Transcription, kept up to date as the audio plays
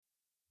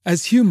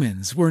As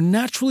humans, we're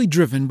naturally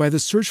driven by the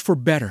search for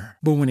better.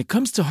 But when it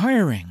comes to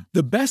hiring,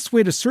 the best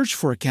way to search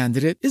for a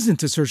candidate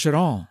isn't to search at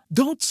all.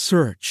 Don't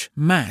search,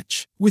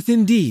 match with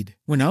Indeed.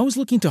 When I was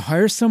looking to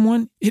hire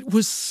someone, it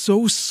was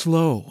so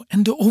slow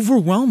and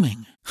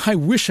overwhelming. I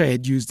wish I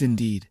had used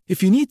Indeed.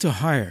 If you need to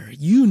hire,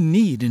 you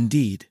need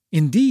Indeed.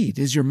 Indeed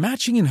is your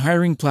matching and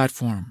hiring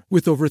platform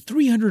with over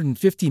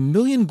 350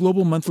 million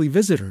global monthly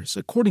visitors,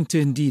 according to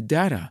Indeed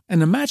data,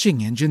 and a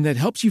matching engine that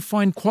helps you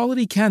find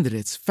quality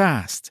candidates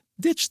fast.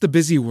 Ditch the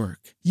busy work.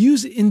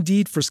 Use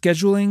Indeed for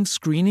scheduling,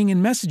 screening,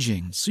 and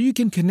messaging so you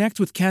can connect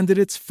with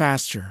candidates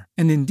faster.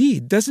 And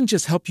Indeed doesn't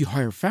just help you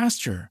hire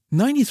faster.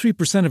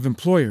 93% of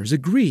employers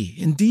agree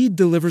Indeed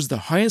delivers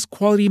the highest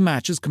quality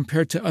matches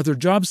compared to other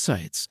job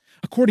sites,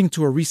 according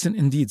to a recent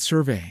Indeed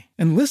survey.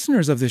 And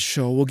listeners of this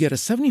show will get a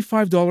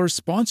 $75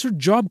 sponsored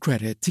job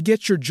credit to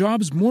get your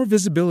jobs more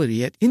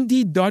visibility at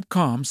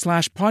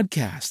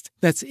Indeed.com/podcast.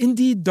 That's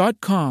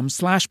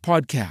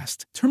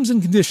Indeed.com/podcast. Terms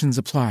and conditions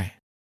apply.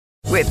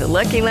 With the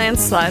Lucky Land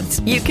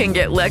Slots, you can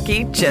get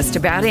lucky just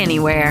about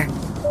anywhere.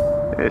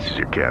 This is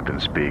your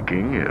captain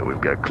speaking. We've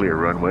got clear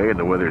runway and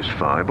the weather's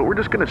fine, but we're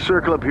just going to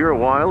circle up here a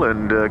while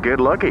and get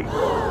lucky.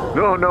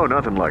 No,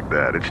 nothing like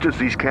that. It's just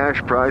these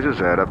cash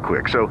prizes add up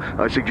quick. So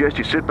I suggest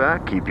you sit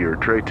back, keep your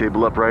tray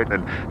table upright,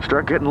 and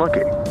start getting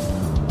lucky.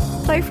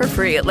 Play for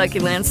free at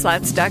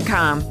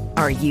LuckyLandSlots.com.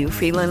 Are you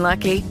feeling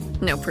lucky?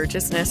 No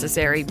purchase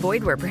necessary.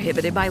 Void where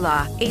prohibited by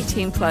law.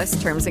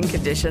 18+ terms and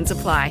conditions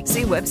apply.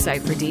 See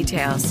website for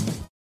details.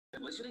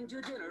 Listening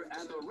to Dinner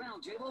at the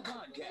Round Table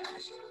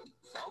podcast.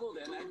 Follow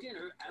them at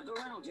Dinner at the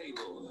Round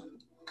Table.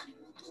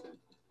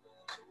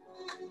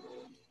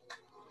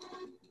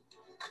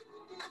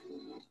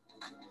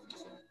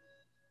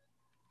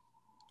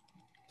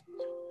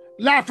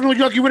 Live from New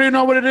York, you already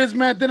know what it is,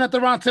 man. Dinner at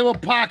the Round Table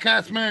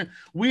podcast, man.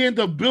 We in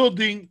the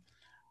building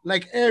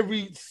like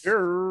every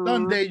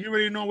Sunday. You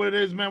already know what it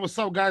is, man. What's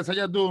up, guys? How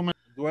y'all doing, man?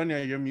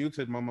 Duenya, you're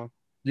muted, mama.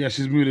 Yeah,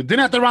 she's muted.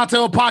 Dinner at the Round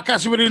Table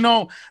podcast, you already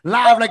know.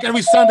 Live like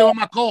every Sunday with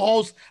my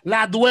co-host,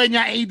 La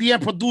Dueña,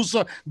 ADM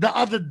producer, the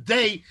other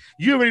day.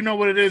 You already know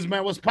what it is,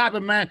 man. What's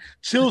popping, man?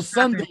 Chill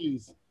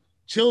Sundays.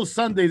 Chill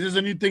Sundays. This is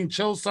a new thing.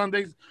 Chill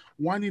Sundays.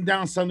 Winding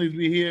down Sundays,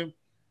 we here.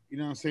 You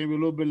know what I'm saying? We're a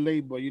little bit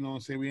late, but you know what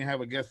I'm saying? We didn't have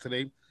a guest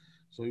today.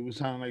 So we was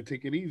trying to like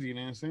take it easy, you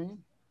know what I'm saying?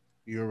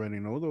 You already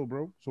know though,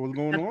 bro. So what's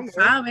going on?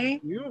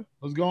 Yeah.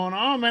 What's going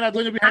on, man? I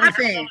thought you'd be having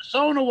something on the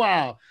show in a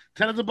while.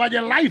 Tell us about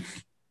your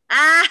life.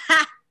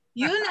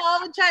 You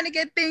know, trying to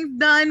get things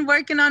done,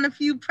 working on a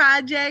few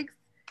projects.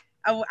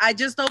 I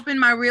just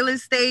opened my real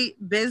estate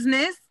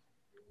business.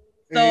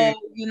 So,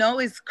 you know,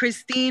 it's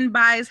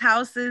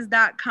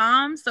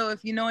ChristineBuysHouses.com. So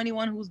if you know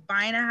anyone who's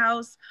buying a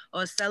house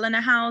or selling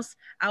a house,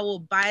 I will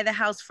buy the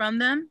house from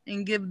them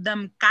and give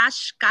them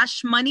cash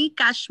money.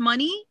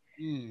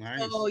 Nice.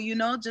 So, you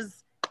know,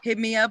 just hit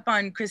me up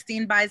on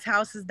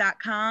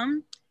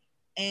ChristineBuysHouses.com.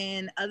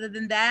 And other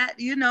than that,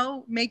 you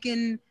know,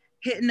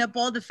 hitting up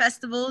all the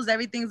festivals.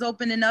 Everything's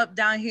opening up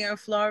down here in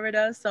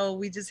Florida. So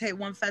we just hit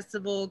one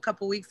festival a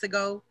couple weeks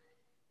ago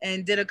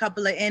and did a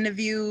couple of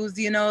interviews,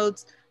 you know,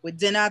 with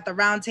Dinner at the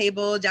Round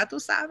Table. Ya tú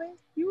sabes,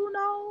 you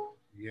know.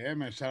 Yeah,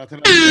 man. Shout out to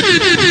that.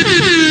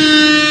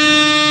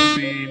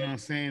 You know what I'm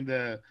saying?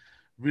 The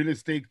real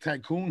estate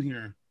tycoon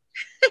here.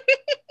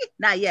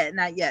 Not yet,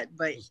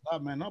 but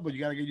stop, man. No, but you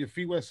gotta get your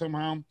feet wet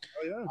somehow. Oh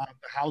yeah. The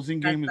housing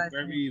game is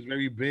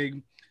very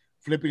big.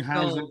 Flipping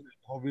houses, the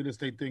whole real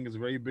estate thing is a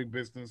very big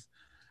business.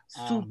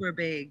 Super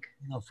big.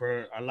 You know,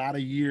 for a lot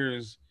of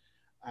years,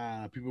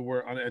 people were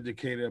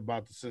uneducated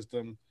about the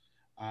system.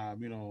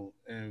 You know,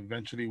 and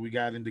eventually we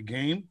got in the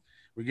game.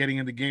 We're getting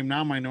in the game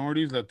now.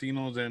 Minorities,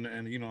 Latinos,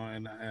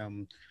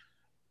 and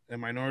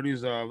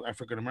minorities of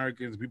African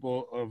Americans,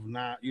 people of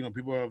not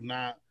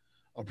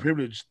a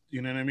privileged.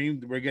 You know what I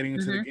mean? We're getting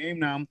into the game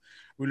now.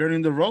 We're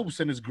learning the ropes,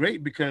 and it's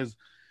great because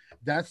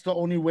that's the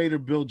only way to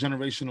build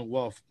generational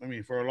wealth. I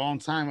mean, for a long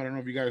time, I don't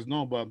know if you guys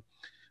know, but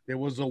there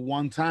was a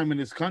one time in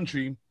this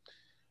country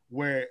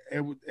where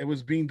it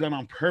was being done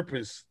on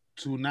purpose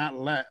to not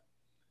let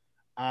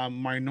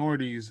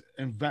minorities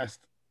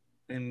invest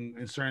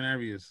in certain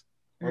areas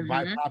or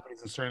buy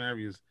properties in certain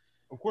areas.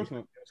 Of course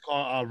not. It's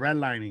called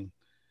redlining.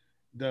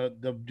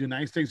 The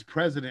United States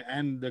president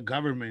and the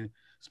government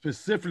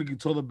specifically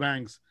told the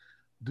banks,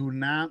 do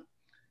not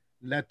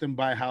let them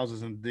buy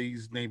houses in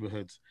these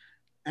neighborhoods.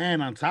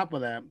 And on top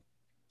of that,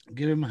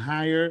 give them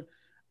higher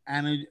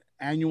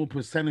annual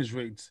percentage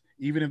rates,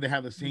 even if they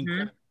have the same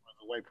credit as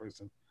a white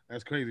person.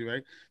 That's crazy,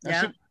 right?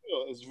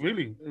 It's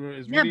really.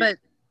 But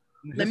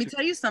let me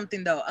tell you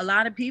something though. A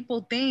lot of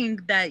people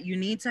think that you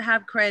need to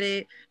have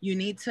credit, you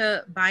need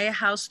to buy a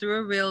house through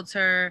a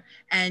realtor,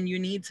 and you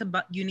need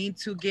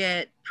to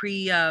get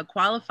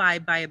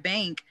qualified by a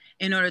bank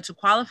in order to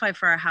qualify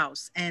for a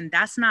house. And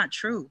that's not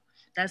true.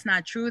 That's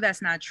not true.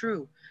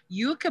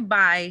 You could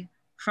buy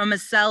from a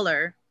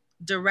seller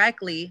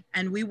directly,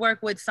 and we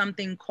work with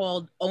something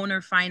called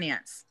owner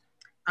finance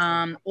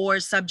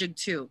or subject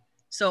to.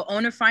 So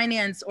owner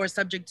finance or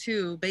subject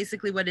to,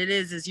 basically what it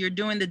is you're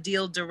doing the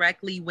deal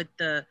directly with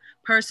the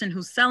person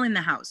who's selling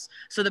the house.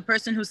 So the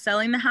person who's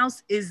selling the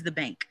house is the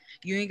bank.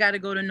 You ain't got to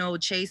go to no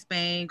Chase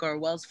Bank or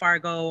Wells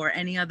Fargo or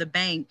any other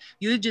bank.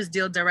 You just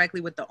deal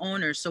directly with the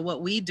owner. So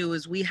what we do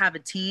is we have a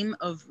team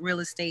of real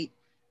estate.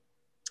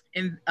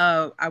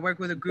 I work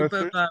with a group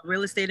of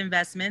real estate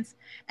investments,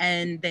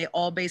 and they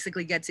all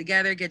basically get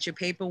together, get your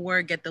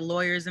paperwork, get the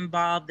lawyers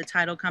involved, the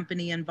title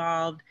company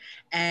involved,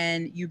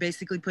 and you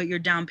basically put your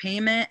down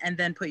payment and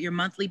then put your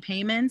monthly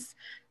payments.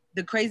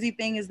 The crazy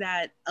thing is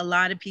that a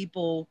lot of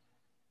people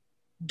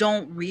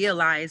don't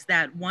realize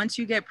that once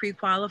you get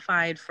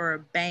pre-qualified for a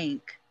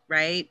bank,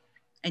 right,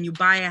 and you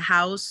buy a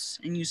house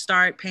and you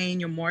start paying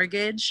your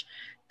mortgage,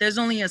 there's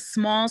only a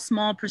small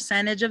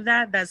percentage of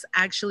that that's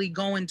actually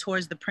going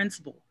towards the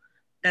principal.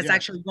 That's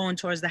actually going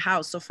towards the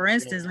house. So for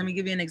instance, let me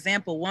give you an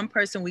example. One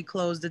person we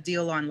closed the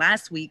deal on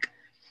last week,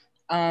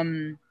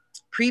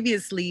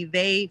 previously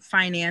they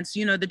financed,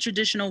 you know, the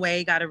traditional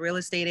way, got a real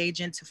estate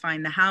agent to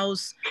find the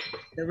house.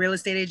 The real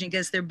estate agent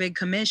gets their big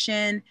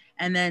commission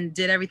and then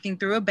did everything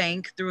through a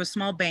bank, through a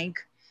small bank.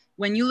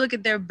 When you look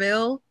at their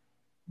bill,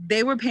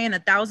 they were paying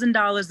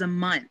 $1,000 a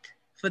month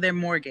for their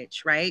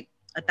mortgage, right?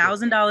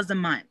 $1,000 a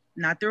month,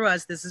 not through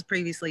us. This is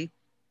previously.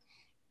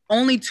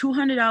 Only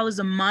 $200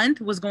 a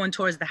month was going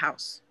towards the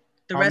house.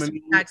 The rest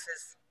was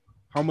taxes.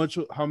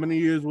 How many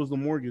years was the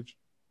mortgage?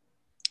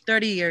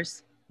 30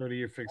 years.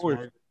 30-year fixed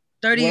mortgage.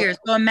 30 years.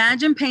 So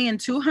imagine paying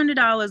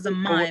 $200 a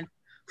month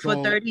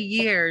for 30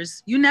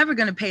 years. You're never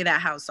going to pay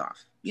that house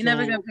off. You're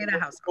never going to pay that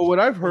house off. But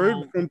what I've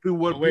heard from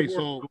people,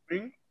 people are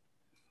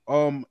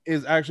doing,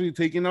 is actually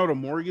taking out a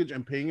mortgage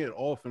and paying it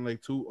off in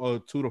like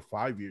 2 to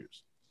 5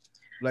 years.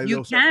 Like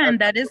you can,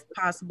 that is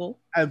possible.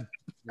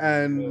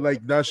 And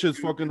like that shit's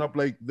fucking up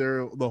like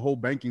the whole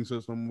banking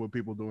system with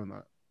people doing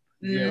that.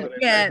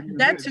 Yeah,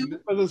 that too.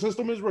 The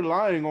system is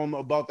relying on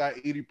about that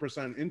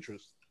 80%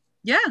 interest.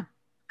 Yeah,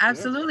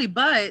 absolutely.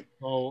 But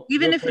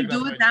even if you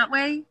do it that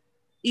way,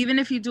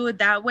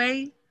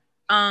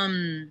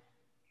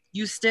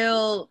 you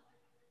still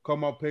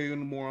come up paying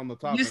more on the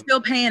top. You're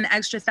still paying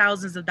extra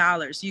thousands of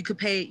dollars. You could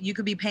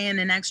be paying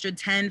an extra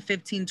 $10,000,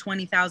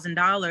 $15,000,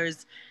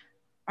 $20,000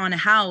 on a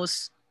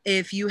house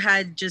if you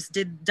had just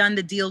done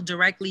the deal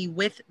directly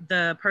with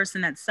the person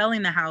that's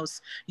selling the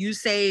house. You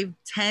save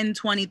 $10,000,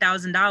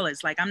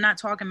 $20,000. Like, I'm not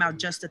talking about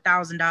just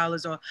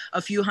 $1,000 or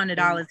a few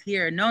 $100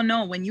 here.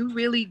 No. When you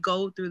really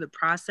go through the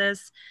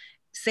process,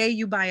 say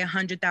you buy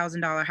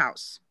 $100,000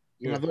 house.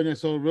 Yeah.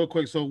 So real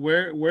quick, so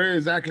where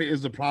exactly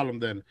is the problem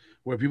then?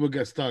 Where people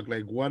get stuck?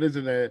 Like, what is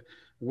it that?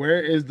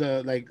 Where is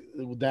the like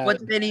that? What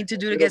do they need to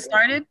do to get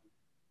started?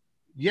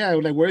 Yeah,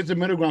 like where's the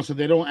middle ground so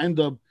they don't end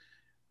up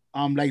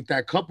like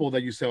that couple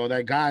that you said, or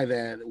that guy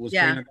that was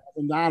paying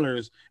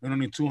 $1,000 and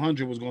only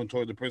 $200 was going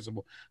toward the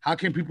principal. How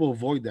can people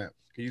avoid that?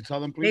 Can you tell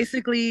them, please?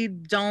 Basically,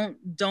 don't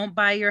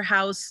buy your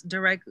house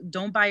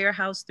don't buy your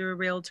house through a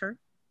realtor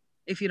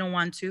if you don't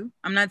want to.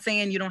 I'm not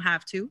saying you don't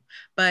have to,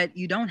 but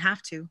you don't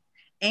have to.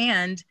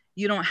 And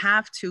you don't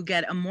have to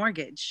get a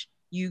mortgage.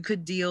 You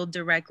could deal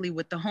directly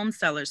with the home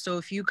seller. So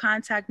if you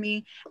contact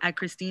me at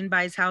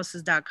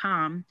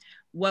ChristineBuysHouses.com,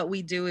 what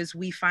we do is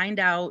we find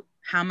out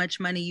how much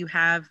money you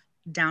have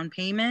down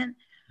payment,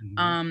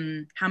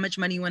 how much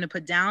money you want to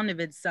put down, if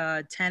it's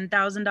 $10,000,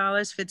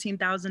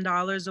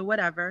 $15,000 or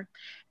whatever.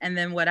 And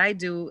then what I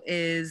do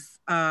is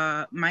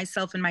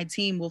myself and my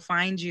team will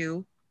find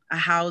you a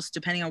house,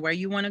 depending on where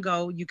you want to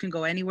go. You can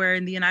go anywhere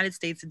in the United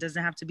States. It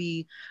doesn't have to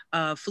be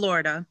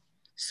Florida.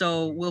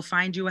 So we'll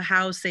find you a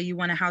house. Say you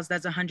want a house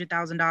that's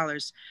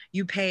 $100,000.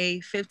 You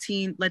pay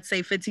let's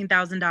say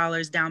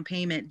 $15,000 down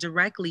payment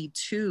directly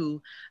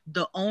to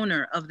the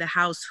owner of the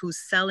house who's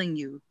selling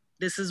you.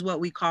 This is what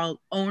we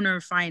call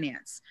owner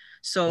finance.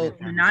 So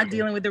you're not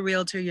dealing with a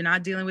realtor. You're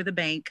not dealing with a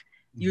bank.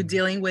 You're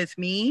dealing with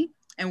me,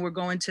 and we're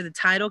going to the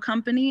title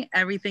company.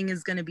 Everything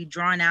is going to be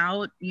drawn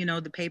out. You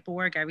know, the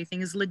paperwork,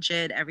 everything is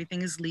legit.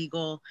 Everything is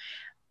legal.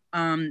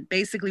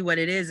 Basically what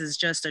it is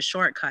just a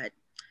shortcut.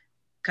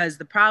 Because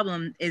the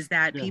problem is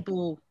that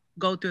people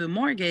go through the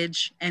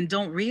mortgage and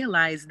don't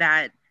realize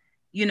that,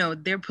 you know,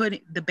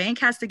 the bank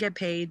has to get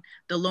paid.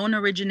 The loan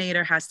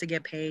originator has to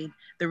get paid.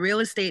 The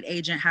real estate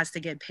agent has to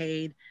get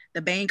paid.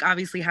 The bank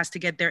obviously has to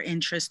get their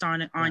interest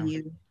on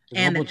you.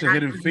 And a bunch of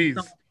hidden fees.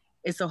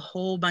 It's a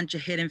whole bunch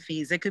of hidden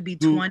fees. It could be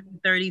 $20,000,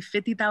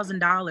 $30,000,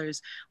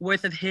 $50,000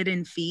 worth of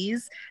hidden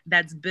fees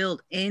that's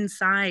built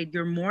inside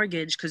your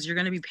mortgage because you're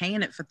going to be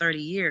paying it for 30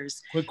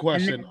 years. Quick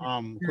question.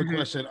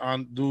 Question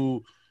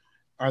on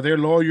are there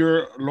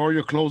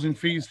lawyer closing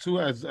fees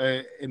too, as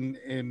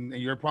in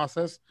your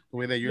process, the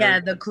way that you're? Yeah,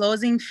 the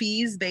closing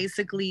fees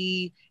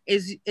basically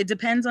it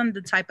depends on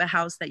the type of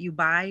house that you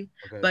buy,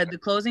 but the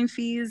closing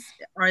fees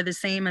are the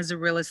same as a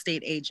real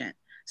estate agent.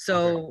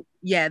 So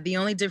yeah, the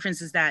only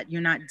difference is that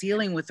you're not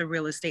dealing with a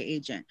real estate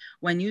agent.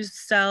 When you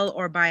sell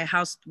or buy a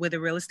house with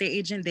a real estate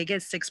agent, they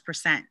get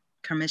 6%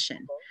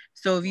 commission.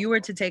 So if you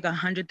were to take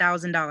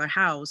 $100,000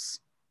 house,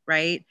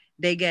 right,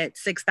 they get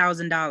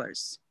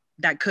 $6,000.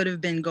 That could have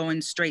been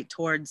going straight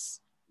towards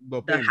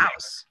the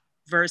house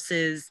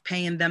versus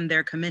paying them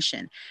their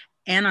commission.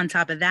 And on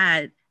top of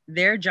that,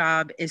 their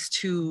job is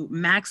to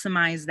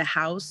maximize the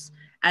house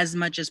as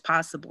much as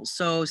possible.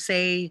 So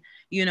say,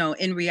 you know,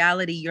 in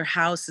reality, your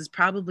house is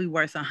probably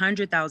worth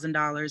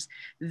 $100,000.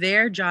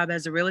 Their job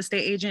as a real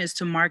estate agent is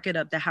to market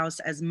up the house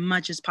as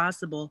much as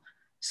possible.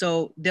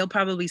 So they'll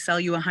probably sell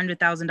you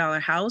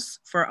 $100,000 house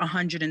for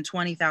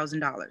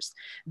 $120,000.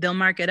 They'll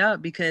mark it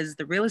up because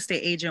the real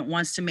estate agent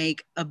wants to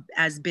make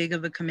as big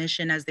of a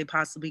commission as they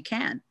possibly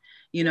can.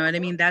 You know what I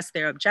mean? That's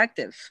their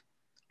objective.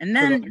 And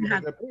then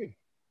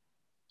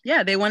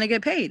yeah, they want to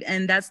get paid.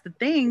 And that's the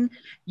thing.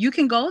 You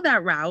can go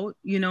that route,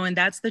 you know, and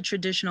that's the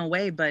traditional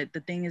way. But the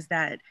thing is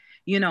that,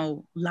 you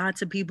know,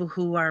 lots of people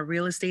who are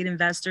real estate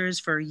investors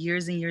for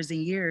years and years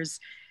and years,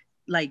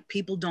 like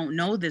people don't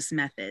know this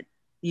method,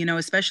 you know,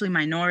 especially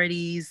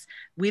minorities.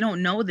 We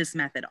don't know this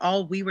method.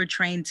 All we were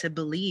trained to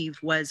believe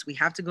was we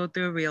have to go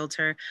through a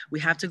realtor, we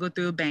have to go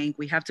through a bank,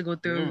 we have to go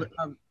through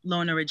a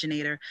loan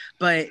originator.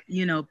 But,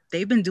 you know,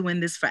 they've been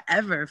doing this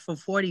forever, for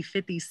 40,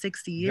 50,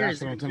 60 years.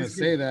 That's what I'm trying to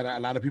say, that a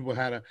lot of people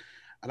had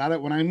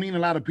when I mean a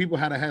lot of people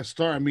had a head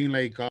start, I mean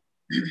like...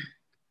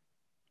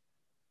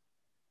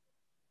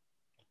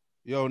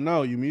 Yo,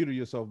 no, you muted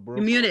yourself, bro.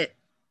 You muted.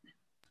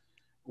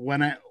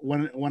 When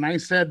I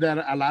said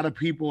that a lot of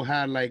people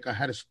had like a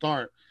head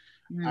start,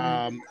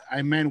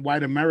 I meant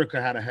white America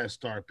had a head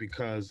start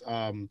because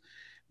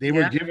they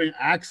were given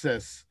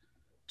access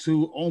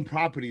to own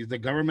properties. The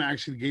government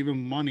actually gave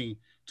them money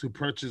to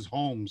purchase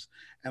homes,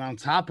 and on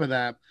top of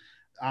that,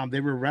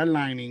 they were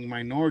redlining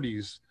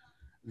minorities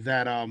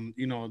that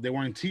you know, they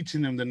weren't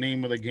teaching them the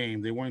name of the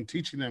game. They weren't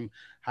teaching them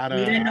how to.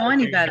 They didn't know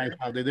any better.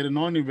 They didn't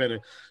know any better.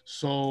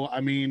 So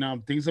I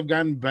mean, things have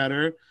gotten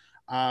better.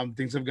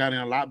 Things have gotten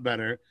a lot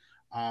better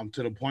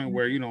to the point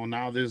where, you know,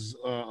 now there's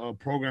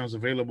programs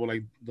available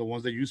like the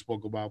ones that you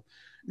spoke about,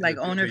 like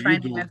owner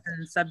finance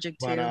and subject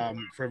to. But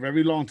for a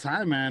very long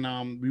time, man,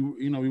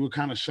 we were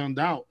kind of shunned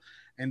out,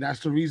 and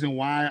that's the reason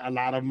why a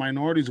lot of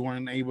minorities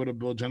weren't able to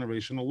build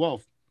generational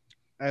wealth.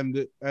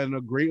 And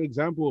a great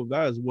example of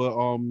that is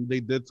what they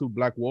did to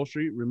Black Wall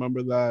Street.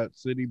 Remember that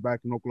city back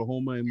in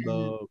Oklahoma in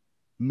the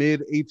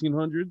mid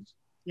 1800s?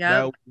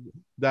 Yeah.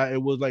 That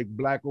it was like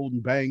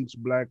Black-owned banks,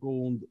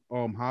 Black-owned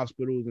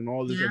hospitals, and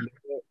all this. Yeah. And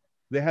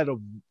they had a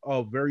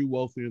very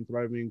wealthy and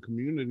thriving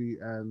community,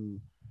 and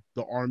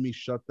the army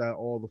shut that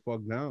all the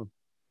fuck down.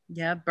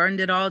 Yeah, burned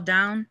it all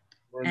down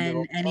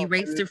and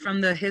erased it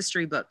from the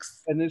history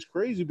books. And it's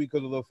crazy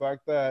because of the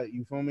fact that,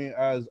 you feel me,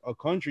 as a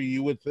country,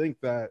 you would think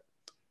that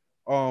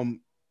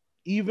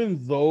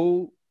even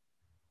though,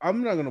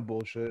 I'm not gonna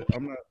bullshit,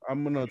 I'm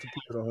gonna keep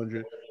it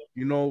 100.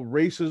 You know,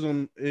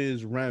 racism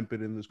is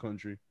rampant in this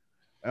country,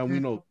 and we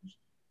know this.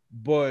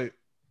 But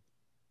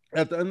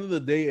at the end of the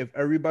day, if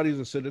everybody's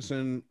a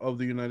citizen of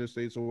the United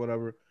States or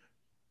whatever,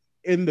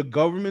 in the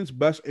government's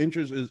best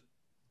interest is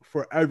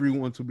for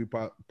everyone to be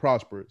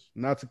prosperous,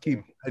 not to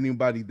keep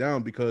anybody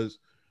down. Because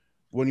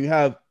when you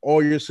have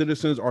all your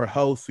citizens are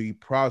healthy,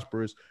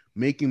 prosperous,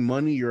 making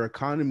money, your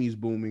economy is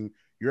booming,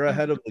 you're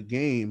ahead of the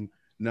game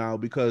now.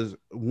 Because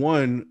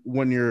one,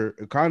 when your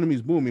economy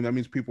is booming, that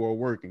means people are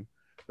working.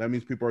 That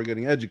means people are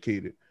getting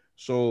educated.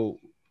 So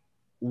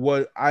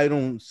what I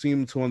don't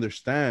seem to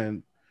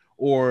understand,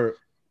 or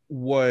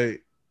what...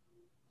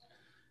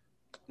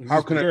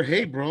 How can pure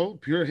hate, bro?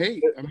 Pure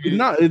hate. I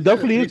mean, it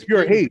definitely is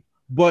pure hate.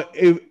 But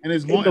but the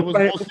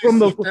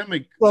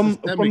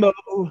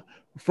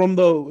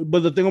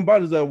thing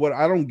about it is that what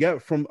I don't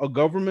get from a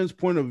government's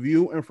point of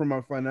view and from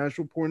a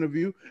financial point of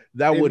view,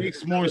 that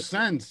makes more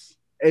sense.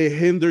 It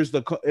hinders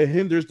the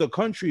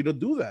country to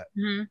do that.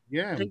 Mm-hmm.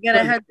 Yeah, they get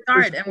a head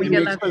start, and we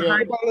get left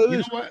behind.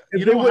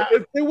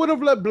 If they would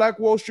have let Black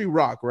Wall Street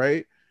rock,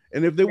 right?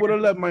 And if they would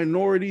have let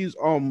minorities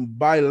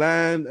buy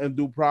land and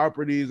do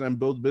properties and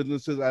build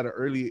businesses at an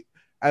early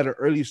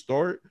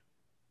start,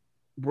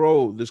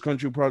 bro, this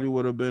country probably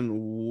would have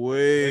been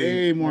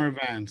way more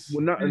advanced.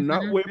 Well,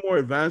 not way more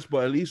advanced,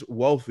 but at least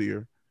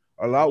wealthier,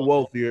 a lot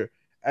wealthier.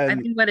 And I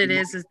think what it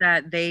is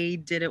that they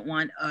didn't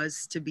want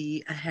us to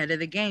be ahead of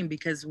the game,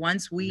 because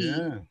once we,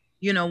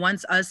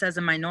 once us as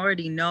a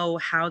minority know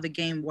how the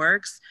game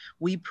works,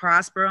 we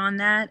prosper on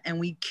that and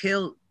we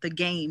kill the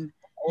game.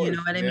 You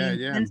know what I mean?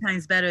 10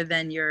 times better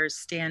than your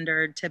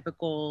standard,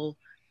 typical,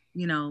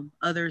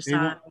 other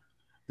side.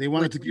 They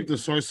wanted to keep the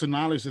source of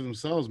knowledge to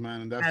themselves,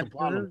 man, and that's the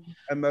problem.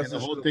 And that's the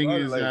whole thing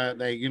is that,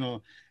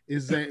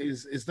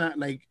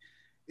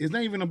 it's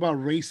not even about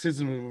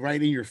racism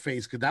right in your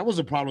face, because that was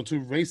a problem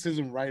too.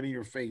 Racism right in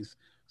your face,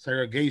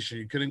 segregation.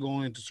 You couldn't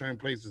go into certain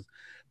places,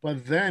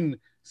 but then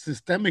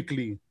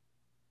systemically,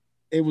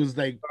 it was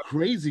like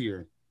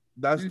crazier.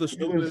 That's the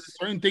stupidest.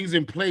 Certain things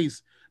in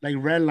place, like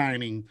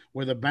redlining,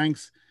 where the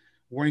banks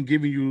weren't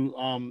giving you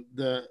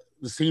the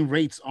same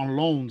rates on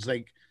loans.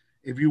 Like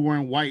if you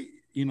weren't white,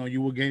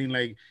 you were getting,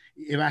 like,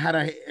 if I had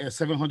a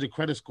 700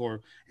 credit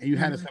score and you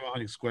had a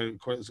 700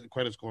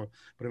 credit score,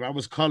 but if I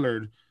was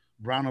colored,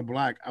 brown or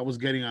black, I was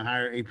getting a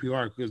higher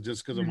APR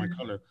because of my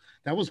color.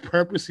 That was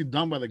purposely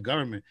done by the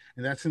government,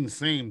 and that's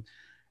insane.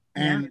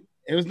 And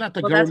It was not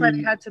the Well, that's why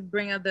government. they had to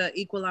bring out the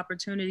equal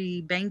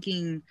opportunity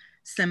banking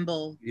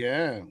symbol.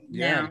 Yeah,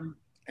 yeah. Now.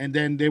 And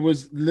then there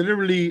was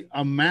literally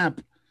a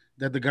map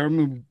that the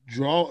government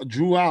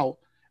drew out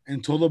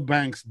and told the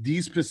banks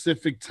these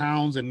specific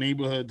towns and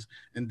neighborhoods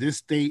in this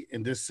state,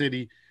 in this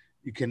city,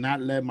 you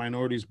cannot let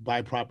minorities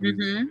buy property.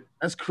 Mm-hmm.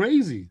 That's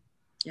crazy.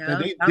 Yeah, That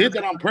they did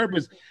that on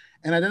purpose.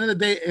 And at the end of the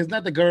day, it's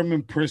not the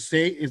government per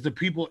se, it's the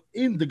people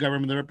in the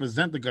government that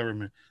represent the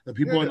government, the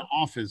people in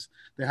office.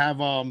 They have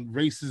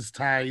racist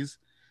ties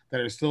that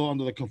are still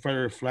under the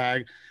Confederate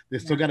flag. They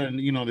still got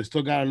they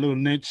still got a little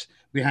niche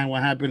behind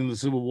what happened in the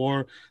Civil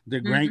War. Their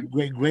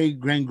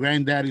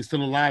granddaddy's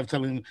still alive,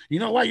 telling them, you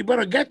know what, you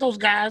better get those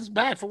guys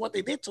back for what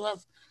they did to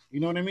us. You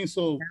know what I mean?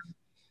 So,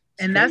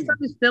 and that stuff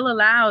is still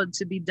allowed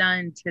to be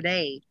done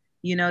today.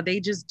 You know,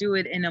 they just do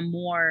it in a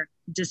more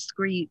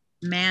discreet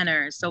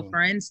manner. So,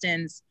 for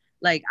instance,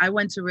 like I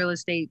went to real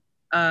estate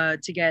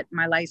to get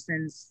my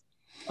license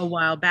a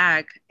while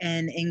back,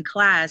 and in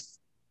class,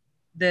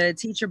 the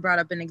teacher brought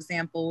up an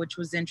example which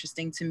was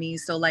interesting to me.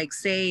 So like,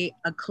 say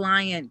a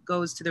client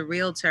goes to the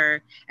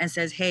realtor and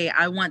says, hey,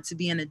 I want to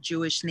be in a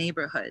Jewish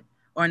neighborhood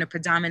or in a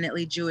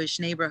predominantly Jewish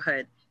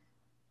neighborhood.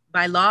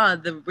 By law,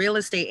 the real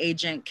estate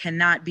agent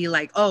cannot be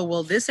like, oh,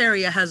 well, this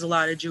area has a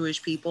lot of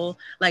Jewish people.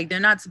 Like, they're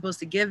not supposed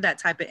to give that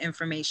type of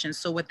information.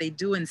 So what they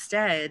do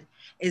instead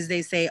is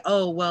they say,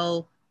 oh,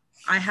 well,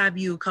 I have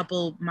you a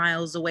couple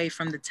miles away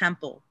from the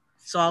temple,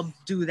 so I'll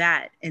do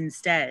that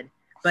instead.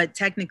 But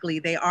technically,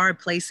 they are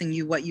placing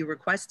you what you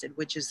requested,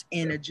 which is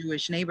in a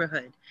Jewish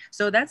neighborhood.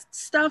 So that's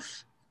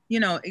stuff,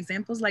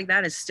 examples like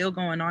that is still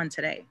going on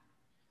today.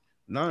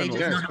 They just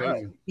know how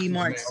to be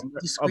more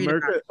discreet.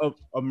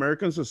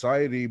 American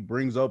society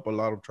brings up a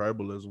lot of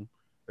tribalism,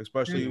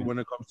 especially when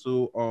it comes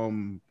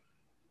to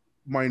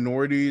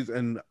minorities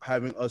and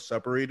having us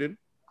separated.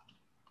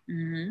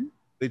 Mm-hmm.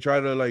 They try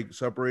to like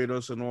separate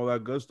us and all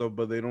that good stuff,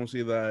 but they don't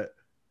see that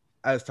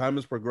as time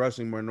is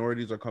progressing,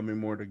 minorities are coming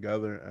more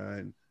together,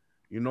 and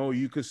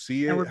you could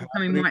see it. And we're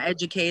becoming more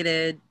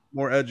educated.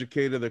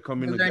 They're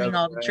coming together. Learning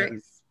all the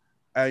tricks.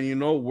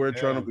 And we're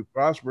trying to be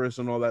prosperous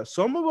and all that.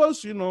 Some of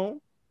us,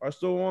 are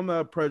still on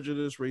that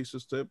prejudice,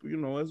 racist tip.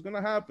 It's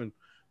gonna happen.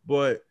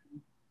 But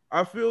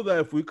I feel that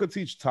if we could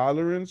teach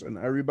tolerance and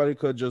everybody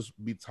could just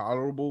be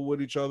tolerable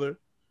with each other,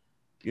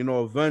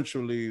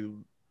 eventually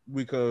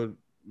we could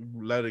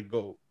let it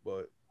go.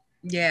 But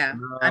yeah,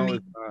 I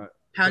mean,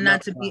 how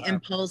not to be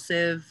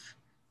impulsive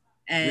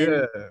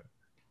and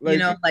like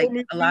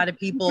a lot of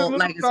people,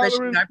 like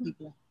especially our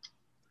people,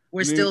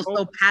 we're still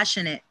so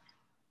passionate.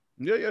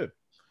 Yeah.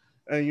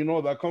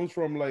 And that comes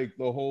from like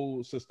the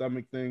whole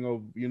systemic thing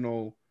of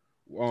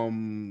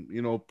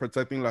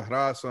protecting la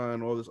raza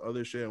and all this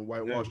other shit and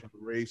whitewashing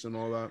the race and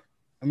all that.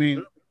 I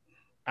mean,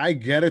 I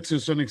get it to a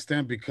certain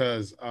extent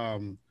because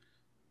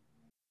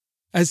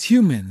as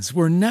humans,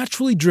 we're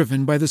naturally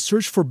driven by the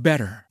search for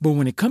better. But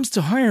when it comes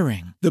to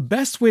hiring, the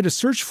best way to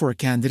search for a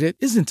candidate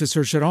isn't to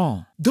search at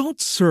all.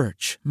 Don't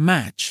search,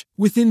 match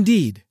with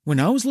Indeed. When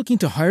I was looking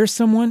to hire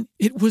someone,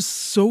 it was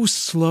so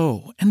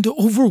slow and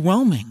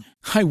overwhelming.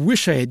 I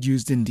wish I had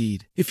used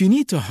Indeed. If you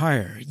need to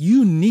hire,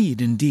 you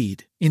need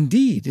Indeed.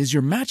 Indeed is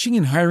your matching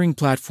and hiring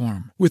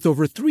platform with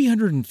over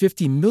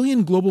 350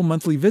 million global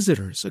monthly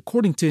visitors,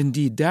 according to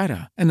Indeed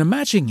data, and a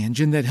matching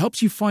engine that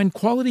helps you find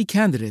quality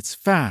candidates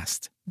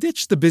fast.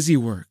 Ditch the busy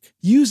work.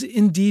 Use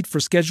Indeed for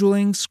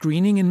scheduling,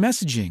 screening, and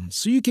messaging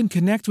so you can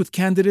connect with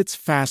candidates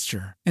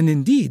faster. And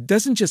Indeed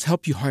doesn't just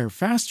help you hire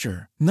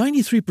faster.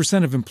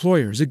 93% of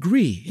employers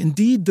agree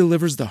Indeed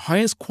delivers the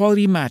highest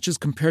quality matches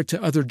compared to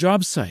other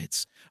job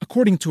sites,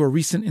 according to a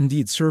recent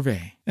Indeed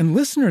survey. And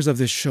listeners of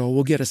this show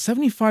will get a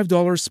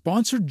 $75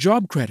 sponsored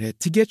job credit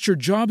to get your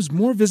jobs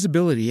more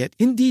visibility at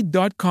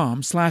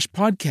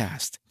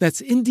Indeed.com/podcast. That's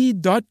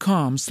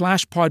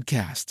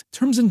Indeed.com/podcast.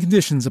 Terms and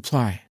conditions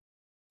apply.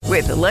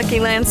 With the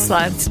Lucky Land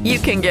Slots, you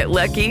can get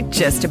lucky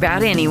just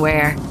about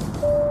anywhere.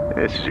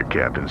 This is your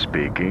captain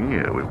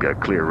speaking. We've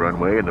got clear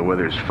runway and the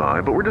weather's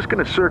fine, but we're just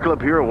going to circle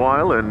up here a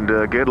while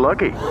and get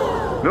lucky.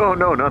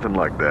 No, nothing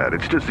like that.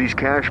 It's just these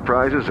cash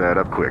prizes add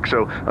up quick.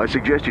 So I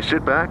suggest you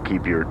sit back,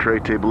 keep your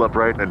tray table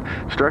upright, and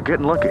start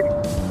getting lucky.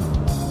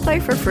 Play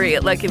for free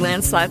at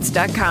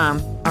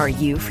LuckyLandSlots.com. Are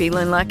you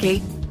feeling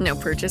lucky? No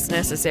purchase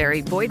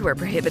necessary. Void where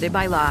prohibited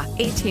by law.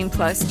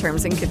 18+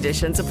 terms and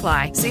conditions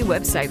apply. See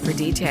website for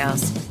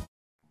details.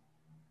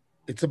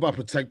 It's about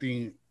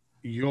protecting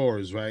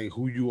yours, right?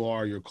 Who you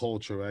are, your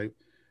culture, right?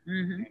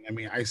 Mm-hmm. I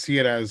mean,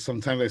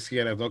 sometimes I see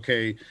it as,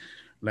 okay,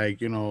 like,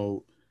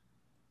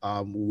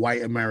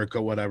 white America,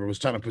 whatever, was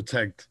trying to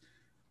protect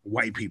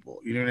white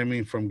people, you know what I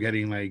mean, from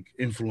getting like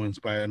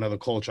influenced by another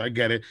culture. I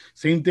get it.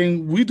 Same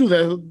thing. We do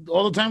that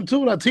all the time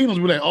too.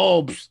 Latinos, we're like,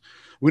 oh,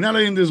 we're not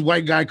letting this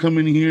white guy come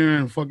in here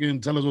and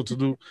fucking tell us what to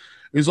do.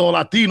 It's all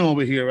Latino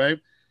over here, right?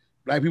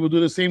 Black people do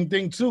the same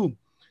thing too.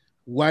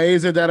 Why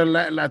is it that a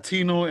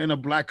Latino in a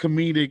black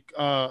comedic,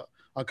 a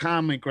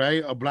comic,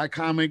 right? A black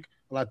comic,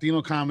 a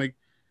Latino comic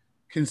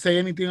can say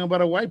anything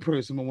about a white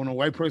person, but when a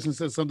white person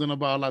says something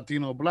about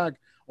Latino or black,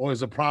 or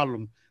is a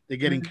problem, they're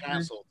getting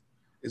canceled.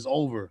 It's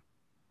over.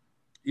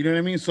 You know what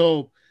I mean?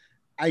 So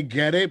I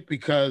get it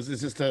because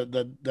it's just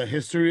the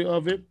history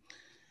of it.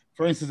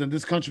 For instance, in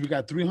this country, we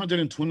got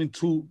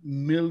 322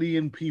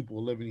 million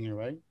people living here,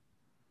 right?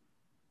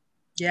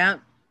 Yeah.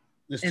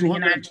 There's In the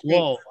United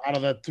 212 out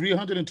of that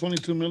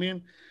 322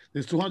 million.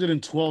 There's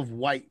 212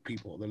 white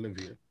people that live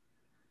here.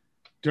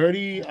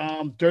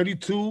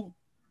 32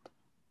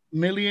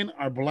 million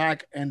are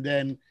black, and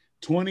then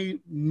 20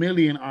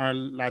 million are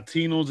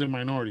Latinos and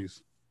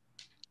minorities.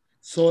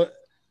 So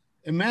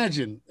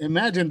imagine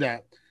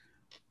that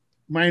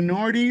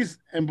minorities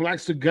and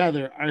blacks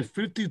together are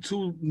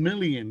 52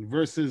 million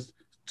versus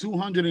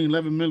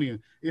 211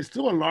 million. It's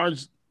still a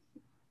large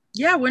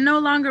we're no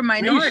longer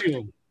minority.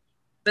 ratio.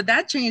 But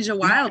that changed a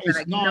while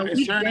back.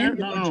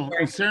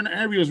 In certain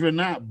areas we're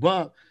not,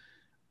 but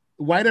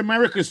white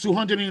America is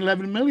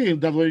 211 million.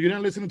 You're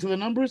not listening to the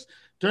numbers.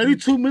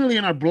 32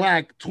 million are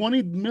black,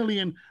 20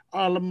 million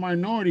are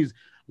minorities.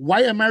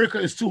 White America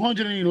is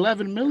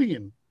 211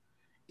 million.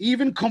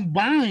 Even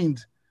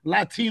combined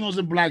Latinos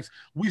and blacks,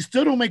 we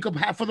still don't make up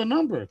half of the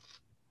number.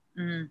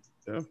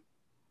 Mm-hmm. Yeah.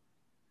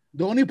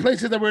 The only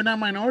places that we're not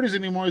minorities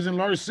anymore is in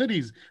large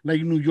cities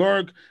like New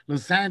York,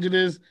 Los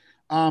Angeles,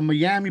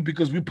 Miami,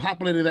 because we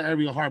populated that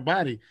area hard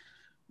body.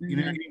 You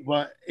know what I mean?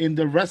 But in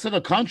the rest of the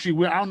country,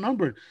 we're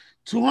outnumbered.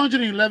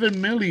 211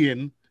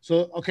 million.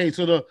 So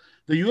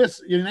the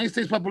United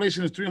States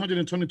population is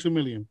 322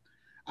 million.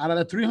 Out of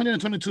the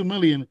 322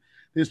 million,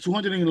 there's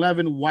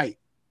 211 white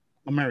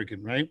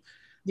American, right?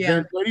 Yeah.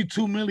 Then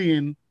 32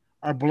 million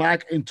are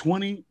black and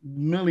 20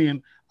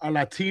 million are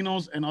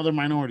Latinos and other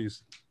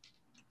minorities.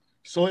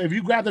 So if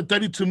you grab the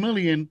 32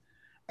 million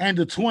and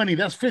the 20,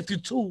 that's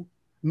 52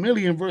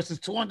 million versus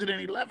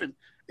 211.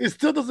 It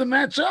still doesn't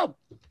match up.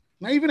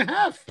 Not even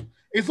half.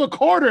 It's a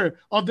quarter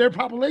of their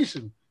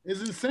population.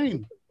 It's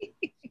insane.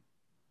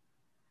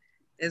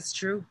 It's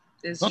true.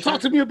 Don't talk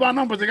to me about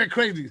numbers. They get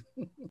crazy.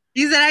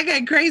 You said I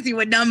get crazy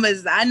with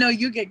numbers. I know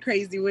you get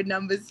crazy with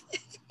numbers.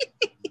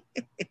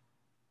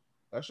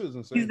 That shit's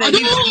insane.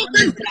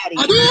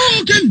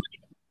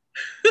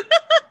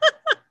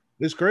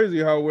 It's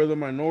crazy how we're the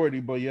minority,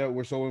 but yet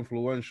we're so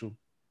influential.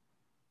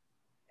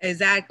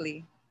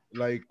 Exactly.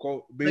 Like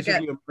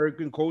basically,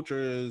 American culture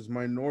is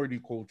minority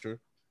culture.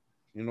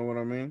 You know what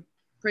I mean?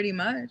 Pretty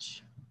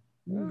much.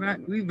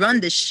 We run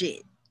the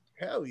shit.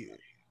 Hell yeah.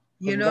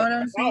 You know what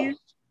I'm saying?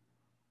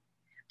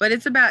 But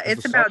it's about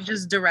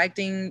just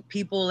directing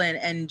people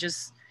and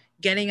just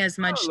getting as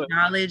much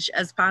knowledge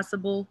as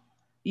possible,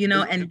 you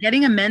know, and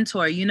getting a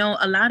mentor. You know,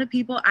 a lot of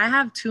people, I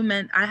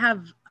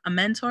have a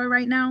mentor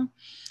right now,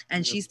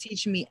 and she's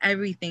teaching me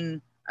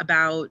everything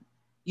about,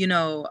 you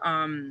know,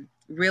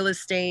 real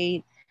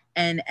estate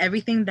and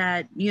everything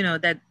that, you know,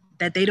 that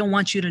they don't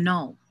want you to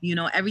know, you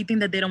know, everything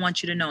that they don't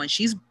want you to know. And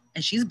she's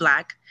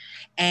black,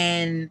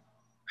 and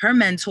her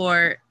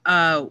mentor,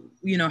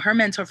 you know, her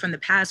mentor from the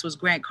past was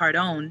Grant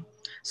Cardone.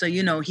 So,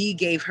 you know, he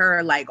gave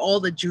her like all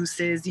the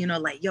juices, you know,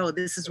 like, yo,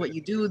 this is what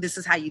you do. This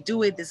is how you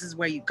do it. This is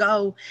where you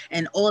go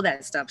and all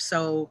that stuff.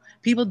 So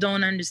people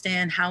don't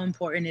understand how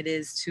important it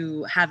is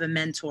to have a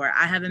mentor.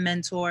 I have a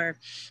mentor,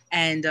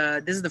 and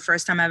this is the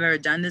first time I've ever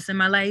done this in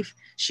my life.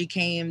 She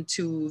came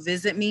to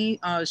visit me.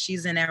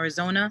 She's in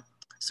Arizona.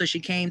 So she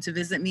came to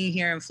visit me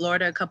here in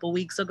Florida a couple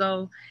weeks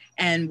ago.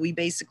 And we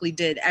basically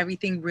did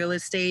everything real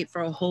estate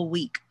for a whole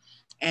week.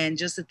 And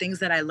just the things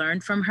that I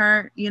learned from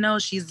her, you know,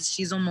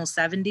 she's almost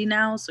 70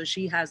 now. So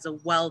she has a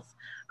wealth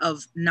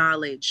of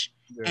knowledge.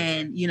 Yeah.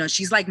 And, you know,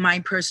 she's like my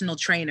personal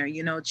trainer,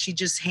 you know, she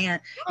just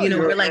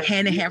we're like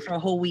hand in hand for a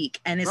whole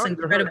week. And it's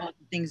incredible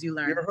the things you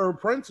learn. You're her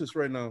apprentice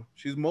right now.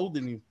 She's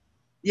molding you.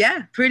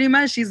 Yeah, pretty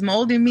much. She's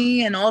molding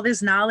me and all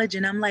this knowledge.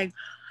 And I'm like,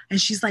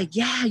 and she's like,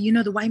 yeah, you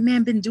know, the white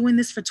man been doing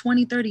this for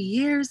 20, 30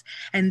 years,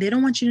 and they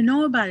don't want you to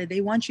know about it.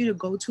 They want you to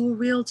go to a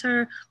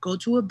realtor, go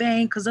to a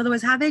bank, because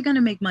otherwise, how are they going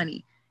to make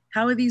money?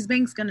 How are these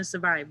banks going to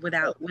survive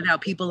without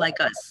people like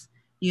us,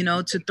 you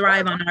know, to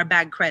thrive on our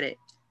bad credit?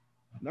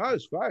 No,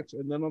 it's facts.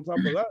 And then on top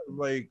of that,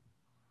 like,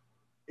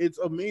 it's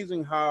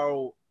amazing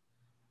how,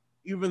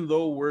 even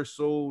though we're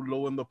so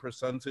low in the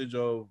percentage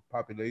of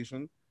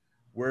population,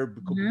 we're,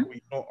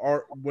 you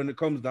know, when it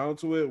comes down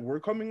to it, we're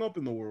coming up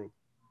in the world.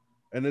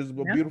 And it's a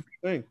beautiful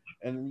thing.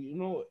 And, you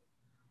know,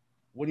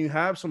 when you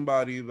have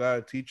somebody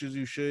that teaches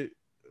you shit,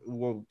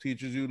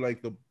 teaches you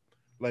like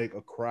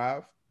a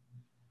craft,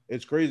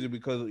 it's crazy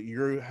because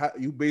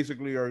you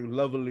basically are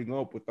leveling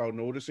up without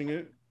noticing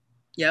it.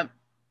 Yep.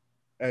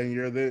 And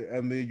you're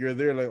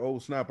there like, oh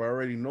snap, I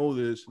already know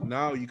this.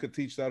 Now you could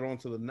teach that on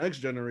to the next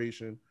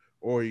generation,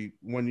 or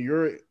when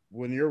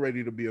you're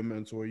ready to be a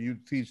mentor, you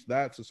teach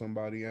that to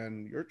somebody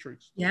and your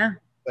tricks. Yeah.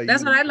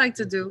 That's what I'd like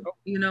to do.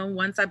 You know,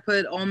 once I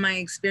put all my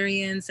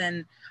experience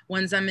and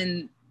once I'm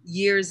in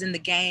years in the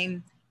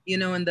game, you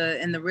know, in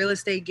the real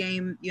estate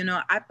game, you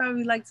know, I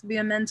probably like to be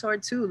a mentor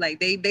too. Like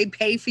they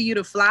pay for you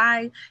to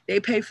fly, they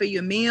pay for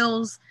your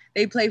meals,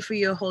 they pay for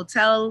your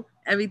hotel,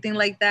 everything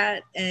like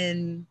that.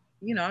 And,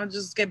 you know,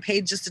 just get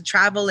paid just to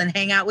travel and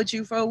hang out with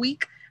you for a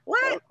week.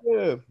 What?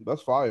 Yeah,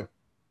 that's fire.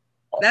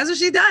 That's what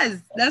she does.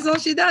 That's all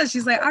she does.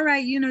 She's like, all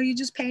right, you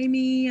just pay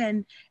me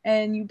and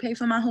you pay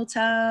for my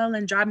hotel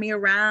and drive me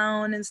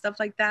around and stuff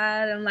like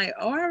that. I'm like,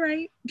 oh, all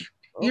right.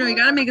 You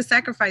got to make a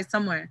sacrifice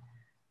somewhere.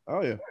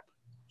 Oh yeah.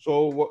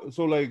 So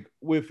like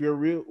with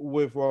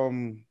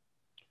the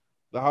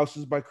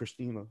houses by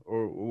Christina,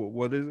 or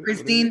what is it?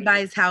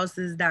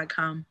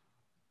 ChristineBuysHouses.com.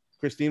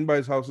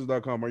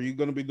 ChristineBuysHouses.com. Are you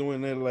gonna be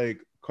doing it like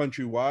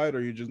countrywide, or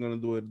are you just gonna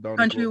do it down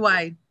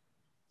countrywide?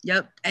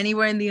 Yep.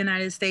 Anywhere in the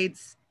United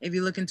States. If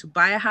you're looking to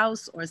buy a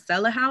house or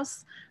sell a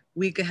house,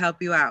 we could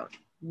help you out.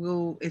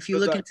 If you're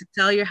looking to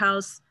sell your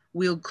house,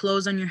 we'll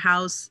close on your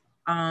house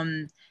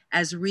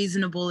as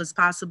reasonable as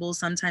possible.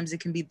 Sometimes it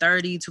can be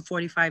 30 to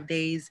 45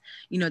 days,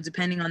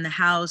 depending on the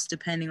house,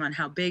 depending on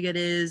how big it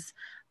is.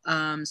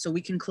 So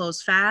we can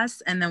close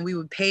fast, and then we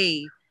would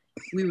pay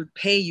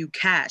you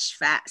cash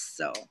fast.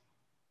 So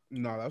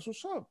no, that's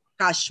what's up.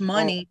 Cash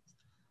money.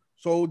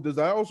 So does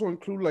that also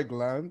include like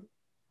land?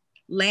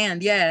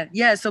 Land,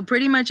 yeah. So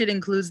pretty much it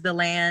includes the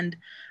land,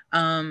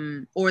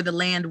 or the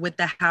land with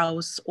the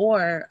house,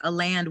 or a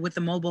land with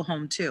a mobile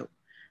home too.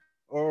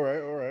 All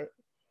right.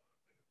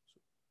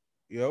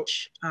 Yep.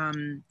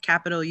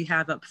 Capital you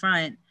have up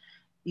front,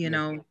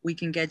 we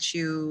can get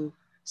you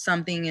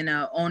something in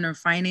a owner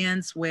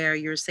finance where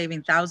you're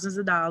saving thousands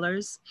of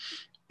dollars,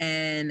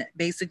 and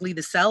basically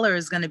the seller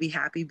is going to be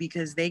happy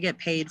because they get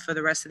paid for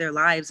the rest of their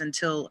lives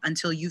until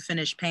you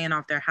finish paying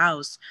off their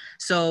house.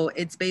 So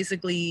it's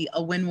basically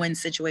a win-win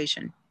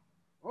situation.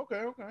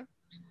 Okay.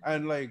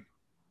 And like,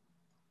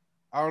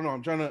 I don't know,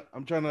 I'm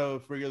trying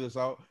to figure this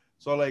out.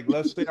 So like,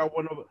 let's say I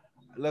want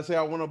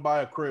to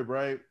buy a crib,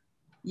 right?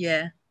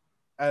 Yeah.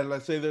 And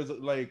let's say there's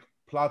like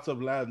plots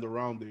of land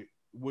around it.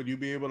 Would you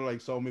be able to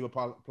like sell me the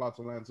plots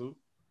of land too?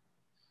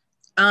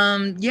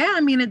 Yeah, I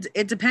mean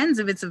it depends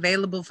if it's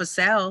available for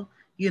sale.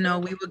 We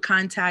would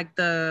contact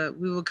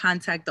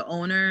the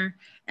owner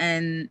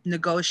and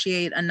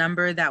negotiate a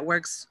number that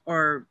works,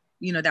 or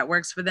that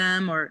works for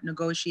them, or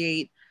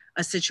negotiate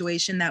a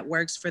situation that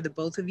works for the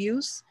both of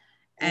you.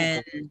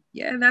 And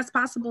yeah, that's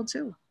possible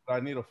too.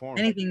 I need a form.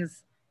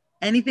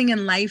 Anything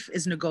in life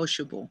is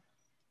negotiable.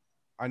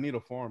 I need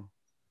a farm.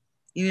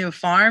 You need a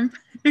farm?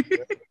 Yeah.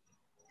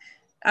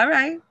 All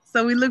right.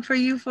 So we look for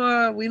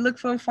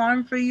a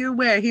farm for you.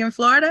 Where? Here in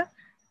Florida?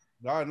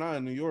 No, not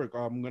in New York.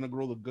 I'm gonna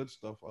grow the good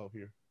stuff out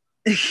here.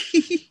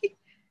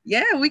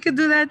 Yeah, we could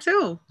do that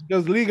too.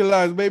 Just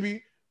legalize,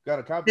 baby.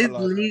 Gotta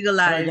capitalize. It's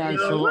legalized. All right,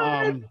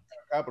 guys. So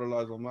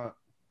capitalize on that.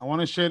 I want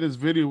to share this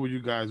video with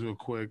you guys real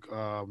quick.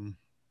 Let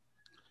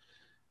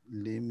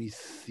me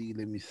see.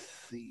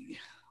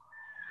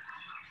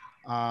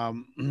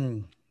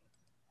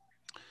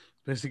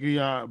 Basically,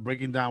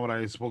 breaking down what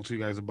I spoke to you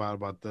guys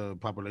about the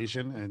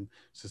population and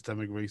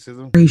systemic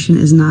racism.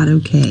 Is not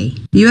okay.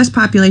 The U.S.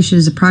 population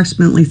is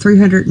approximately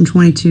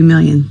 322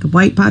 million. The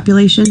white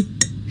population,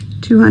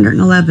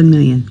 211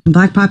 million. The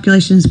black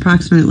population is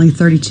approximately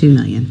 32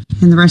 million.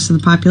 And the rest of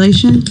the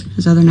population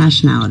is other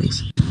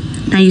nationalities.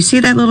 Now you see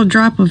that little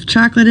drop of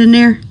chocolate in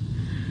there?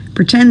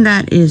 Pretend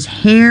that is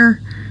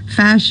hair,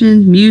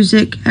 fashion,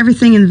 music,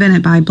 everything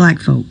invented by black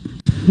folk.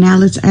 Now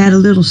let's add a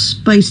little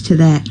spice to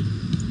that.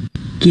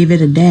 Give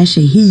it a dash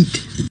of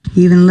heat,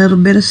 even a little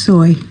bit of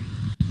soy.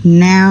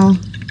 Now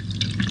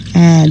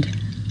add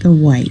the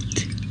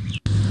white.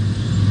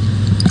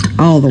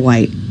 All the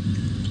white.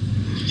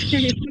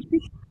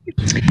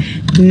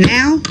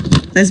 Now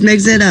let's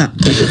mix it up.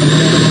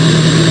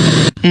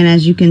 And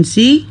as you can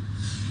see,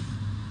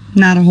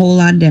 not a whole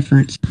lot of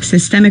difference.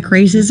 Systemic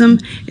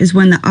racism is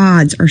when the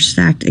odds are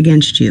stacked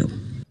against you.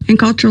 In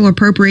cultural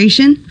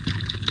appropriation,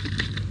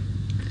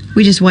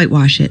 we just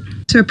whitewash it.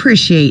 To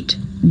appreciate,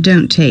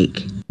 don't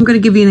take. I'm going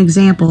to give you an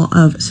example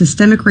of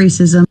systemic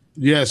racism.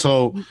 Yeah,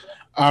 so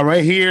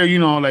right here,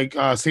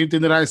 same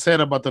thing that I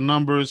said about the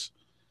numbers.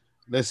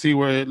 Let's see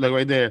where, like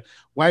right there.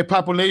 White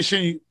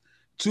population,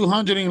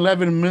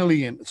 211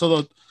 million.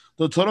 So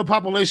the total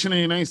population in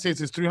the United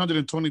States is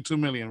 322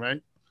 million, right?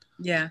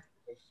 Yeah.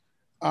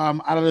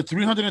 Out of the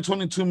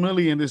 322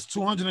 million, there's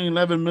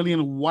 211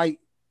 million white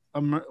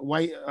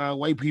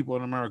people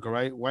in America,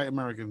 right? White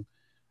American.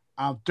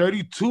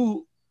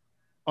 32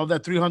 of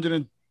that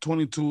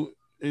 322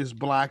 is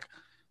black,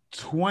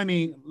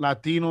 20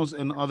 Latinos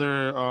and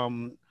other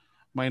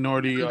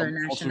minority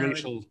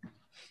multiracial.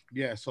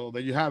 Yeah, so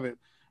there you have it.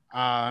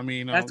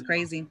 That's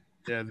crazy.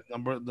 Yeah,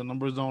 the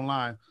numbers don't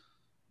lie.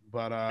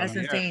 But that's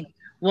insane.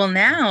 Well,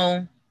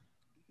 now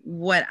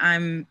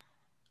I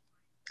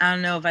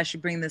don't know if I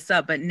should bring this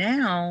up, but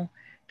now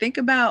think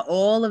about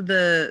all of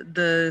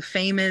the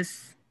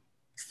famous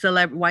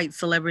white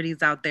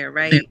celebrities out there,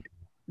 right?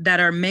 That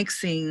are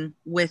mixing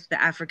with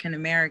the African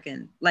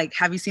American. Like,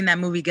 have you seen that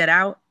movie Get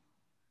Out?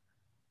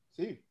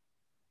 See.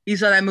 You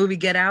saw that movie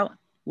Get Out,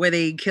 where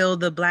they kill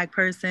the black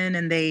person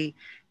and they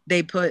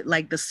put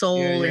like the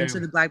soul into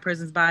the black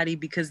person's body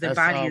because their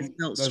body is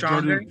built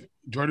stronger.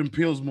 Jordan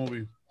Peele's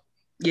movie.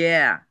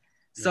 Yeah.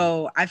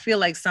 So I feel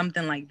like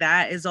something like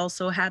that is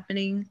also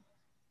happening,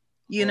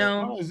 in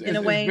a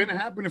way. It's been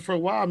happening for a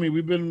while. I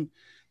mean,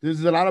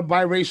 there's a lot of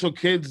biracial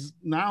kids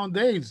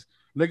nowadays.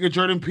 Look at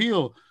Jordan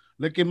Peele.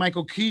 Look at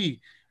Michael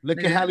Key.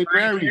 Look at Halle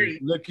Berry.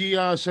 Look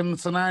at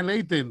Sanaa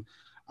Lathan.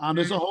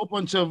 There's a whole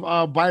bunch of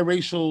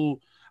biracial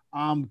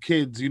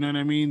kids. You know what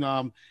I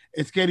mean?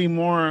 It's getting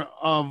more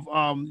of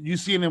you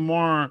seeing it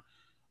more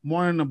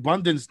in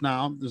abundance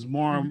now. There's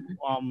more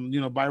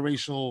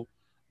biracial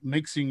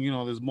mixing. You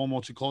know, there's more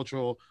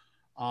multicultural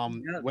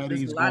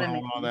weddings going on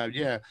and all that.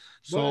 Yeah.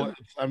 So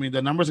I mean,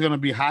 the numbers are gonna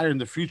be higher in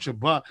the future,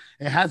 but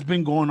it has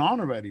been going on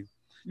already.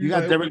 You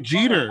got Derek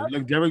Jeter,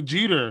 like Derek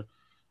Jeter.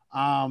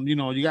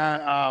 You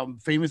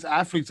got famous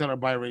athletes that are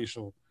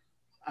biracial,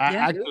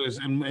 actors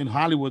in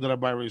Hollywood that are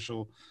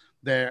biracial,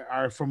 that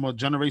are from a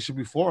generation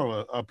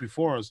before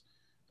us.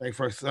 Like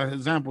for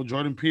example,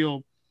 Jordan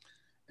Peele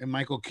and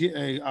Michael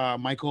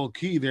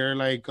Key, they're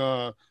like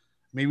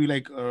maybe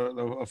like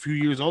a few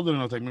years older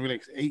than us, like maybe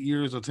like 8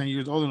 years or 10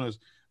 years older than us.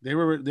 They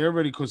were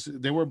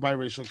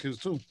biracial kids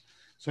too.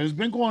 So it's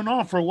been going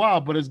on for a while,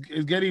 but it's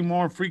getting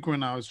more frequent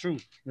now. It's true.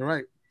 You're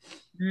right.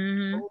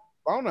 Mm-hmm.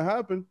 Bound to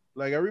happen.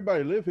 Like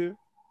everybody live here.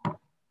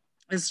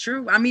 It's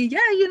true. I mean,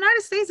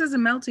 United States is a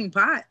melting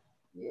pot.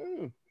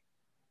 Yeah.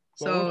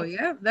 So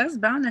that's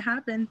bound to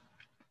happen.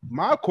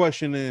 My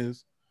question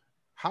is,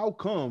 how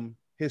come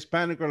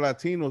Hispanic or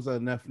Latinos are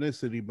an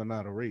ethnicity but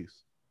not a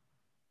race?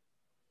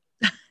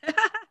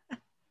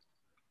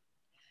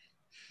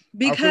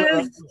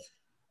 Because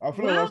I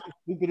feel like that's the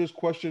stupidest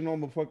question on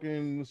the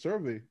fucking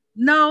survey.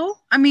 No,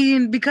 I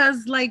mean,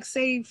 because like,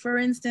 say for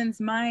instance,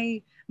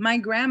 my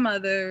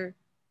grandmother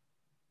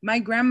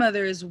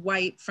is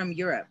white from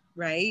Europe,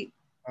 right?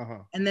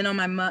 And then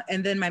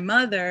my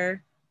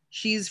mother,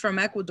 she's from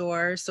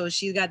Ecuador, so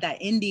she's got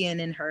that Indian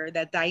in her,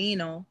 that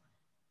Taino.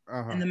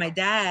 And then my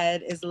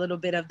dad is a little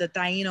bit of the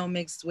Taino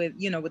mixed with,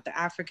 with the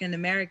African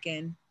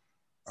American.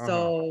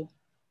 So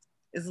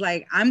it's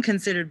like I'm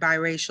considered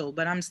biracial,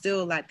 but I'm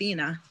still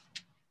Latina.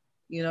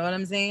 You know what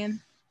I'm saying?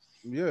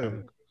 Yeah.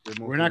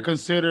 We're not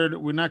considered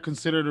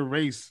a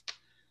race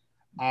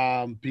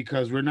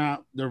because the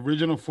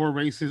original 4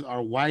 races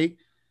are white,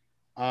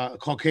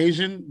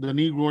 Caucasian, the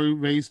Negro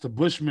race, the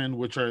Bushmen,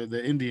 which are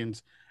the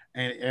Indians,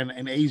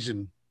 and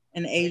Asian.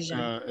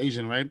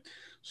 Asian, right?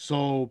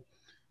 So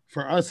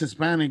for us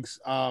Hispanics,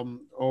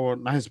 or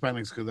not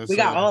Hispanics, because that's we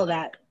got all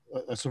that.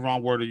 That's the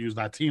wrong word to use.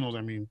 Latinos.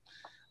 I mean,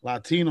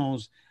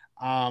 Latinos.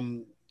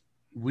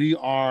 We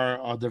are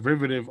a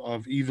derivative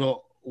of either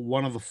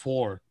one of the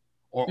 4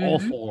 or all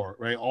 4,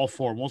 right? All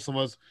 4. Most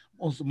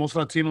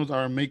Latinos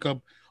are a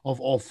makeup of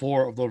all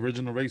 4 of the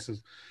original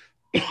races.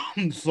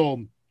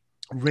 So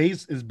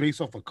race is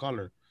based off of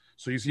color.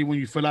 So you see when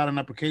you fill out an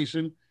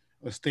application,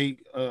 a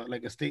state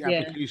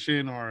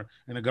application, or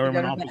in a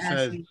government office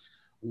says,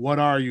 what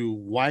are you,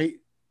 white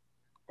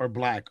or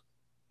black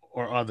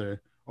or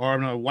other? Or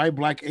no, white,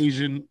 black,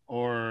 Asian,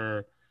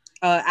 or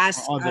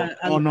other.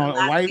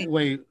 White.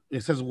 Wait,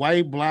 it says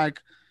white,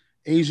 black,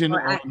 Asian,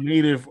 or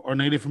Native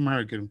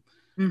American,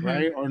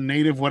 right? Or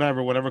Native,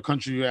 whatever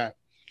country you're at.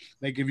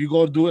 Like if you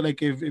go do it,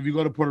 like if you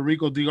go to Puerto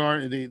Rico,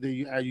 DR,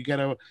 you get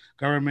a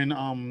government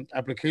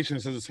application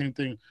that says the same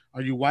thing.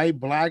 Are you white,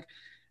 black,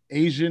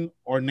 Asian,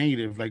 or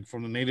Native? Like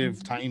from the Native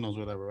Tainos,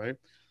 whatever, right?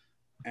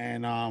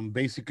 And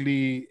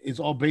basically, it's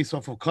all based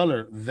off of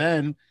color.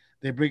 Then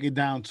they break it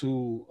down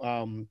to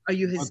are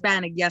you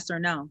Hispanic? Yes or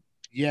no?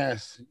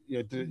 Yes.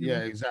 Yeah. Yeah.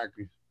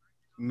 Exactly.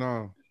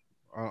 No,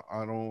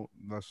 I don't.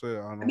 That's it.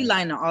 I be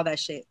lying to all that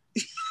shit.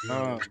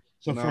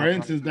 For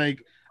instance,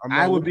 like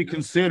I would be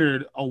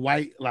considered a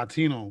white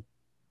Latino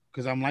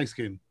because I'm light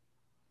skinned.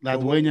 La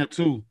Dueña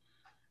too.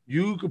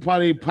 You could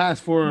probably pass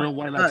for a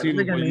white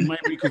Latino, but you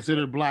might be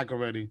considered black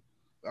already.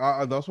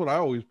 That's what I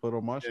always put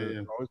on my shit.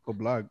 I always put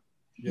black.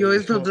 You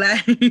always put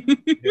black.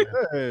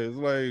 It's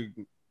like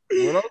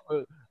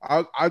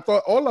I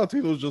thought all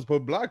Latinos just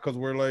put black because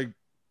we're like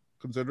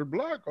considered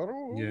black. I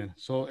don't know. Yeah.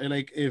 So and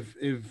like if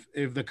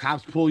the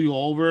cops pull you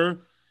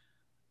over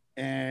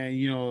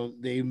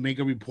and they make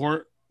a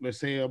report, let's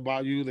say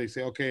about you, they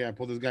say, okay, I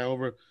pulled this guy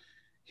over.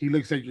 He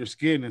looks at your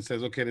skin and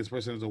says, okay, this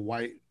person is a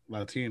white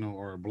Latino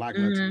or a black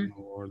Latino,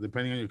 or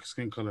depending on your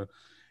skin color.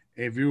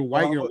 If you're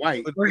white, you're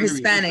white. Or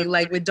Hispanic,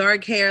 like with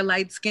dark hair,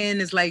 light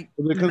skin is like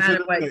no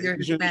matter what, you're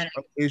Hispanic.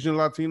 Asian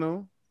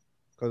Latino,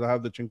 because I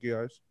have the chinky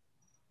eyes.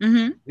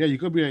 Yeah, you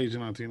could be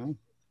Asian Latino.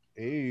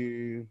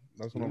 Hey,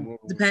 that's what I'm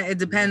looking for. It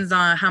depends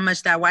on how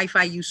much that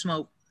Wi-Fi you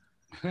smoke.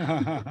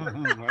 Oh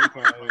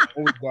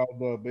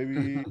God, baby,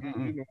 you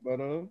know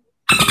better.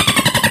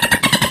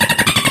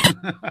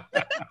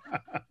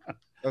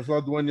 That's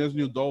not Dueña's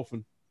new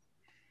dolphin.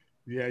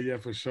 Yeah,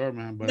 for sure,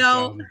 man. But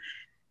no,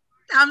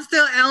 I'm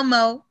still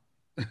Elmo.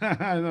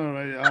 I know,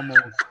 right? Elmo.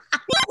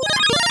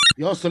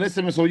 Yo, so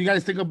listen, man. So you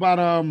guys think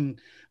about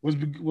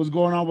what's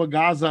going on with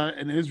Gaza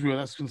and Israel?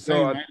 That's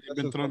insane, man.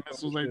 They've been throwing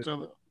missiles at each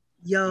other.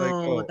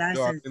 Yo, that's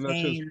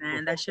insane,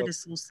 man. That shit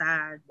is so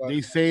sad.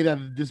 They say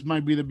that this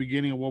might be the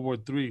beginning of World War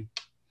III.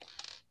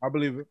 I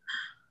believe it.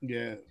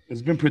 Yeah,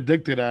 it's been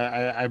predicted.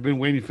 I've been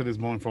waiting for this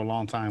moment for a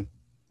long time.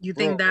 You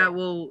think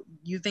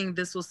you think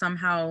this will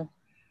somehow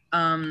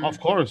of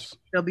course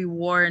there'll be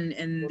war in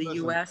the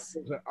US?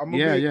 I'm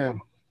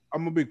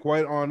gonna be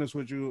quite honest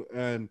with you,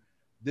 and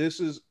this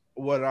is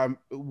what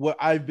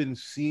I've been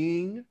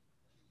seeing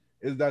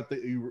is that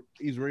the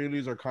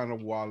Israelis are kind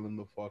of wilding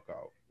the fuck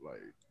out.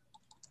 Like,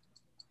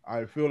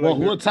 I feel like. Well,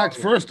 who attacked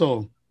first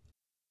though?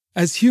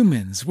 As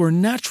humans, we're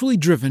naturally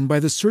driven by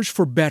the search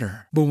for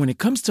better. But when it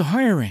comes to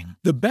hiring,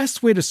 the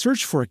best way to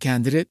search for a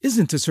candidate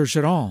isn't to search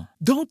at all.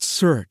 Don't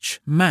search,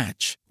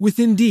 match with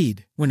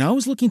Indeed. When I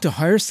was looking to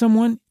hire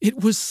someone,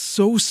 it was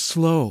so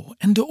slow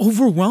and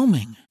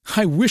overwhelming.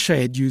 I wish I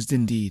had used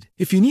Indeed.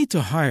 If you need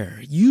to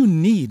hire, you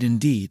need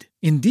Indeed.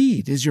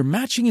 Indeed is your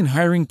matching and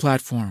hiring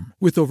platform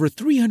with over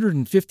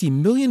 350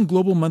 million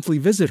global monthly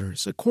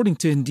visitors, according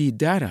to Indeed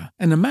data,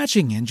 and a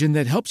matching engine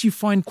that helps you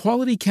find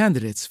quality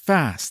candidates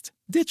fast.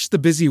 Ditch the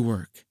busy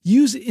work.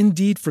 Use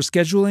Indeed for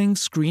scheduling,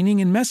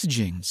 screening, and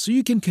messaging so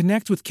you can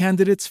connect with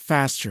candidates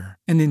faster.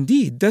 And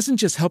Indeed doesn't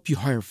just help you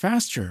hire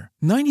faster.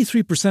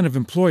 93% of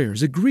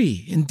employers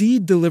agree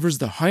Indeed delivers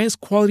the highest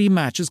quality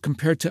matches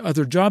compared to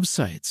other job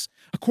sites,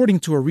 according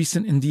to a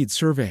recent Indeed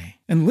survey.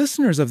 And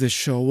listeners of this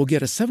show will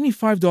get a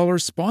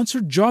 $75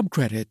 sponsored job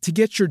credit to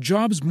get your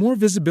jobs more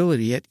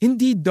visibility at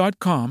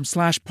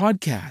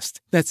Indeed.com/podcast.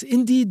 That's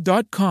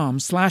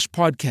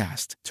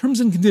Indeed.com/podcast.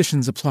 Terms and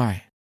conditions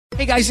apply.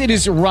 Hey guys, it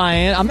is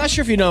Ryan. I'm not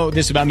sure if you know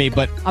this about me,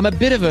 but I'm a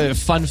bit of a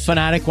fun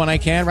fanatic when I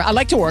can. I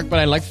like to work, but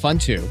I like fun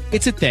too.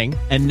 It's a thing.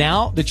 And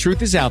now the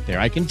truth is out there.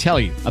 I can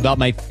tell you about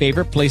my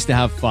favorite place to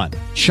have fun.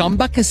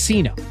 Chumba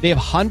Casino. They have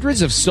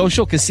hundreds of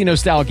social casino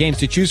style games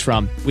to choose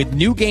from with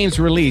new games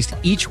released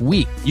each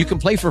week. You can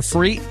play for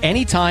free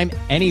anytime,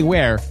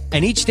 anywhere.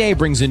 And each day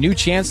brings a new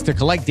chance to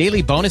collect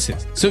daily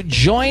bonuses. So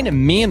join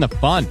me in the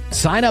fun.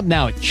 Sign up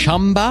now at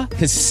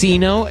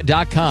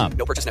ChumbaCasino.com.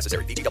 No purchase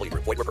necessary. VGW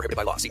Group. Void where prohibited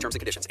by law. See terms and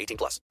conditions.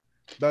 18+.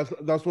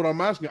 That's what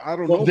I'm asking. I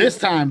don't Well, know. this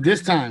time,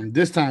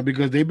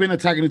 because they've been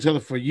attacking each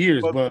other for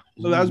years. But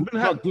so that's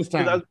been this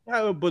time.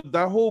 But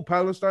that whole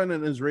Palestine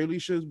and Israeli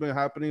shit has been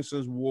happening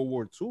since World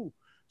War II.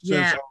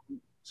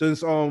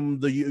 Since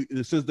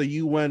the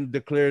UN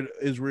declared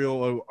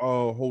Israel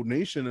a whole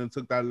nation and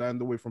took that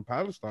land away from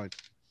Palestine.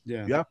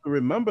 Yeah, you have to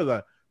remember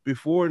that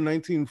before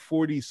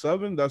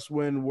 1947, that's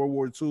when World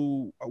War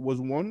II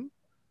was won.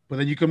 But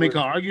then you can make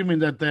an argument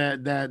that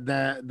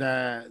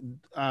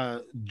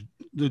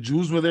the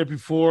Jews were there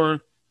before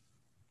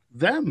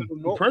them,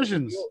 the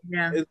Persians.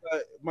 Yeah,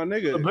 my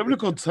nigga.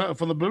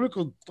 From the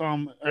biblical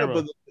era.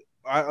 But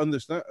I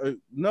understand.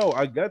 No,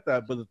 I get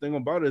that. But the thing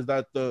about it is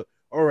that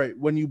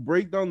when you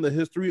break down the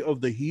history of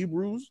the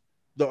Hebrews,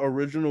 the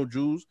original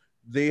Jews,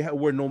 they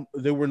were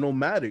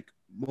nomadic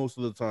most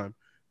of the time.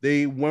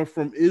 They went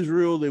from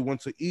Israel, they went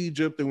to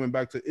Egypt, they went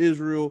back to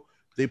Israel,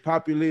 they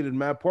populated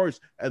mad parts.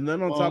 And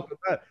then on top of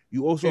that,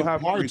 you also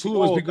have part two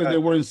was because they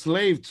were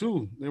enslaved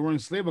too. They were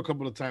enslaved a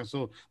couple of times.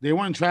 So they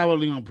weren't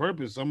traveling on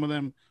purpose. Some of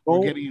them were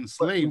getting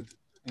enslaved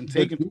and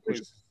taken to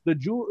places.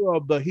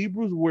 The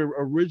Hebrews were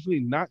originally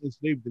not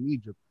enslaved in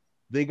Egypt.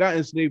 They got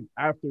enslaved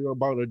after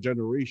about a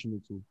generation or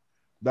two.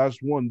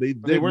 That's one. They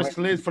were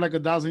enslaved for like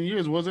 1,000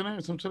 years, wasn't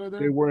it? Something like that.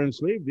 They were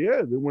enslaved.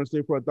 Yeah, they were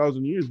enslaved for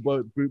 1,000 years,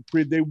 but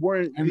they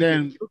weren't. And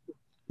then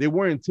they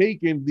weren't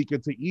taken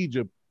to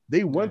Egypt.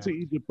 They went to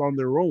Egypt on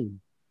their own.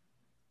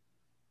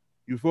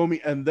 You feel me?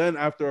 And then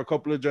after a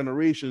couple of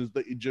generations,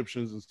 the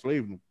Egyptians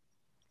enslaved them.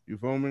 You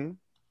feel me?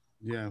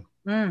 Yeah.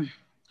 So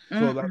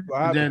that's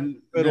what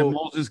happened. Then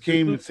Moses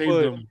came and saved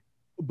them.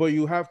 But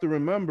you have to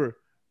remember,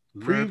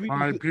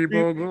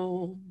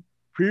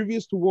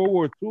 previous to World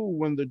War II,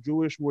 when the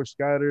Jewish were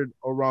scattered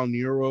around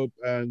Europe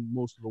and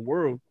most of the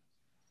world,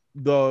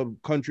 the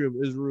country of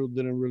Israel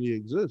didn't really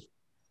exist.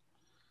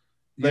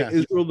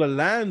 Israel, the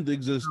land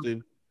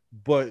existed,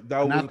 but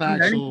that was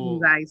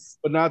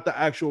not the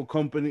actual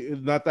company,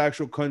 not the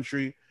actual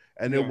country,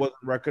 and it wasn't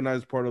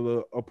recognized part of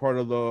the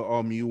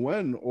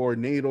UN or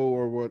NATO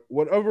or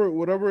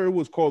whatever it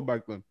was called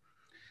back then.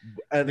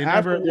 And they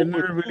never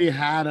really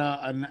had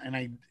an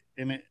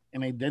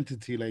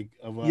identity they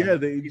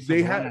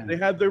had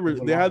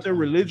their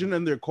religion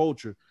and their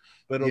culture,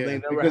 but they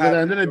never. Because at the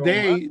end of the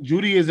day,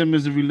 Judaism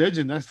is a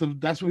religion. That's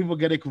where people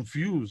get it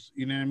confused.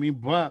 You know what I mean?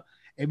 But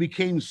it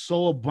became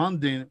so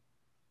abundant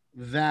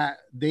that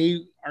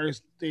they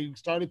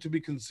started to be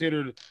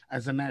considered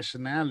as a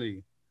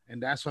nationality,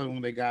 and that's why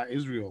when they got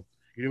Israel,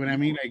 you know what I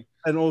mean? Like,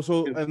 and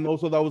also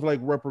that was like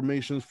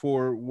reparations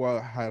for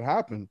what had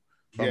happened.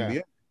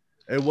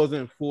 It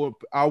wasn't for.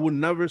 I would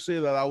never say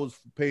that I was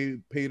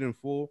paid in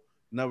full.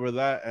 Never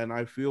that. And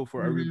I feel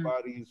for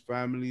everybody's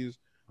families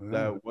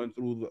that went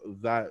through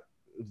that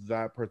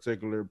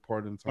particular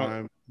part in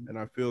time. And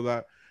I feel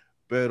that.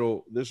 But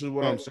this is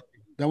what I'm saying.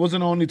 That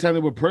wasn't the only time they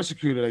were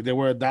persecuted. Like, they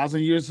were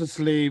 1,000 years a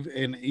slave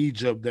in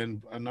Egypt.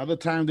 Then another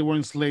time they were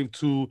enslaved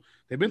too.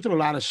 They've been through a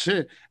lot of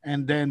shit.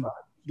 And then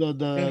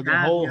the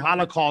whole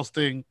Holocaust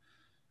thing.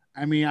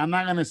 I mean, I'm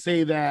not gonna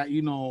say that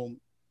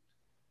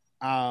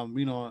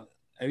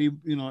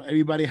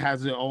everybody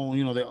has their own.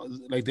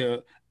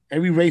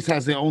 Every race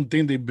has their own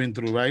thing they've been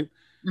through, right?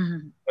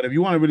 Mm-hmm. But if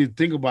you want to really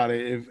think about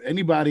it, if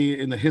anybody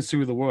in the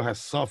history of the world has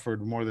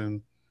suffered more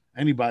than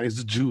anybody, it's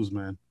the Jews,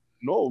 man.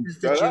 No,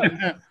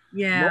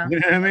 yeah. You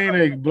know what I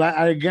mean? Like,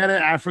 I get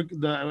it. Africa,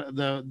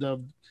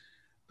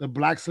 the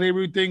black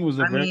slavery thing was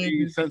a I very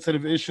mean-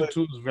 sensitive issue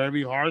too. It was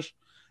very harsh.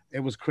 It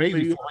was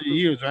crazy for 100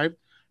 years, right?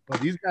 But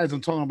these guys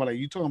I'm talking about, like,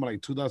 you talking about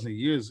like 2,000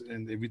 years,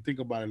 and if you think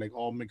about it, like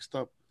all mixed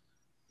up.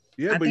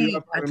 Yeah, but you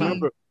have to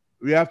remember.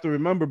 We have to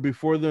remember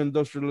before the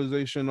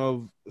industrialization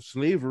of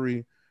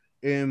slavery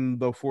in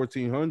the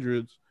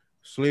 1400s,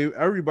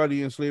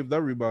 everybody enslaved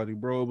everybody,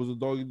 bro. It was a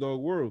dog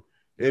world.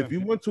 If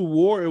you went to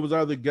war, it was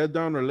either get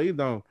down or lay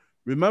down.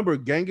 Remember,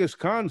 Genghis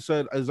Khan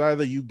said, "As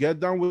either you get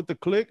down with the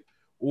clique,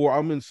 or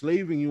I'm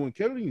enslaving you and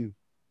killing you."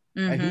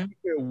 And he didn't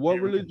care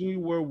what religion you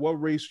were,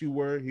 what race you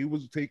were. He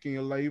was taking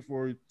your life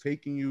or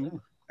taking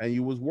you, and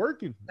you was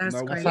working. That's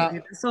And crazy. how-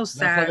 That's so That's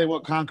how sad. they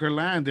would conquer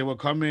land. They would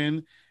come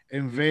in,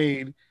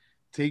 invade,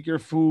 take your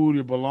food,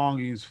 your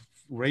belongings,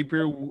 rape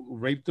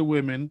the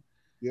women,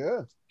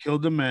 yeah, kill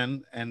the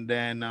men, and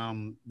then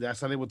that's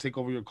how they would take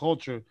over your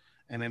culture,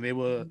 and then they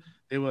would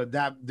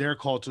adapt their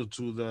culture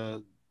to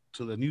the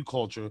new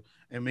culture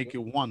and make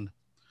it one.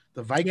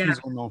 The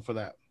Vikings were known for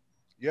that.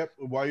 Yep.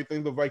 Why you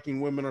think the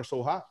Viking women are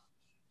so hot?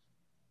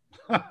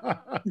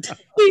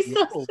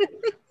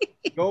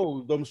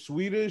 Yo, them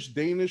Swedish,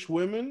 Danish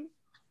women,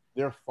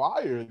 they're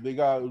fire. They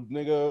got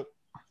nigga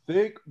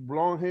thick,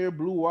 blonde hair,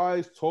 blue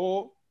eyes,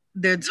 tall.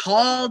 They're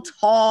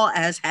tall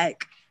as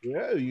heck.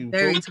 Yeah,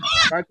 Very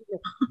back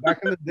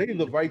in the day,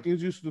 the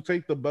Vikings used to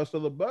take the best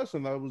of the best,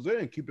 and that was it,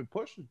 and keep it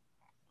pushing.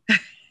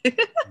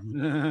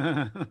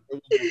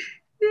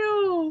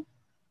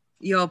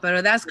 Yo,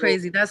 but that's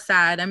crazy. That's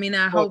sad. I mean,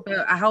 I hope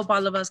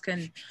all of us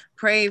can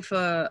pray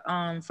for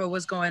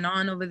what's going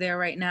on over there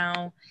right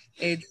now.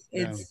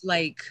 It's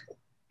like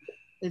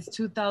it's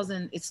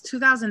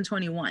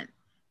 2021.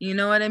 You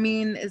know what I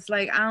mean? It's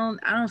like I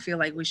don't feel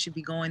like we should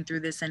be going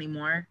through this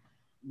anymore.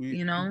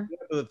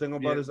 The thing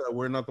about it is that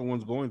we're not the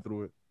ones going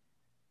through it.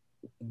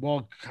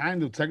 Well,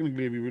 kind of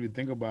technically, if you really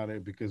think about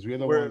it, because we're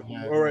the We're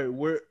ones. all right.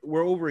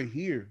 We're over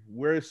here.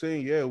 We're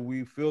saying, yeah,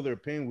 we feel their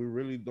pain. We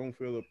really don't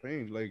feel the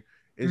pain. Like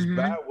it's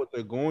bad what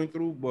they're going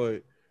through,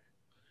 but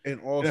in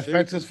all it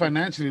affects us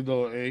financially,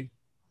 though, eh?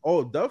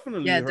 Oh,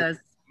 definitely. Yeah, it does.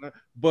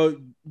 But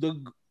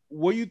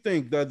what do you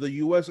think that the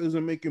U.S.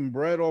 isn't making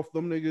bread off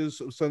them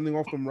niggas sending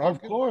off them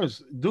rockets? Of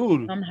course,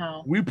 dude.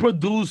 Somehow we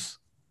produce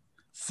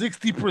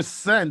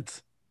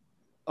 60%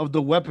 of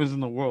the weapons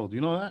in the world.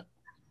 You know that?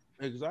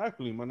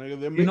 Exactly, my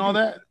nigga. You know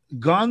that?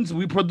 Guns,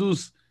 we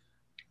produce,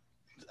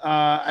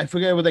 I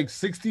forget, it was like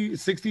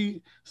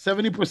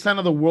 70%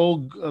 of the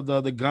world,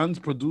 the guns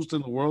produced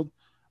in the world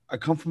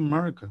come from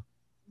America.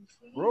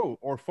 Bro,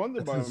 or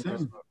funded That's by America.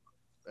 insane.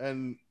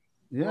 And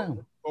yeah,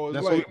 so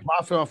that's like, why we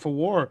profit off of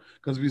war,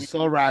 because we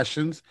sell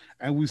rations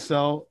and we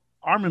sell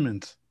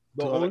armaments.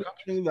 The only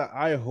thing that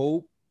I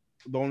hope,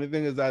 the only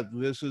thing is that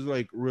this is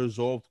like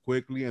resolved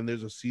quickly and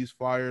there's a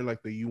ceasefire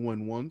like the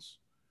UN wants.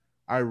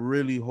 I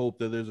really hope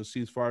that there's a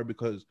ceasefire,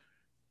 because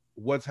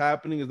what's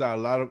happening is that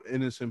a lot of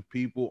innocent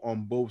people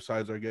on both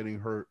sides are getting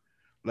hurt.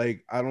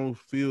 Like, I don't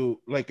feel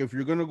like if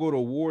you're going to go to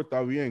war,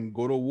 está bien,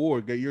 go to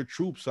war, get your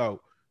troops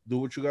out, do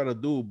what you got to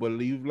do, but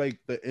leave like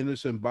the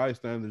innocent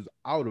bystanders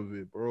out of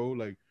it, bro.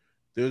 Like,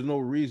 there's no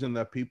reason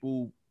that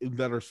people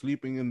that are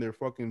sleeping in their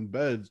fucking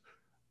beds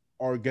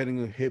are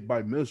getting hit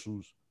by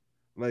missiles.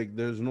 Like,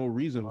 there's no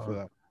reason for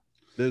that.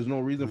 There's no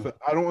reason for.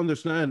 I don't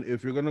understand.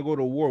 If you're gonna go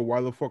to war, why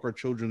the fuck are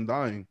children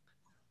dying?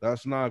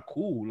 That's not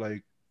cool.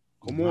 Like,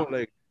 come on.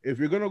 Like, if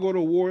you're gonna go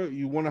to war,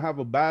 you want to have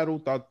a battle.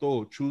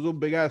 Tato, choose a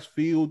big ass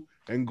field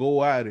and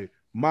go at it.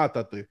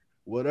 Mátate.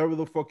 Whatever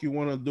the fuck you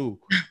want to do,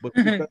 but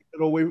keep that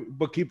shit away.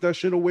 But keep that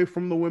shit away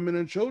from the women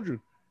and children.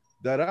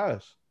 That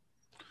ass.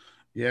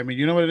 Yeah, I mean,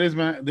 you know what it is,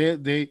 man.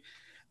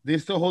 They're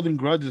still holding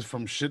grudges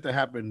from shit that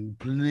happened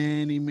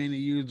many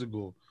years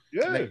ago.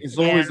 Yeah, like,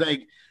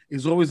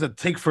 it's always a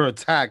take for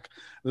attack.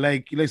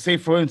 Like, let's say,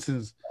 for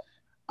instance,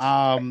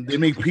 they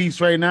make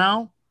peace right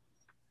now.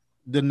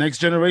 The next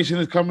generation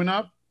is coming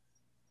up.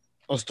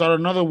 I'll start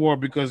another war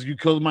because you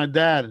killed my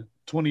dad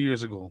 20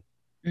 years ago.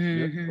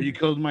 Mm-hmm. Or you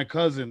killed my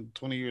cousin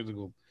 20 years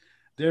ago.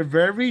 They're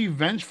very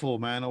vengeful,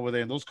 man, over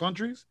there in those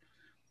countries.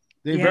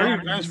 They're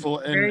very vengeful.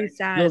 And very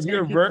sad.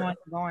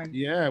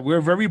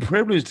 We're very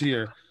privileged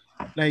here.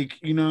 Like,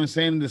 you know what I'm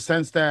saying? In the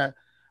sense that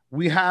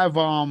we have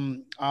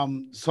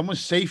so much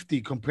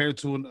safety compared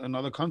to in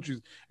other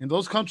countries. In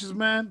those countries,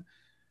 man,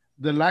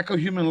 the lack of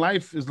human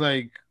life is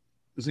like,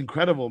 it's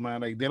incredible,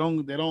 man. Like, they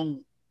don't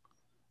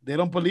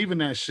believe in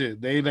that shit.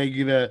 They like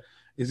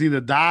either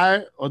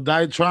die or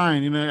die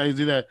trying. You know, it's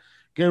either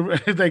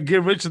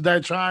get rich or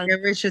die trying.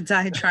 Get rich or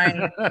die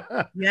trying.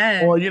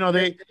 Yeah. Or, you know,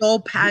 they're so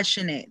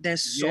passionate. They're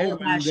so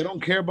passionate. They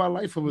don't care about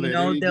life over there.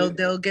 You know,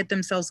 they'll get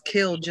themselves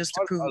killed just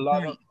to prove a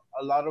point.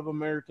 A lot of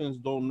Americans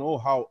don't know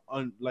how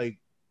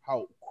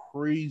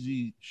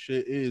crazy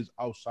shit is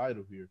outside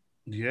of here.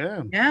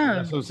 Yeah.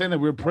 That's what I'm saying, that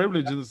we're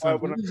privileged in the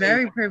sense. We're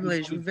very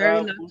privileged. We're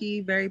very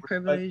lucky, very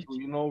privileged.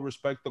 You know,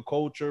 respect the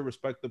culture,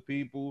 respect the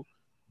people.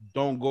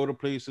 Don't go to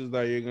places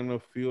that you're gonna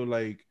feel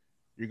like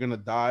you're gonna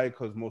die,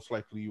 because most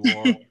likely you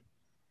are.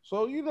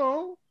 So, you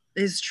know,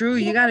 it's true.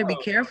 You got to be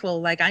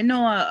careful. Like, I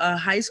know a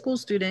high school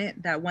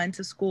student that went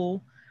to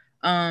school,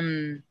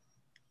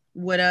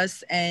 with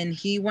us, and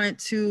he went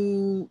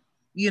to,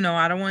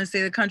 I don't want to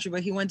say the country,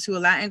 but he went to a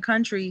Latin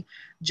country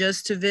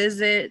just to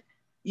visit,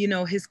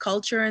 his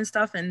culture and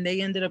stuff, and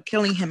they ended up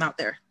killing him out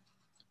there.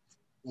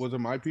 Was it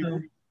my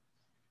people?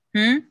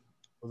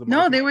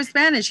 No, they were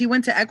Spanish. He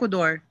went to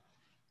Ecuador.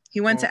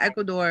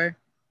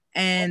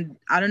 And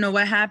I don't know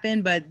what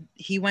happened, but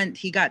he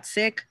got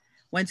sick,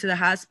 went to the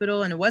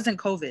hospital, and it wasn't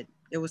COVID.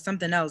 It was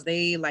something else.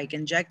 They like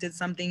injected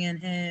something in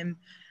him.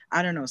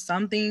 I don't know,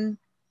 something.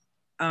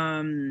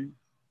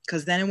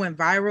 Because then it went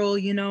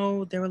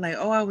viral, they were like,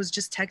 oh, I was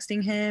just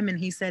texting him, and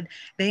he said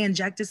they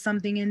injected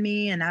something in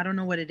me, and I don't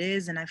know what it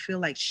is, and I feel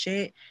like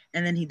shit.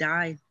 And then he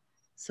died.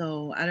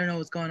 So I don't know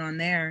what's going on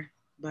there.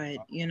 But,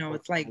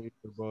 it's like,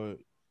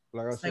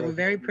 we're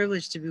very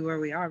privileged to be where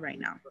we are right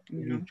now.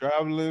 If you're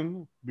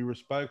traveling, be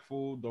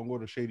respectful. Don't go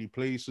to shady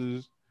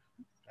places.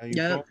 And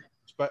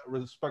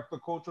respect the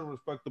culture,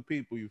 respect the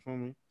people. You feel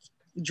me?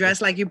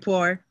 Dress like you're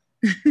poor.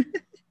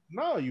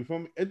 No, you feel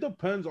me? It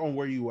depends on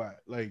where you at.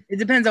 Like, it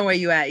depends on where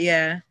you at.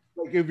 Yeah.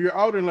 Like if you're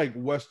out in like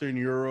Western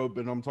Europe,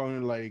 and I'm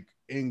talking like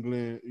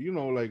England,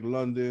 like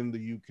London,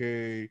 the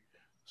UK,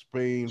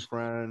 Spain,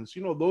 France,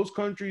 those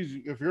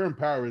countries. If you're in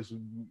Paris,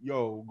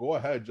 go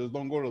ahead. Just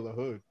don't go to the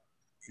hood.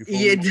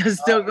 Yeah,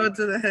 just don't go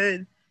to the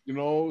hood.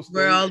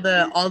 Where all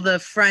the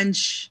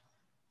French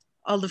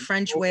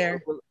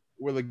wear.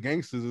 Where the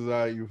gangsters is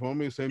at. You feel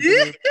me? Same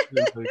thing.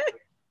 Just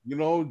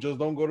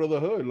don't go to the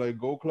hood. Like,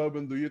 go club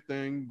and do your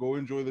thing. Go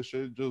enjoy the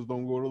shit. Just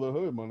don't go to the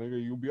hood, my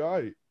nigga. You'll be all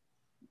right.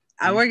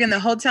 I work in the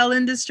hotel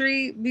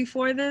industry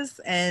before this,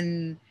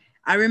 and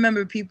I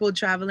remember people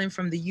traveling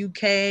from the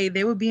UK.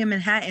 They would be in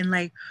Manhattan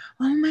like,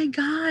 oh my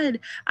God,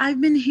 I've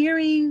been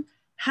hearing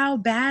how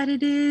bad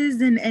it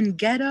is and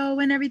ghetto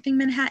and everything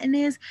Manhattan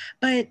is.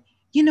 But,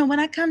 when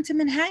I come to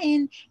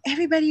Manhattan,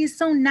 everybody is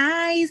so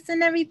nice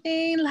and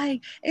everything.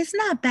 Like, it's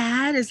not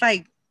bad. It's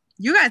like,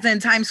 you guys are in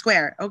Times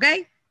Square,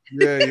 okay?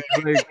 Yeah,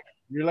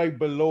 you're like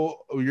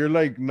below. You're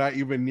like not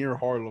even near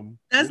Harlem.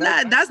 That's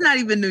not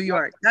even New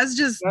York. That's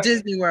just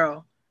Disney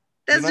World.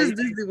 That's just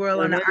Disney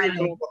World on the island.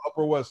 The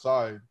Upper West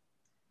Side.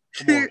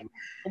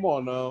 Come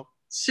on now.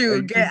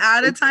 Shoot, get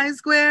out of Times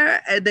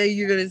Square, and then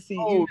you're gonna see.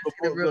 The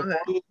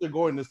farthest they're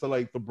going is to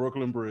like the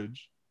Brooklyn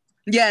Bridge.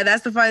 Yeah,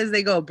 that's the farthest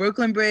they go.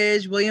 Brooklyn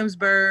Bridge,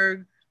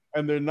 Williamsburg.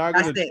 And they're not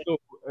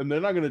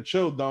gonna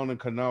chill down in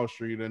Canal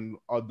Street and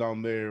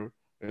down there.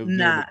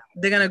 Nah,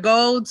 they're gonna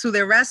go to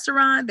their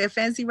restaurant, their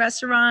fancy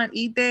restaurant,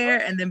 eat there,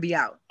 and then be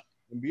out.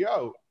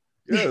 Yeah,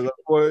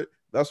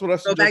 that's what I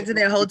go back to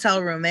their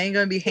hotel room. They ain't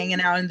gonna be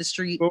hanging out in the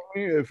street.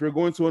 If you're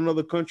going to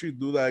another country,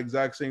 do that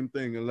exact same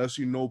thing, unless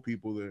you know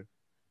people there.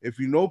 If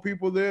you know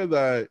people there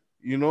that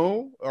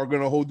are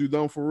gonna hold you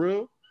down for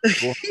real,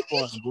 go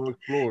explore.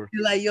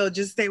 You're like, yo,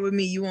 just stay with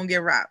me. You won't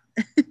get robbed.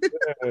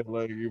 Yeah,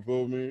 like, you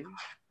feel me?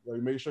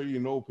 Like, make sure you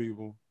know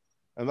people,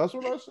 and that's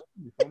what I said.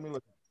 You feel me?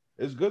 Like,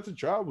 it's good to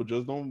travel,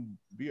 just don't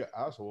be an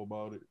asshole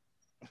about it.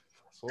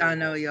 I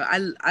know, yo.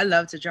 I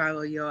love to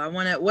travel, yo.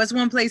 What's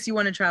one place you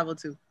want to travel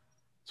to?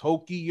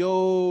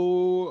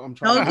 Tokyo. I'm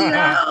trying.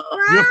 Tokyo.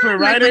 You fit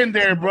right in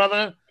there,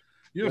 brother.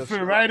 You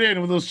fit right in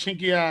with those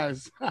chinky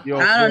eyes. Yo,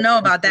 I don't know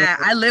about that.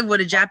 I live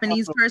with a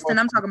Japanese person.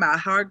 I'm talking about a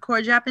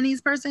hardcore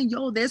Japanese person.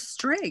 Yo, they're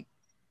strict.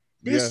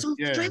 They're so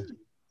strict.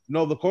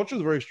 No, the culture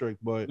is very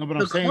strict, but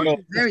I'm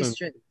saying very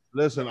strict.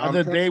 Listen,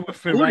 they would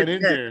fit right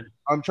in there.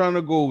 I'm trying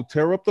to go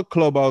tear up the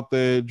club out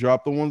there,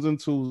 drop the ones and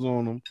twos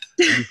on them,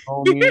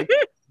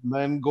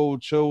 then go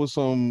chill with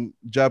some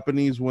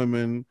Japanese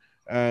women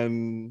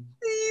and.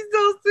 He's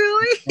so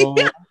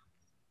silly.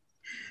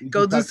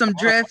 Go do some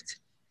drift.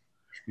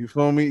 You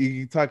feel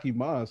me?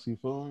 Itakimas. You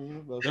feel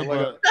me?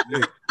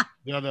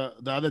 The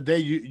other day,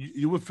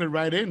 you would fit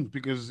right in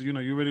because you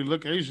really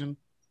look Asian.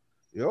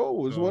 Yo,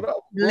 what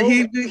up? Bro?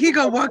 He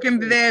gonna walk in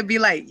there and be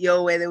like,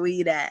 "Yo, where the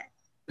weed at?"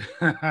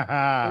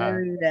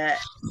 That.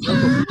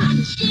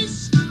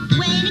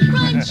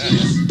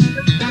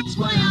 That's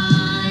why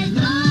I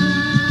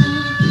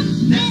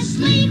love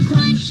Nestle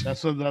Crunch.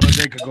 That's what the other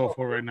day could go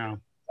for right now.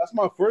 That's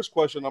my first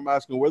question. I'm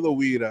asking where the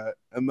weed at,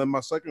 and then my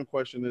second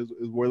question is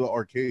where the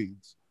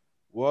arcades.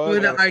 What? Where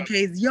the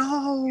arcades?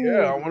 Yo.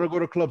 Yeah, I want to go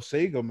to Club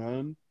Sega,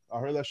 man. I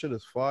heard that shit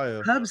is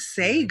fire. Club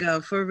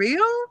Sega, for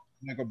real?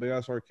 Like a big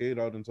ass arcade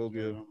out in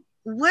Tokyo.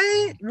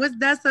 What?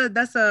 That's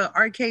a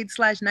arcade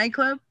 /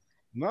 nightclub?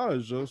 No,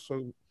 it's just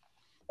an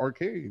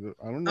arcade.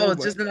 I don't know. Oh,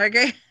 it's just an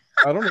arcade.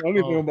 I don't know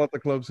anything about the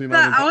club scene.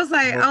 I was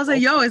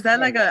like, yo, is that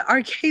like an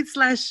arcade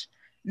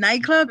 /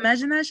 nightclub?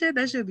 Imagine that shit.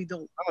 That should be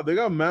dope. Oh, they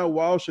got mad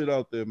wild shit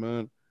out there,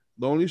 man.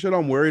 The only shit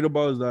I'm worried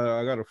about is that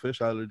I got a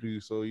fish allergy,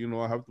 so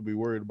I have to be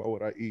worried about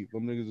what I eat.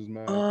 Them niggas is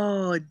mad.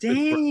 Oh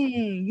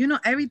dang!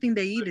 Everything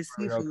they eat is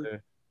seafood.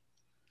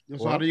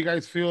 So how do you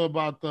guys feel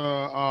about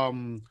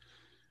the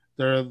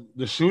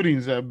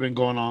shootings that have been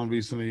going on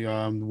recently?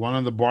 One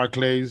of the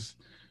Barclays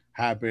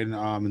happened,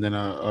 and then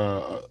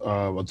a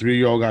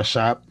 3-year-old got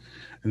shot,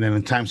 and then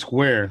in Times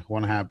Square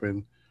one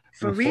happened.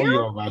 For real?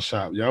 4-year-old got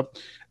shot. Yep,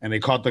 and they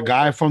caught the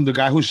guy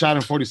who shot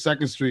in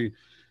 42nd Street.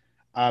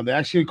 They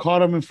actually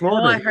caught him in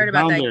Florida. Oh, I heard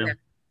about that. There.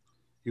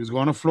 He was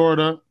going to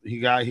Florida.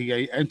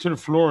 He entered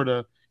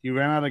Florida. He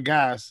ran out of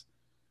gas.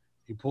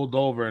 He pulled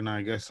over, and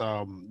I guess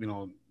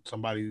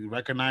somebody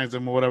recognized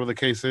him or whatever the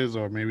case is,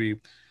 or maybe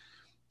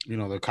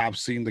the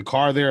cops seen the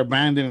car there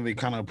abandoned and they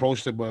kind of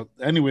approached it. But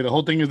anyway, the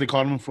whole thing is they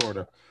caught him in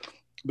Florida.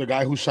 The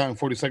guy who shot in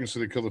 42nd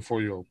Street, they killed a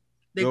 4-year-old.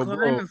 They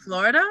caught him in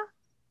Florida?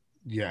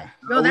 Yeah.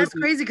 Yo, that's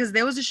crazy because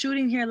there was a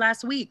shooting here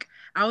last week.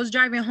 I was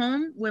driving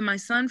home with my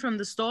son from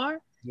the store.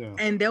 Yeah.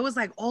 And there was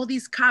like all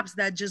these cops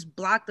that just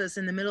blocked us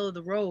in the middle of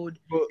the road.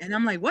 And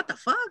I'm like, what the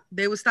fuck?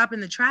 They were stopping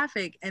the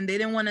traffic and they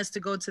didn't want us to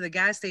go to the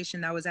gas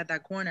station that was at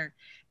that corner.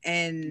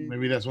 And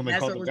maybe that's when they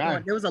called the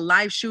guy. There was a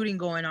live shooting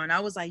going on. I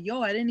was like,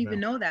 yo, I didn't even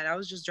know that. I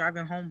was just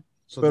driving home.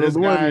 So this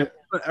guy,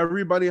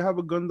 everybody have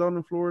a gun down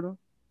in Florida?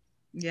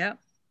 Yeah.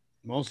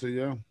 Mostly,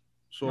 yeah.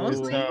 So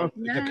Mostly, yeah.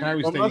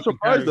 Carry I'm not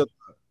surprised that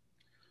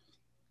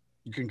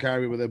you can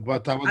carry with it,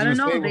 but I don't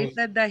know. They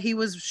said that he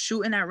was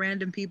shooting at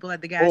random people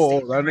at the gas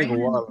station. Oh, that nigga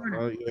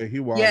wild. Yeah, he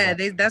wild. Yeah,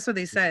 that's what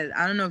they said.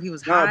 I don't know if he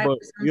was high.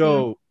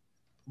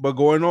 But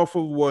going off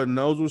of what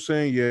Nels was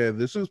saying, yeah,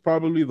 this is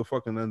probably the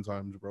fucking end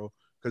times, bro.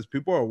 Because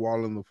people are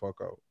wilding the fuck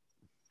out.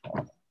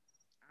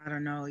 I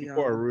don't know,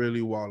 people are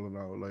really wilding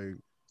out. Like,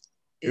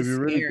 it's if you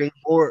really scary. think,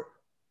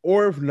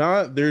 or if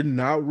not, they're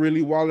not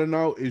really wilding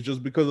out. It's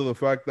just because of the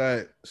fact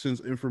that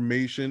since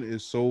information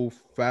is so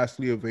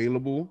fastly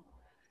available,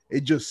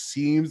 it just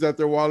seems that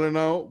they're wilding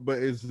out, but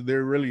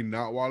they're really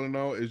not wilding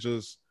out. It's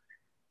just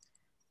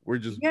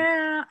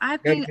I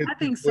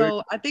think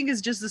so. I think it's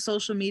just the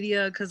social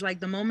media because like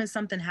the moment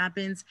something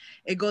happens,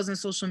 it goes on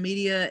social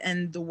media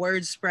and the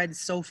word spreads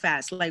so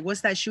fast. Like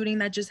what's that shooting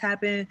that just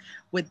happened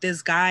with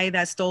this guy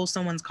that stole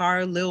someone's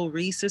car, Lil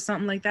Reese or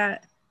something like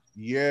that?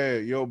 Yeah,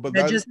 yo, but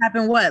that just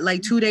happened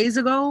like 2 days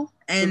ago,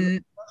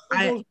 and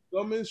I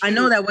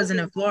know that wasn't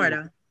in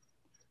Florida.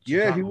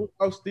 Yeah, Chicago. He was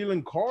out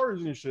stealing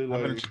cars and shit.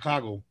 Like in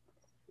Chicago.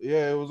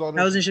 Yeah, it was on.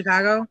 That was in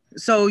Chicago.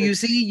 So you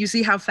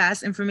see how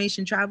fast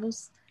information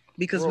travels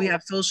because we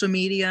have social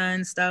media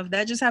and stuff.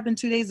 That just happened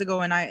 2 days ago,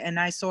 and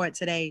I saw it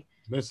today.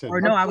 Listen, or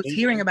no, I was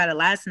hearing about it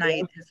last night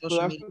in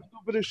social media.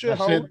 Stupid as shit.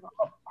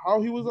 How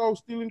he was out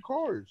stealing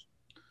cars.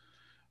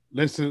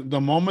 Listen,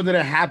 the moment that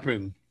it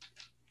happened,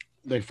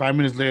 like 5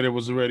 minutes later, it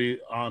was already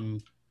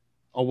on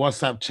a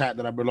WhatsApp chat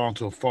that I belong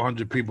to of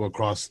 400 people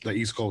across the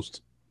East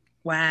Coast.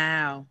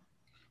 Wow.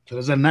 So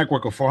there's a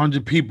network of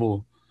 400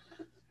 people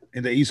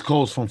in the East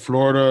Coast from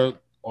Florida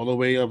all the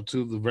way up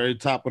to the very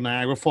top of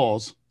Niagara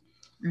Falls.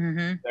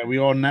 Mm-hmm. That we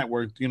all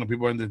networked,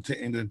 people in the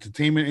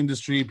entertainment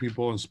industry,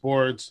 people in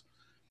sports.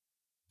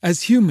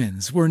 As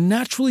humans, we're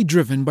naturally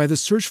driven by the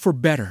search for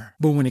better.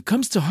 But when it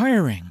comes to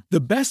hiring,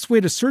 the best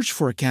way to search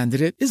for a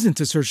candidate isn't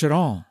to search at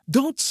all.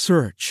 Don't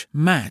search,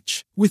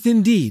 match with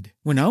Indeed.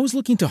 When I was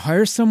looking to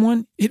hire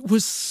someone, it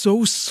was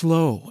so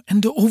slow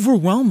and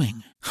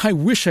overwhelming. I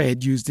wish I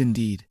had used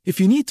Indeed.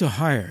 If you need to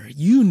hire,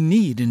 you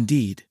need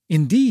Indeed.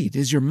 Indeed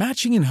is your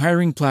matching and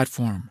hiring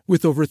platform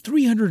with over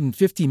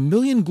 350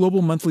 million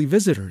global monthly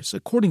visitors,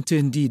 according to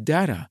Indeed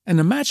data, and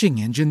a matching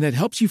engine that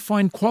helps you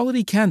find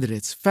quality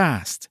candidates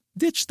fast.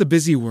 Ditch the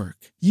busy work.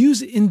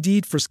 Use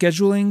Indeed for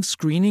scheduling,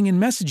 screening,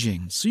 and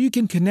messaging so you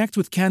can connect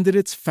with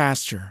candidates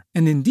faster.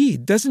 And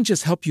Indeed doesn't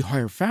just help you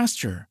hire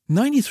faster.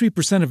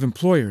 93% of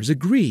employers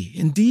agree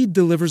Indeed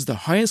delivers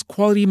the highest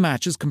quality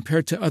matches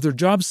compared to other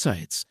job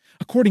sites,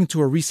 according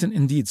to a recent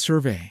Indeed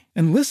survey.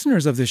 And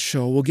listeners of this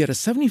show will get a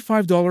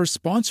 $75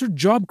 sponsored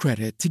job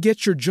credit to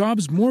get your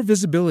jobs more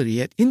visibility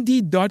at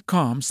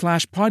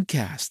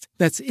Indeed.com/podcast.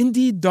 That's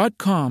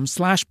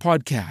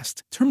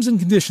Indeed.com/podcast. Terms and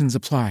conditions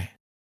apply.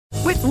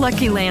 With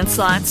Lucky Land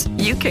Slots,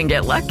 you can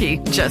get lucky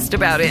just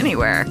about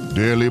anywhere.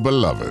 Dearly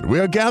beloved,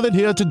 we are gathered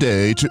here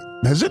today to...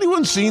 Has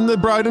anyone seen the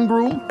bride and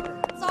groom?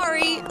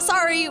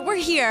 Sorry, we're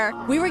here.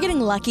 We were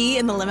getting lucky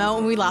in the limo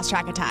and we lost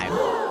track of time.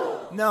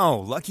 No,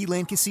 Lucky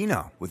Land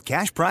Casino, with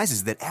cash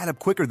prizes that add up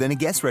quicker than a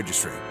guest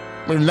registry.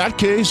 In that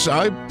case,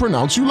 I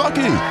pronounce you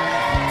lucky.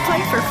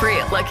 Play for free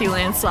at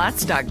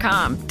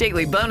LuckyLandSlots.com.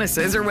 Daily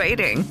bonuses are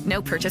waiting. No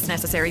purchase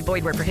necessary.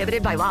 Void where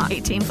prohibited by law.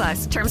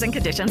 18+. Terms and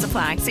conditions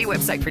apply. See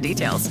website for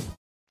details.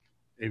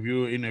 If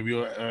you're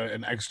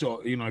an extra,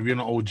 if you're an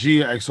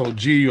OG,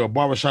 ex-OG, you're a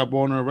barbershop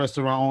owner, a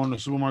restaurant owner, a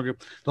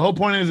supermarket. The whole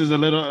point is a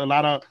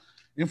lot of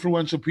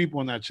influential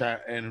people in that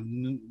chat,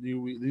 and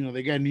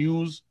they get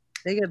news.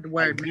 They get the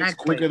word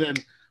quicker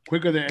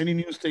than any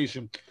news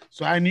station.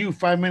 So I knew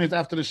 5 minutes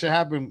after the shit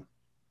happened,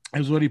 it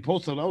was what he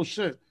posted. Oh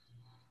shit.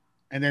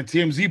 And then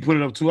TMZ put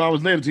it up 2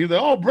 hours later. He's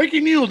like, "Oh,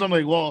 breaking news." I'm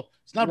like, "Well,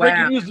 it's not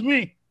breaking news to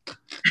me."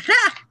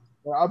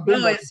 No,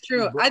 it's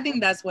true. I think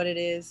that's what it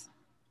is.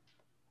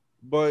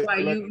 But why,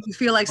 you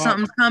feel like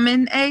something's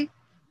coming, eh?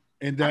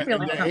 In the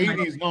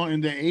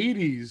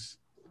 80s,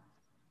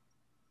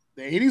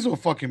 the 80s were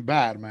fucking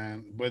bad,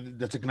 man. But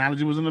the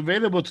technology wasn't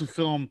available to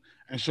film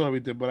and show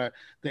everything. But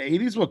the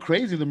 80s were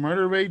crazy. The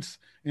murder rates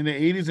in the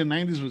 80s and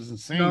 90s was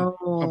insane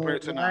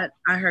compared to now.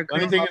 I heard. The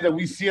only thing is that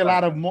we see a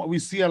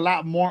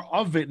lot more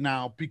of it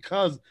now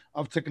because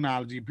of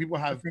technology. People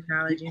have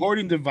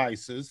recording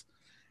devices,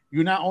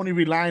 you're not only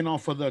relying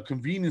off of the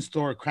convenience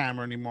store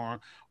camera anymore,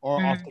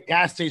 or off the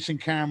gas station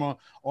camera,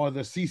 or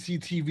the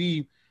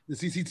CCTV. The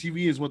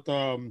CCTV is what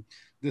the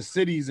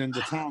cities and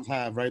the towns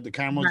have, right? The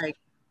cameras,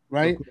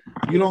 right?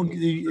 You don't.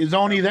 It's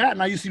only that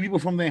now. You see people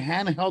from their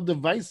handheld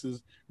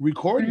devices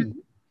recording.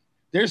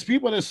 There's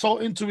people that's so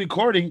into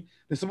recording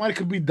that somebody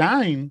could be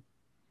dying,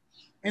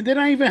 and they're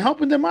not even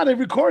helping them out. They're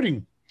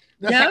recording.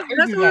 That's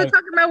what we were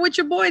talking about with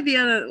your boy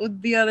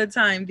the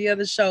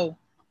other show.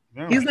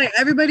 Yeah. He's like,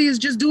 everybody is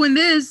just doing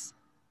this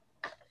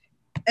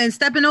and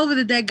stepping over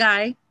the dead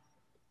guy,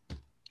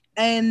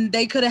 and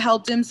they could have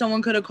helped him.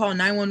 Someone could have called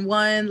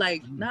 911.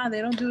 Like, nah,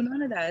 they don't do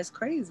none of that. It's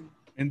crazy.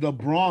 In the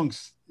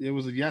Bronx, it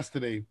was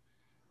yesterday.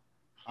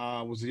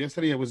 Was it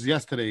yesterday? It was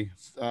yesterday.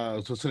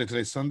 So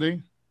today's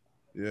Sunday.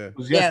 Yeah, it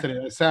was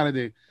yesterday.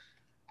 Saturday.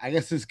 I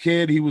guess this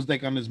kid, he was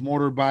like on his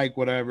motorbike,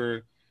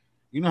 whatever.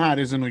 You know how it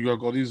is in New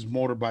York, all these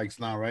motorbikes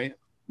now, right?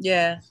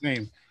 Yeah.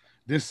 Same.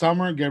 This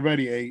summer, get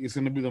ready, it's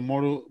gonna be the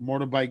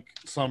motorbike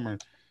summer.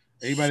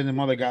 Everybody in the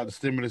mother got the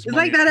stimulus. It's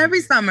like that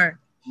every summer.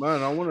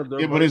 Man, I want to.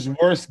 Yeah, but it's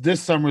worse.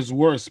 This summer is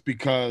worse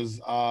because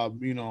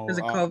because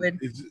of COVID.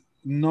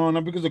 No,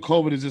 not because of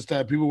COVID. It's just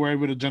that people were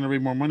able to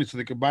generate more money so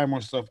they could buy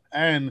more stuff,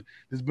 and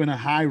there's been a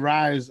high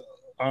rise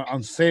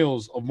on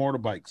sales of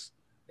motorbikes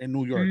in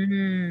New York.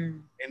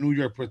 In New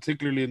York,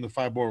 particularly in the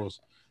 5 boroughs.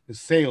 The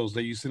sales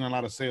that you've seen a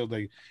lot of sales.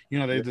 Like,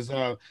 there's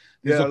a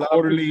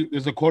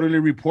quarterly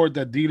report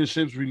that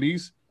dealerships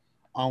release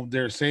on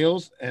their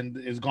sales, and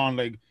it's gone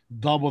like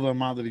double the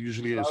amount that it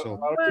usually is. So,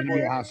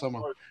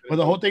 but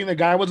the whole thing, the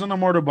guy was on a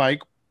motorbike,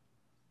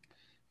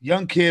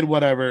 young kid,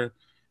 whatever.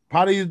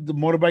 Probably the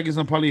motorbike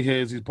isn't probably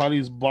his. He's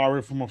probably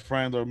borrowed from a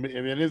friend, or if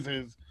it is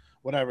his,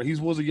 whatever. He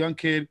was a young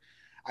kid.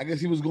 I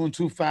guess he was going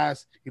too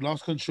fast. He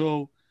lost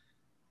control.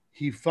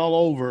 He fell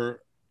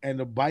over. And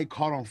the bike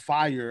caught on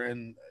fire,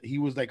 and he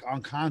was like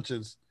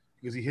unconscious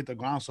because he hit the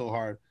ground so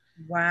hard.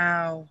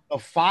 Wow. The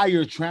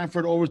fire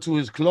transferred over to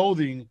his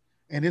clothing,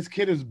 and this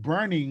kid is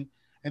burning.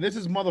 And this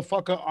is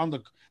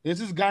motherfucker this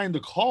is guy in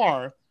the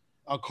car,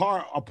 a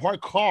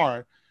parked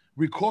car,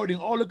 recording.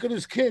 Oh, look at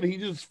this kid. He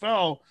just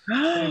fell,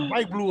 and his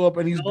bike blew up,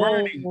 and he's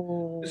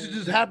burning. This is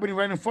just happening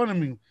right in front of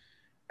me.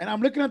 And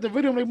I'm looking at the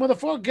video, I'm like,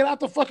 motherfucker, get out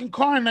the fucking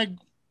car and like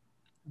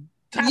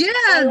take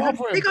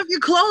off your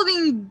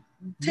clothing.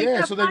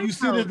 So then you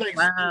see this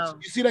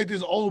you see like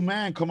this old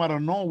man come out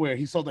of nowhere.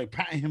 He starts like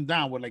patting him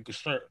down with like a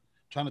shirt,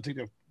 trying to take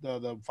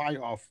the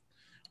fire off.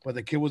 But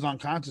the kid was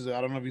unconscious.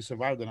 I don't know if he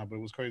survived or not, but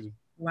it was crazy.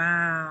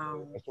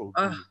 Wow.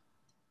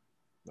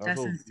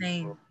 That's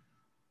insane.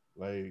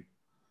 Like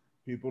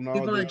people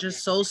are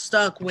just so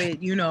stuck with,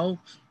 oh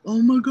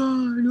my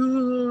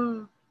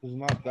God. It's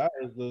not that.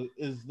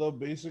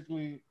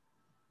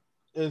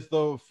 It's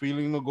the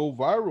feeling to go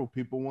viral.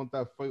 People want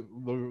that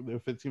their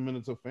 15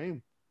 minutes of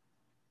fame.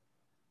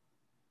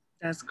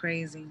 That's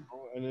crazy.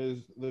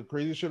 And the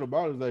crazy shit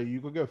about it is that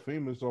you could get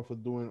famous off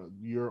of doing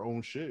your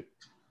own shit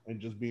and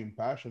just being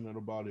passionate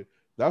about it.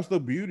 That's the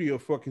beauty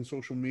of fucking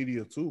social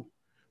media too.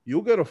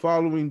 You'll get a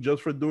following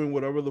just for doing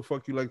whatever the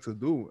fuck you like to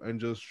do and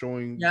just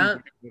showing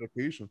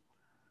dedication.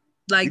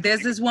 Like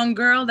there's this one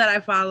girl that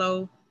I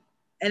follow,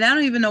 and I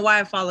don't even know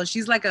why I follow.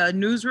 She's like a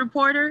news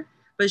reporter,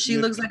 but she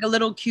looks like a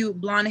little cute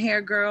blonde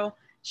hair girl.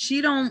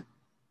 She don't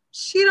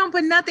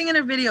put nothing in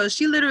her videos.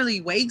 She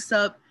literally wakes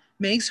up,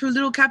 makes her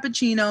little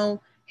cappuccino,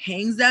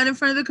 hangs out in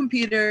front of the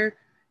computer,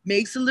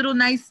 makes a little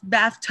nice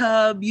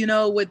bathtub,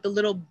 with the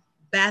little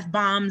bath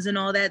bombs and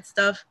all that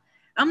stuff.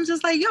 I'm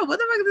just like, yo, what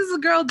the fuck is this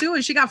girl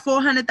doing? She got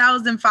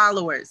 400,000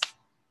 followers.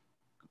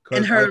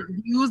 And her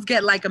views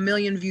get like 1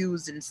 million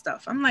views and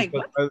stuff. I'm like,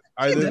 what?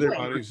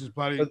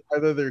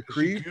 Either they're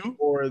creep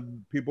or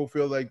people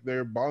feel like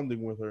they're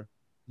bonding with her.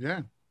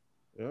 Yeah.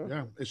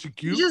 Is she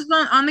cute? She's just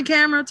on the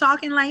camera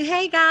talking like,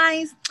 hey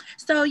guys,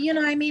 so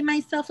I made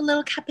myself a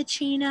little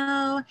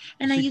cappuccino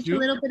and I used a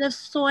little bit of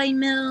soy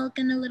milk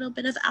and a little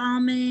bit of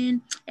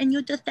almond and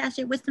you just dash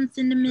it with some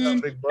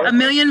cinnamon. 1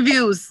 million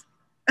views.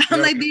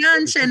 I'm like,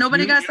 Beyonce,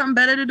 nobody got something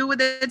better to do with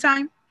their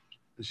time?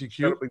 Is she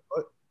cute?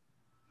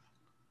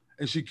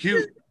 Is she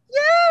cute?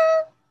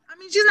 Yeah. I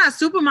mean, she's not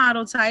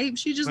supermodel type.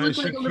 She just looks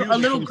like a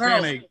little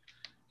girl. Like,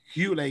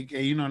 cute, like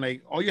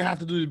all you have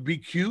to do is be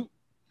cute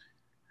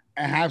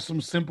and have some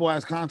simple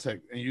ass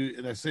content,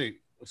 and that's it.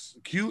 It's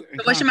cute.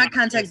 So what should my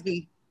context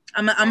be?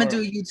 I'm gonna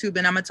do YouTube,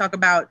 and I'm gonna talk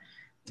about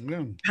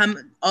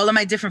all of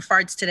my different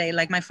farts today.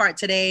 Like my fart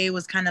today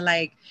was kind of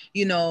like,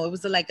 it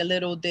was like a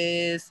little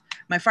this.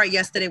 My fart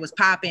yesterday was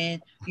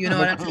popping. You know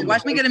what I'm saying?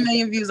 Watch me get 1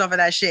 million views off of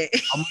that shit.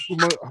 How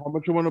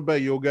much you want to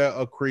bet you'll get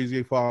a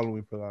crazy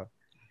following for that?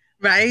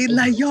 Right?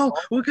 Like, yo,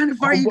 what kind of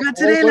fart you got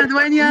today, La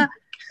Dueña?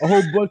 A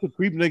whole bunch of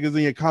creep niggas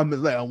in your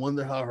comments like, I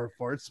wonder how her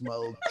fart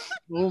smelled.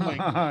 Oh my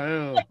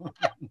god!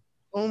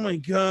 Oh my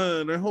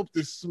god! I hope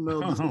this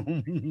smells.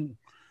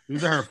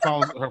 These are her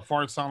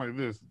farts sound like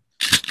this.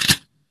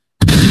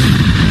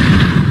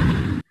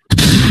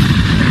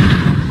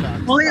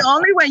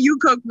 Only when you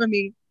cook for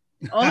me.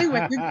 Only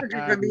when you cook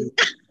for me.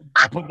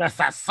 I put that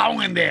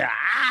sazon in there.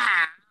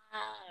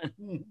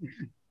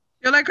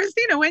 You're like,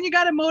 Christina, when you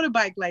got a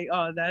motorbike? Like,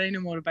 oh, that ain't a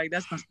motorbike.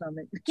 That's my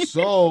stomach.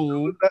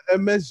 So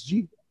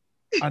MSG.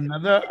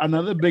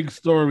 Another big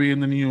story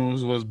in the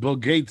news was Bill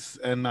Gates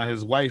and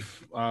his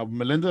wife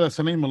Melinda. That's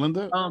her name,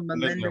 Melinda. Oh,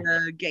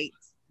 Melinda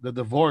Gates. The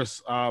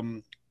divorce.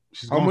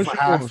 She's How going much for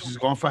she half. going? She's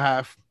going for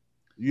half.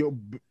 Yo,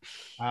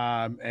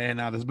 And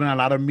there's been a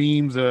lot of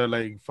memes,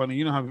 like funny.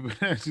 You know how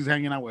she's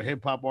hanging out with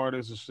hip hop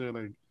artists and shit,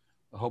 like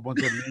a whole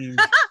bunch of memes.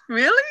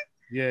 Really?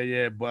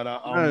 Yeah. But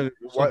man,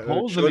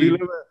 supposedly,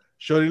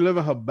 Shorty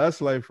living her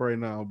best life right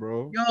now,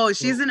 bro. Yo,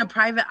 she's in a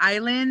private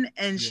island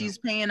and she's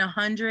paying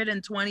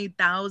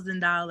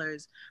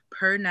 $120,000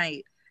 per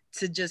night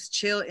to just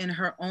chill in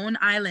her own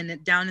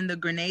island down in the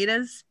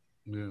Grenadiers.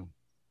 Yeah.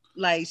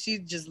 Like,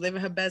 she's just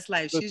living her best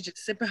life. She's just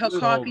sipping her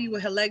coffee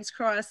with her legs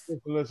crossed.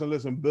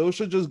 Listen. Bill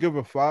should just give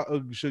her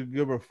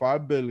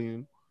 $5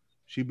 billion.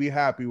 She'd be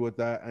happy with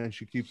that, and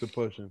she keeps it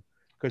pushing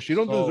because she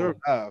don't deserve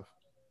half.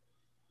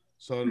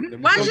 So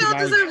why she don't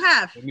deserve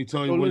half? Let me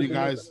tell you what you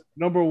guys.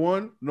 Number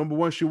one,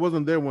 she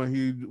wasn't there when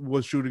he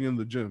was shooting in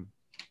the gym.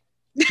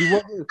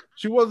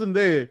 She wasn't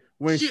there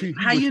when he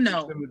how was you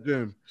know in the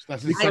gym.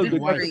 That's his second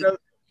wife.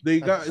 They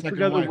got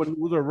together when he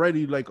was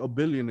already like a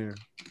billionaire.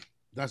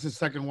 That's his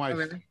second wife. Oh,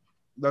 really?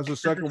 That's the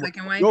second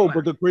wife. Yo,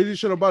 but the crazy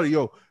shit about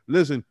it,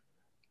 listen,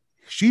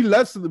 she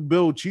let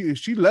Bill cheat.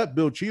 She let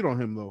Bill cheat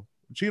on him though.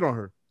 Cheat on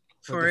her.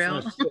 For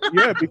real?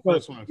 Yeah,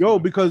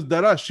 because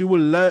that she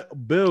would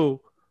let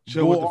Bill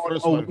go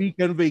on a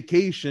weekend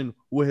vacation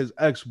with his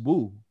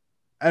ex-boo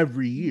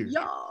every year.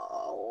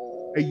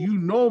 Yo. And you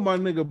know my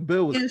nigga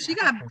Bill was she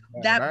got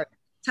that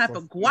type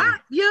of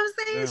guap. You know what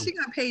I'm saying? She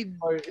got paid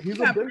he's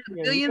got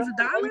billions of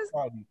dollars.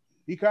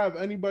 He can have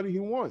anybody he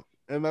wants.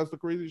 And that's the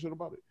crazy shit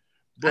about it.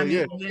 But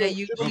you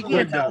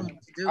can't tell him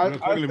what to do.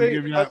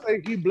 I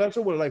say he blessed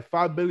her with like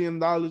 $5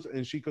 billion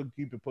and she could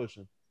keep it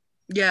pushing.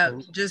 Yeah,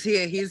 just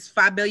here. He's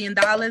 $5 billion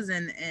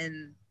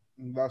and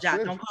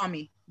Jack, don't call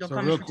me. Don't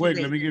call me. Real quick,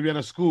 let me give you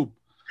a scoop.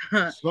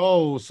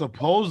 So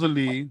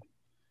supposedly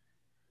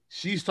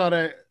she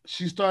started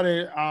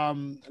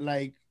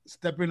like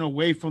stepping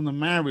away from the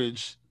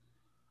marriage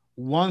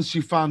once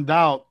she found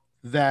out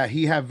that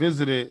he had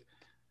visited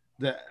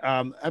the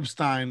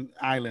Epstein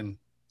Island.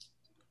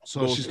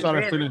 So she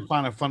started feeling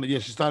kind of funny. Yeah,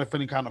 she started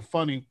feeling kind of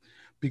funny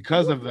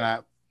because of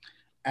that.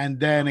 And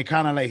then it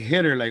kind of like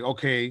hit her like,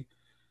 okay,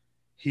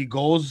 he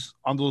goes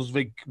on those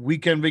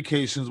weekend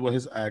vacations with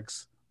his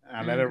ex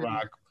and let it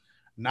rock.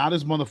 Now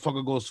this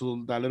motherfucker goes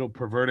to that little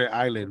perverted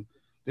island.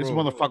 This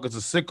motherfucker's a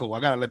sicko. I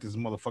gotta let this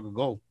motherfucker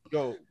go.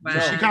 Yo,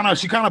 so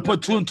she kind of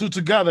put two and two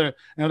together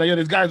and like, yo,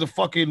 this guy's a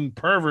fucking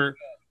pervert,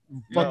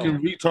 fucking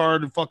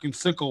retard, fucking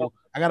sicko.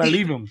 I gotta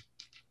leave him.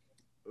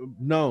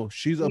 No,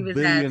 she's a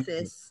billionaire.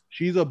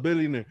 She's a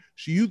billionaire.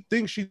 You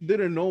think she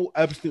didn't know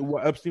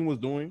what Epstein was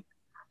doing?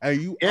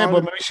 And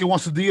but maybe she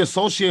wants to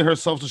deassociate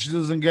herself so she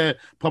doesn't get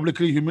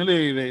publicly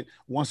humiliated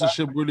once the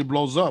shit really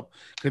blows up.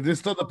 Because there's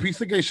still the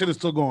piece of gay shit is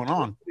still going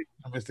on.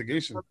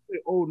 Investigation.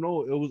 Oh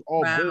no, it was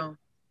all good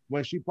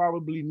when she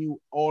probably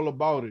knew all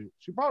about it.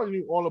 She probably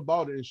knew all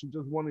about it and she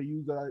just wanted to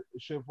use that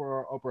shit for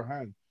her upper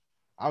hand.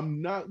 I'm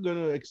not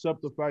gonna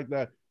accept the fact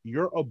that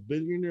you're a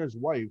billionaire's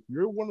wife.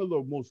 You're one of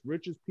the most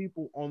richest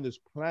people on this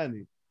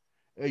planet.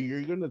 And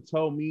you're gonna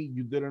tell me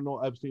you didn't know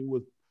Epstein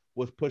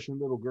was pushing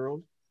little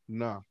girls?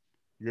 Nah,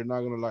 you're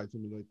not gonna lie to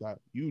me like that.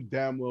 You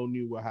damn well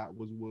knew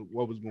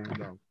what was going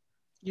down.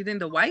 You think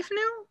the wife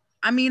knew?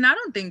 I mean, I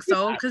don't think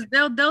so, because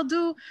they'll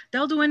do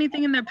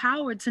anything in their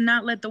power to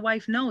not let the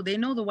wife know. They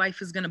know the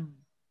wife is gonna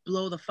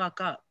blow the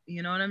fuck up.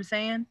 You know what I'm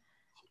saying?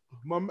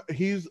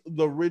 He's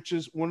the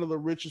richest, one of the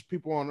richest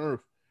people on earth.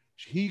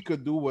 He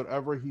could do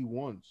whatever he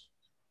wants.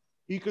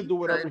 He could do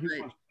whatever he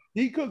wants.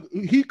 He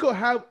could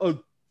have a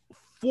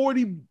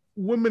 40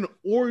 women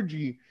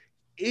orgy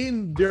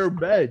in their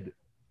bed,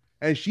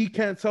 and she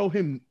can't tell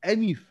him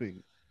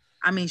anything.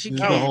 I mean, she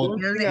can't.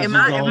 If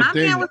my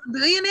man was a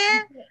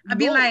billionaire, I'd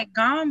be like,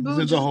 gone, boo.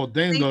 This is the whole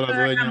thing, though,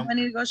 I have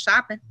money to go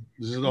shopping.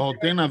 This is the whole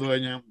thing,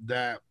 Dueña,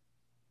 that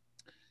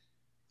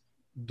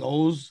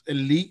those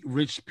elite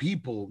rich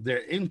people, they're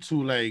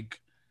into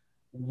like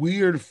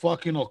weird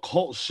fucking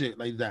occult shit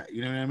like that.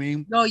 You know what I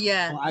mean? Oh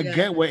yeah. So I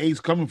get where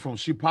A's coming from.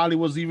 She probably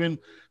even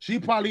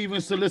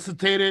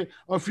solicited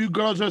a few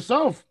girls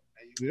herself.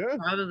 Yeah,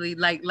 probably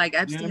like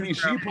Epstein. You know what I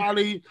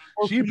mean?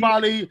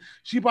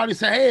 She probably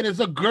said, "Hey, there's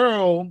a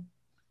girl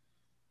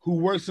who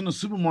works in the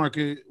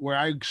supermarket where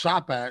I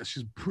shop at.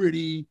 She's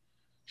pretty.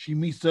 She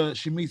meets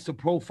the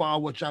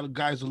profile what y'all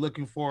guys are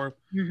looking for.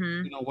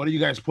 Mm-hmm. You know, what do you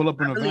guys pull up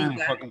in a van?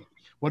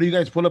 What do you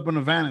guys pull up in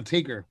a van and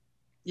take her?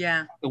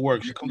 Yeah, to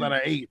work. She comes out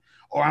at 8,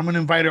 or I'm gonna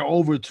invite her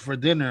over for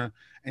dinner,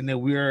 and then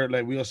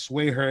we'll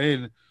sway her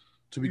in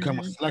to become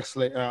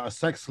a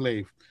sex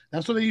slave.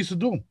 That's what they used to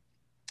do.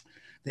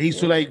 They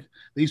used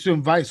to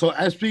invite. So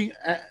Epstein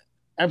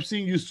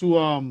used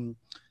to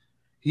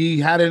he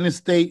had an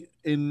estate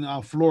in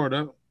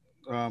Florida.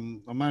 I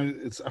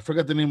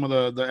forgot the name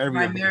of the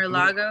area.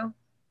 Mar-a-Lago.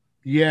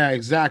 Yeah,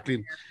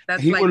 exactly.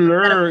 That's he like would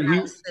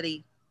lure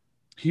city.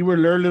 He would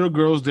lure little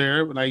girls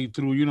there, like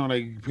through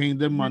like paying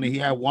them money. He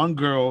had one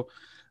girl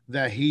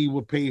that he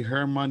would pay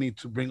her money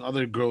to bring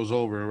other girls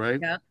over, right?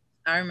 Yeah,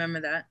 I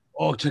remember that.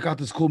 Oh, check out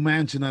this cool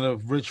mansion that a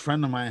rich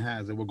friend of mine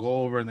has. They would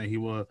go over and then he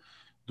would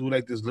do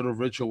like this little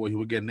ritual where he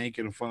would get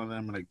naked in front of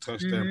them and like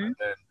touch them. And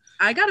then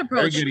I got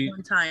approached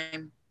one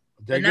time.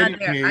 They're But not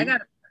getting there. paid. I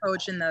got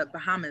approached in the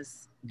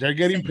Bahamas. They're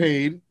getting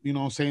paid, you know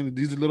what I'm saying?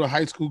 These are little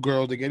high school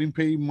girls. They're getting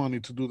paid money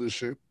to do this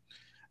shit.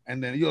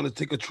 And then, let's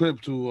take a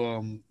trip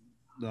to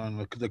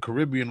the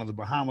Caribbean or the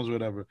Bahamas or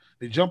whatever.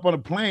 They jump on a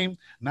plane,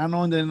 not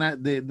knowing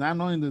that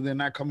they're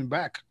not coming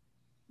back.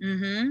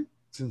 Mm-hmm.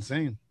 It's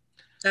insane.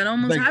 That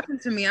almost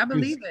happened to me. I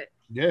believe it.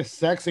 Yes,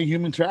 sex and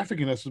human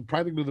trafficking. That's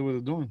practically what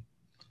they're doing.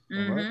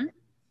 Mm-hmm. Right?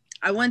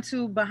 I went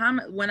to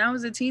Bahamas when I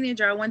was a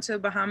teenager. I went to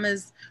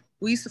Bahamas.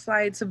 We used to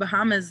fly to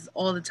Bahamas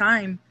all the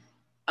time.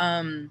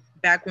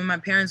 Back when my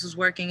parents was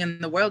working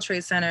in the World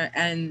Trade Center,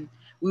 and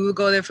we would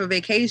go there for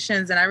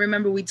vacations. And I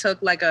remember we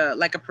took like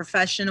a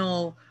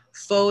professional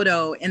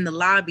photo in the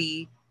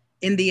lobby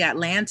in the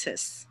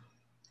Atlantis.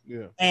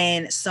 Yeah.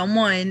 And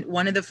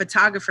one of the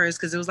photographers,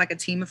 because it was like a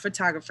team of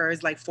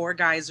photographers, like 4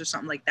 guys or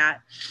something like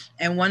that.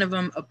 And one of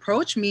them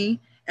approached me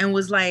and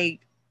was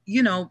like,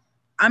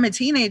 I'm a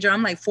teenager.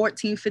 I'm like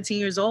 14, 15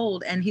 years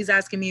old. And he's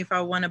asking me if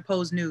I want to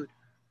pose nude,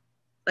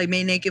 like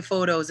make naked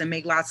photos and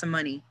make lots of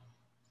money.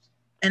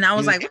 And I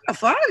was like, what the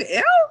fuck?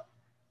 Ew.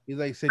 He's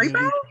like,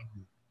 "Señorita,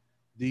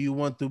 do you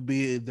want to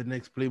be the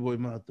next Playboy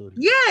model?"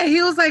 Yeah,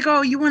 he was like,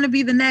 "Oh, you want to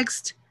be the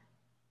next?"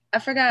 I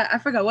forgot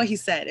what he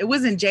said. It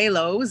wasn't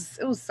J-Lo. It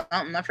was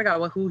something. I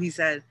forgot who he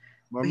said.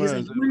 But he's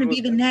like, "You want to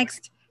be the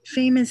next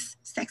famous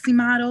sexy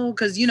model?"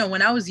 Because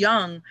when I was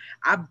young,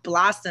 I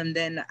blossomed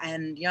and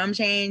you know what I'm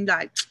saying,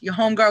 like your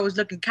homegirl was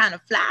looking kind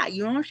of fly.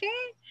 You know what I'm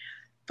saying?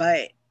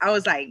 But I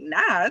was like,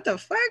 nah, what the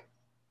fuck?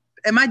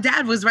 And my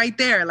dad was right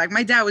there. Like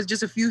my dad was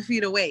just a few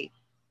feet away.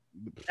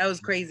 That was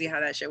crazy how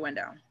that shit went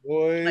down.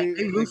 Boy, like,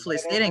 they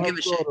ruthless. They didn't give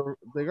a shit.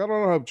 They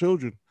gotta have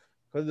children.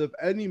 Because if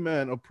any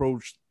man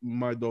approached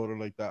my daughter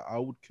like that, I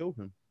would kill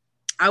him.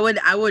 I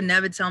would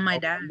never tell my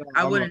dad.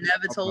 I would have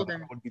never told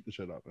him. I would beat the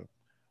shit out of him.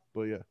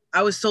 But yeah.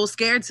 I was so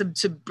scared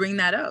to bring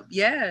that up.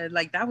 Yeah,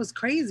 like that was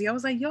crazy. I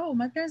was like, yo,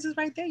 my parents is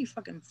right there, you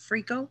fucking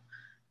freako.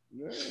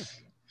 Yeah.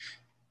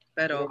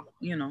 But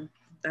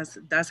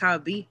that's how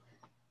it be.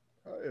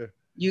 Oh, yeah.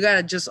 You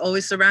gotta just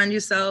always surround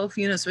yourself,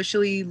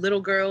 especially little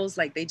girls,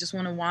 like they just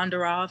want to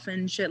wander off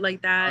and shit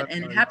like that.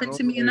 And it happened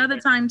to me another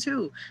time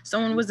too.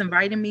 Someone was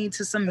inviting me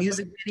to some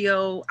music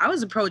video. I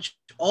was approached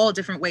all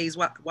different ways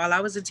while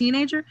I was a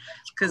teenager,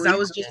 because I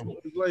was just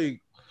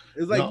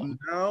it's like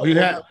now all you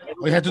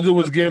had to do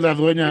was give La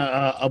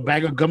Dueña a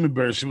bag of gummy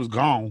bears. She was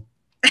gone.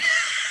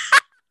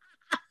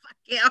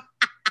 Yeah.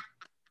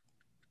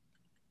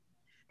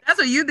 That's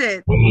what you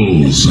did.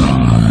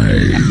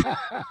 Bullseye.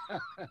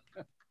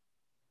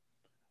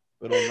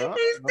 But on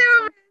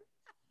that,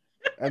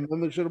 and then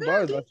the shit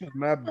about it, that's just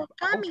mad out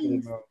there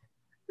now.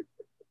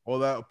 All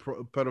that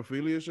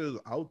pedophilia shit is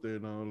out there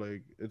now.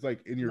 Like it's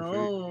like in your face.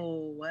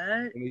 Oh, what?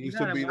 And it used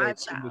to be like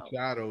in the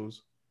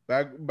shadows.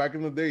 Back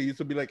in the day, it used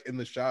to be like in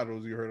the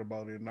shadows. You heard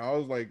about it. And I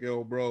was like,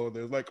 yo, bro,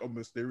 there's like a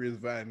mysterious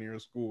van near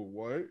school.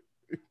 What?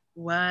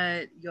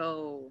 What?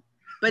 Yo.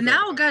 But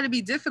now it got to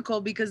be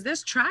difficult because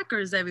there's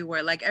trackers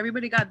everywhere. Like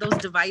everybody got those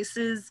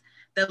devices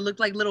that look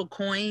like little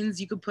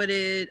coins. You could put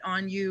it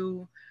on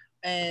you.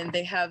 And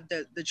they have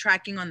the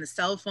tracking on the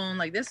cell phone.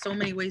 Like there's so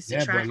many ways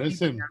to track. But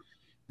listen,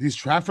 these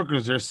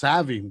traffickers, they're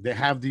savvy. They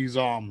have these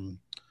you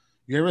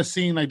ever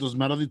seen like those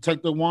metal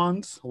detector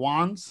wands?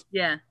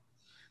 Yeah.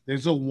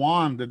 There's a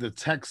wand that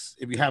detects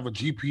if you have a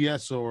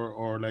GPS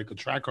or like a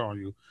tracker on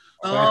you.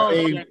 So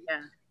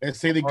let's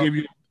say they give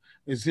you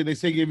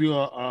give you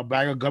a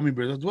bag of gummy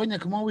bears. Dueña,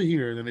 come over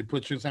here. Then they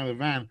put you inside the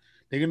van.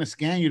 They're gonna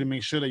scan you to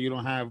make sure that you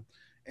don't have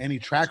any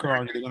tracker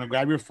on you. They're gonna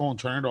grab your phone,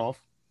 turn it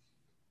off.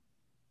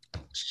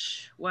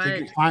 What?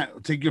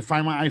 Take your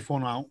Find My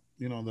iPhone out,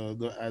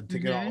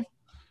 take it off,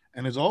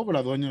 and it's over.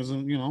 La Dueña's,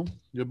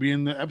 you'll be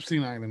in the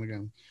Epstein Island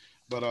again.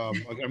 But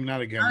I'm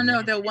not again. I don't know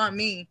if they'll want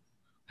me.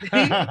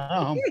 Hey,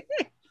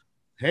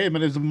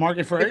 man, there's a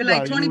market for everybody.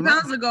 Like 20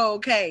 pounds ago,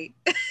 okay.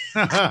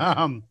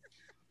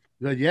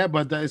 Yeah,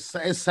 but it's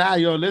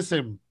sad, yo.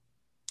 Listen,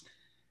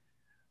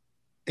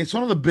 it's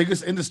one of the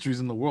biggest industries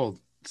in the world,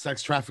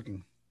 sex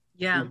trafficking.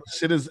 Yeah,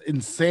 shit is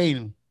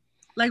insane.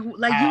 Like you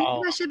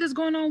know that shit that's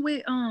going on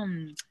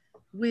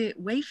with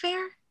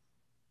Wayfair?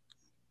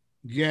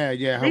 Yeah.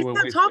 They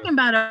stopped talking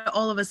about it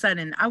all of a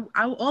sudden. I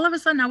all of a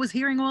sudden I was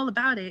hearing all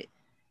about it,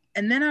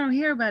 and then I don't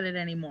hear about it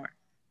anymore.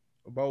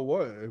 About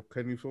what?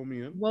 Can you fill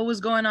me in? What was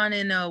going on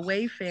in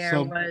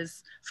Wayfair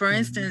was, for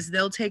instance,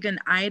 they'll take an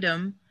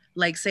item,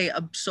 like say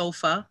a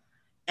sofa,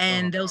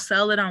 and they'll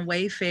sell it on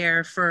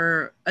Wayfair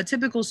for a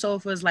typical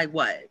sofa is like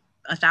what?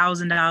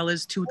 $1,000,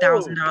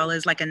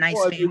 $2,000, like a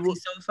nice fancy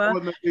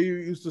sofa. They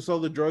used to sell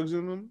the drugs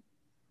in them?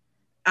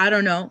 I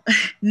don't know.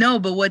 No,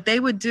 but what they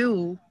would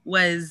do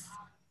was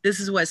this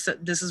is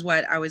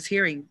what I was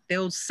hearing.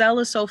 They'll sell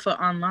a sofa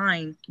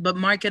online, but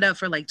mark it up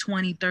for like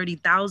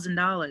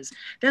 $20,000-$30,000.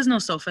 There's no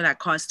sofa that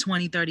costs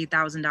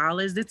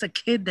 $20,000-$30,000. It's a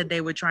kid that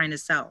they were trying to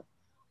sell.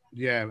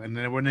 Yeah, and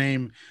they were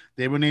named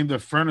the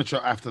furniture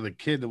after the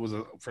kid that was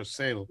for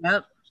sale.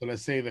 Yep. So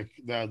let's say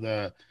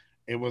the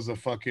it was a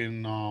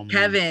fucking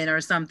Kevin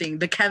or something.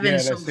 The Kevin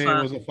let's sofa. say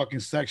it was a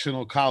fucking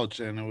sectional couch,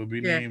 and it would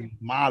be named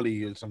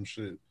Molly or some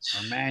shit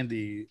or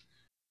Mandy.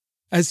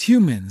 As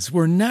humans,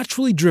 we're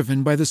naturally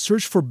driven by the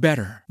search for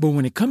better. But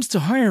when it comes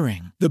to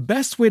hiring, the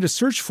best way to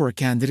search for a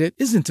candidate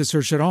isn't to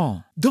search at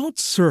all. Don't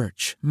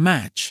search,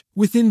 match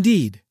with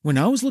Indeed. When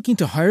I was looking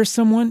to hire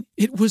someone,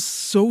 it was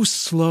so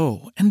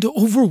slow and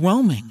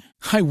overwhelming.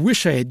 I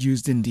wish I had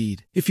used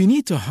Indeed. If you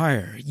need to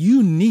hire,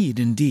 you need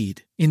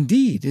Indeed.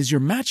 Indeed is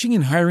your matching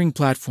and hiring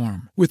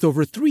platform with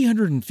over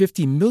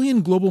 350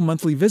 million global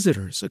monthly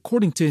visitors,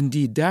 according to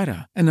Indeed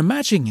data, and a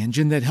matching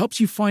engine that helps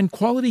you find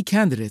quality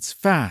candidates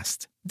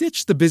fast.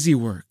 Ditch the busy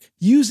work.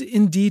 Use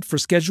Indeed for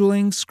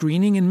scheduling,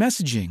 screening, and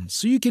messaging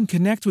so you can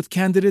connect with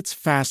candidates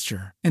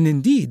faster. And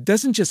Indeed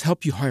doesn't just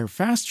help you hire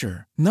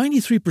faster.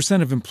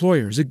 93% of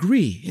employers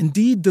agree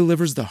Indeed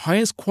delivers the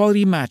highest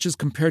quality matches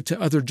compared to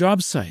other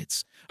job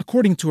sites,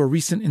 according to a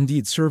recent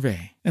Indeed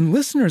survey. And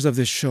listeners of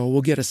this show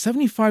will get a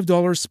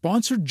 $75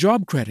 sponsored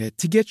job credit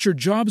to get your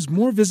jobs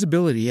more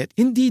visibility at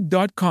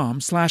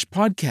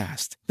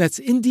Indeed.com/podcast. That's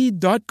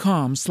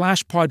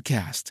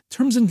Indeed.com/podcast.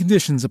 Terms and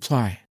conditions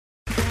apply.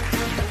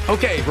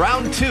 Okay,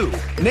 round two.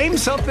 Name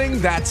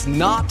something that's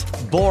not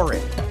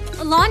boring.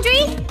 A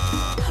laundry?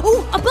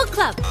 Ooh, a book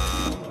club.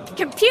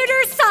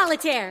 Computer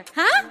solitaire,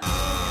 huh?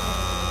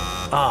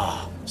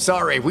 Ah,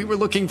 sorry, we were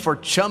looking for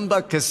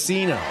Chumba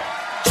Casino.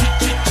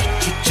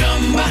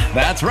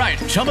 That's right,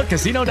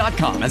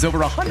 ChumbaCasino.com has over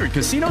 100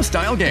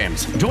 casino-style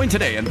games. Join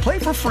today and play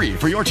for free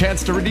for your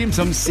chance to redeem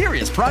some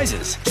serious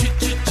prizes.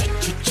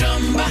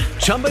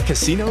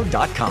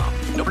 ChumbaCasino.com.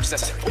 No purchase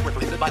necessary. Void where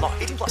prohibited by law.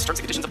 18 plus terms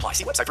and conditions apply.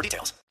 See website for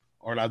details.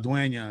 Or La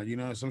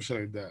Dueña, some shit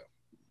like that.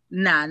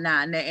 Nah,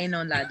 there ain't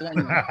no La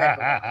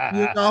Dueña.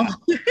 You know?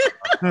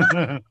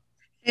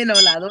 Ain't no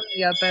La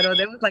Dueña, pero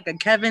there was like a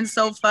Kevin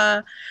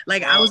sofa.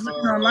 Like, I was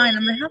looking online.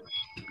 I'm like, how?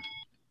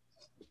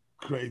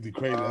 Crazy.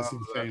 That's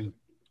insane.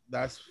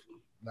 That's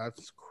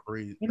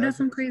crazy. Ain't that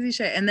some crazy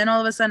shit? And then all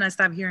of a sudden, I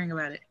stopped hearing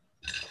about it.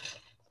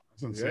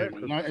 It's insane.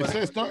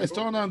 It's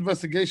still on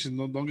investigation.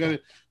 Don't get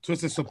it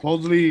twisted.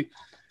 Supposedly,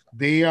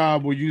 they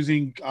were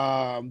using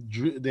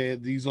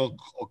these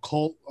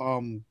occult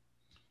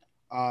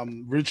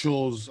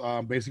rituals.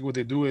 Basically, what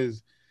they do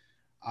is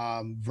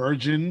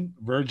virgin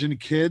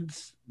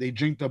kids. They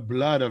drink the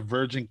blood of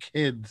virgin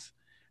kids,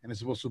 and it's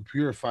supposed to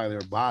purify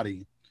their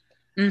body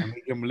and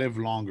make them live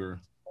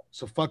longer.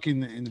 So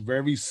fucking in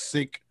very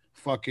sick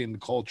fucking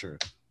culture,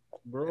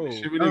 bro.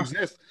 It should really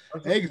exist.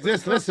 It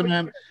exists. Listen,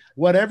 man.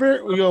 Whatever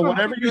you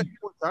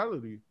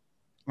immortality,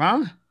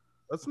 huh?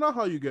 That's not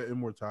how you get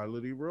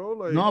immortality, bro.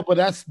 Like, no, but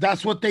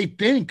that's what they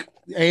think,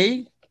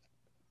 eh?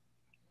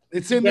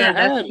 It's in their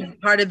head. That's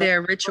part of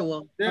their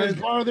ritual. Yeah, it's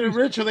part of their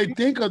ritual. They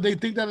think that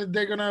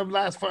they're gonna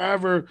last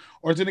forever,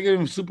 or it's gonna give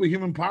them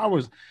superhuman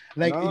powers.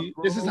 Like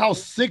this is how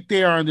sick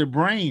they are in their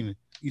brain.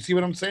 You see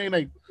what I'm saying?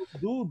 Like,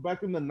 dude,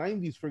 back in the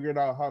 90s, figured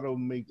out how to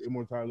make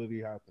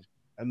immortality happen,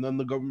 and then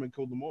the government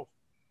killed them off.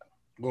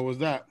 What was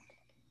that?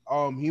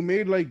 He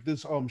made like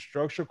this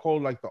structure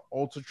called like the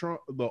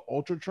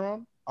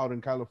Ultratron out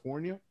in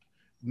California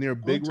near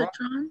Big Rock.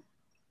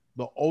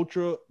 The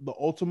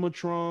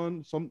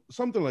Ultimatron,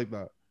 something like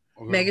that.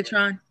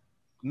 Megatron.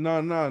 No.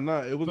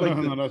 It was like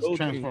that's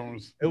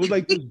Transformers. It was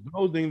like this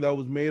building that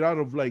was made out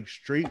of like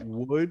straight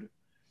wood,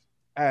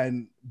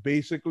 and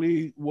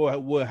basically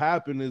what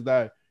happened is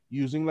that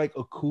using like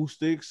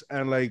acoustics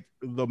and like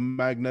the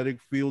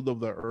magnetic field of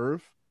the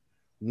earth,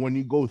 when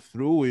you go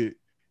through it,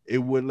 it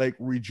would like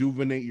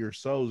rejuvenate your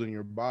cells in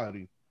your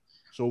body.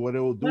 So what it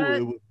will do,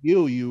 it would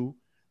heal you,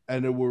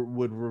 and it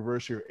would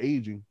reverse your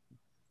aging.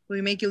 Will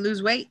it make you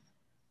lose weight?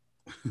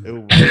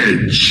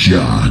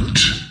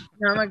 Headshot.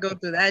 I'm gonna go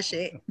through that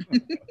shit.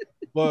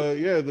 But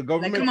yeah, the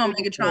government. Like, come on,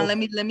 Megatron, let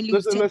me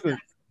lose. Listen.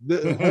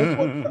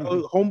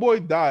 The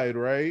homeboy died,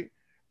 right?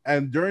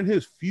 And during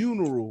his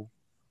funeral,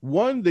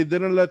 they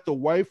didn't let the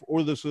wife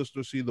or the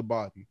sister see the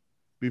body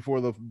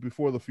before the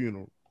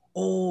funeral.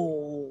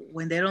 Oh,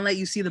 when they don't let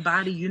you see the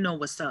body, you know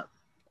what's up.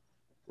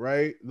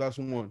 Right? That's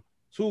one.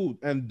 Two,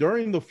 and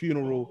during the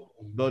funeral,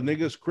 the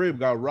nigga's crib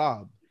got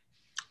robbed.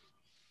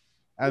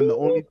 And the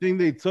only thing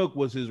they took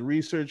was his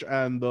research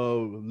and the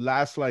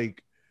last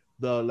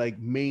the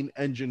main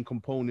engine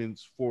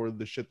components for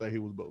the shit that he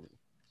was building.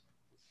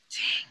 Dang.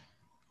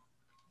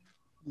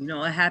 You know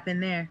what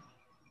happened there?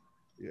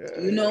 Yeah.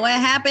 You know what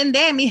happened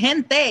there, mi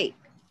gente.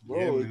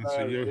 Bro,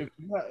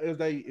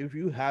 if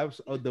you have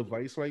a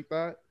device like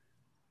that,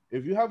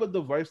 if you have a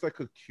device that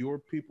could cure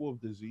people of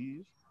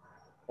disease,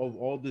 of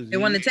all disease, they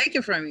want to take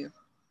it from you.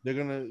 They're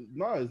gonna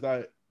is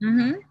that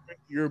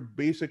you're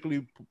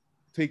basically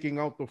taking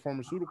out the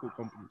pharmaceutical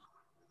companies.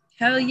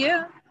 Hell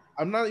yeah.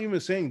 I'm not even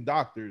saying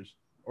doctors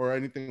or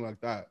anything like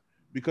that,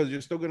 because you're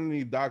still gonna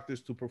need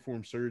doctors to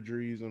perform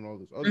surgeries and all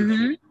this other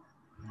shit.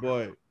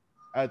 But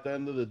at the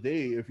end of the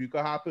day, if you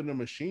could hop in a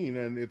machine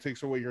and it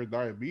takes away your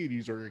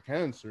diabetes or your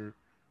cancer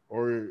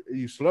or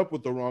you slept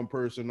with the wrong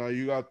person. Now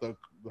you got the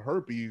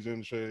herpes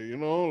and shit. You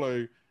know,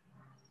 like,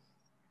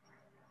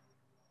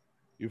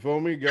 you feel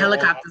me? Get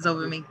helicopters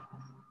over me.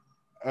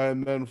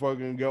 And then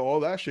fucking get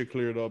all that shit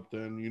cleared up.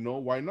 Then, you know,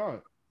 why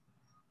not?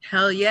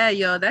 Hell yeah,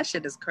 yo, that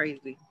shit is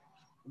crazy.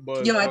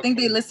 But yo, I think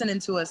they listening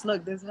to us.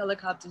 Look, there's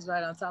helicopters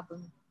right on top of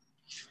me,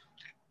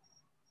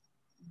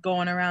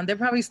 going around. They're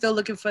probably still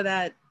looking for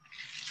that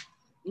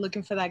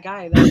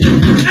guy.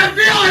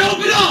 FBI,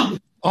 open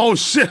up! Oh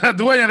shit,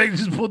 Dueña, they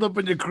just pulled up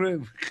in your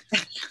crib.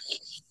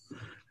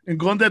 And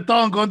con de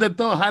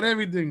todo, had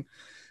everything.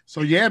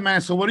 So yeah,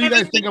 man. So what do you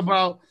guys think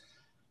about?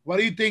 What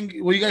do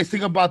you guys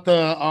think about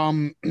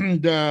the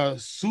the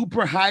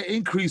super high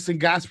increase in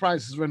gas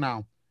prices right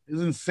now?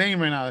 It's insane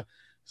right now.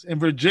 In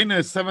Virginia,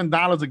 it's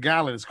 $7 a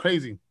gallon. It's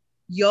crazy.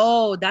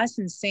 Yo, that's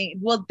insane.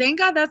 Well, thank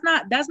God that's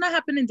not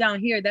happening down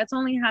here. That's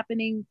only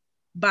happening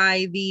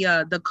by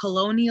the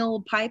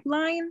Colonial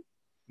Pipeline.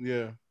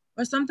 Yeah.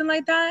 Or something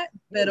like that.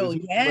 But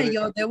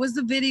there was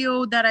a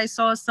video that I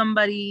saw.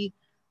 Somebody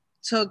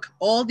took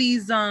all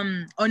these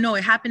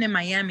it happened in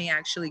Miami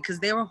actually, because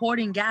they were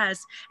hoarding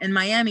gas in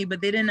Miami,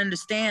 but they didn't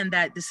understand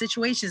that the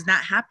situation is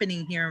not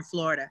happening here in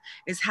Florida.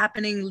 It's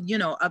happening,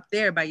 up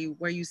there by you,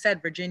 where you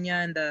said Virginia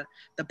and the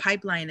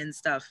pipeline and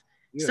stuff.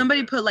 Yeah.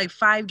 Somebody put like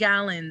 5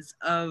 gallons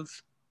of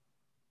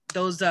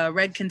those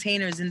red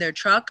containers in their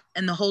truck,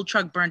 and the whole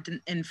truck burnt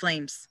in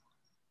flames.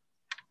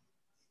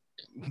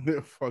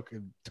 They're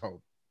fucking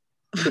dope.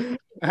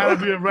 How to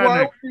be a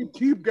redneck?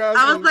 Keep guys.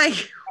 I was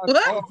like,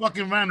 what? A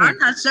fucking redneck. I'm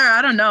not sure.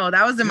 I don't know.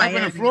 That was in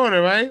Miami. In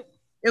Florida, right?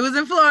 It was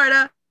in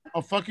Florida.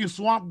 A fucking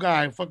swamp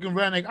guy, fucking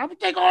redneck. I'm gonna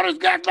take all this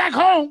gas back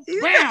home.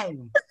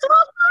 Bam.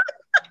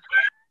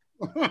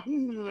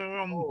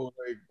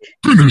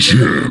 Finish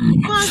him.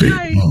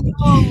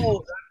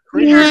 Oh,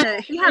 he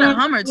had a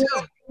Hummer too.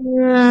 He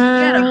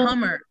had a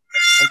Hummer.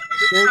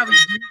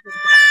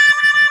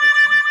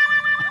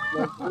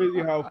 That's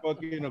crazy how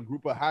fucking a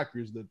group of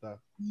hackers did that.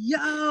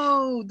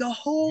 Yo, the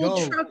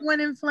whole truck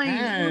went in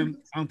flames. And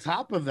on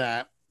top of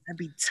that, that'd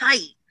be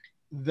tight.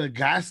 The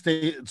gas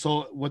station.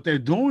 So what they're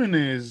doing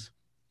is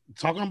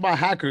talking about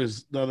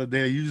hackers. The other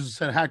day, you just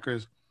said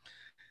hackers.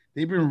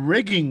 They've been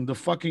rigging the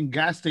fucking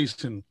gas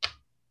station,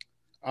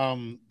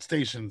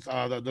 stations.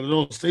 The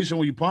little station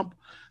where you pump.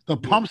 The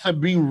pumps have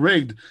been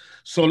rigged.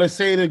 So let's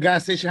say the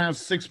gas station has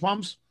 6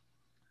 pumps.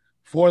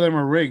 4 of them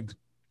are rigged.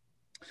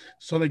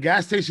 So the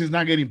gas station is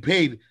not getting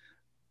paid.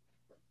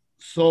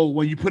 So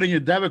when you put in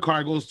your debit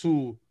card,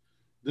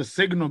 the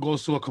signal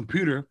goes to a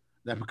computer.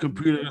 That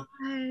computer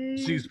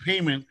sees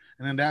payment,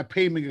 and then that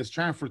payment gets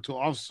transferred to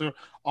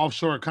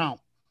offshore account.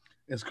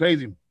 It's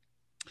crazy.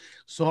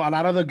 So a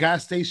lot of the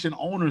gas station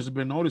owners have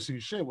been noticing,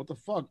 shit, what the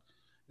fuck?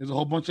 There's a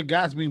whole bunch of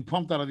gas being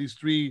pumped out of these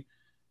 3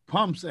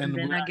 pumps, and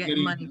we're not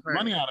getting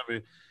money out of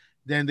it.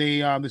 Then they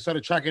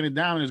started tracking it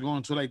down, and it's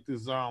going to like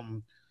this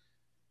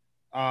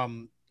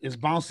it's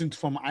bouncing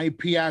from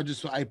IP address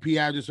to IP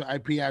address to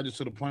IP address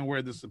to the point where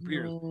it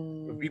disappears.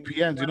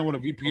 VPNs, you know what a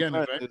VPN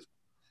is, right?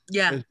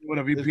 Yeah. What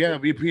a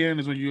VPN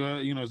is when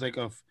it's like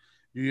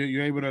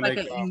you're able to like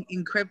an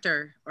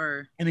encryptor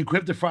or an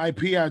encryptor for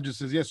IP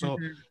addresses. Yeah, so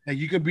like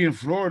you could be in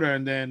Florida,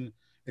 and then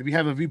if you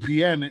have a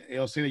VPN,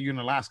 it'll say that you're in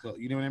Alaska.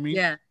 You know what I mean?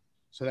 Yeah.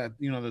 So that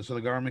so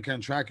the government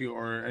can't track you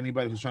or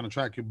anybody who's trying to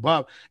track you.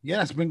 But yeah,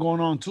 that's been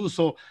going on too.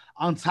 So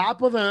on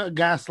top of the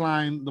gas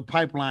line, the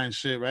pipeline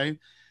shit, right?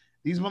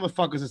 These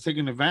motherfuckers are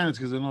taking advantage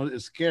because they know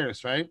it's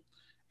scarce, right?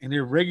 And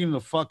they're rigging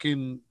the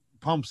fucking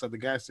pumps at the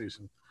gas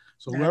station.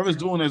 So whoever's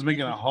doing that is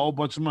making a whole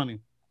bunch of money.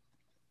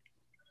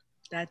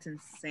 That's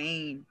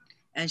insane.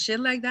 And shit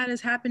like that is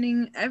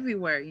happening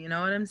everywhere. You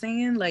know what I'm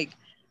saying? Like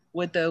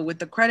with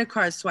the credit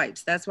card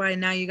swipes. That's why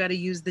now you got to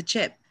use the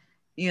chip,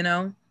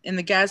 and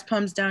the gas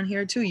pumps down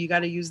here too. You got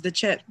to use the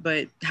chip.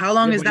 But how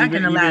long is that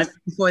going to last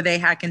before they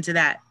hack into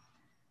that?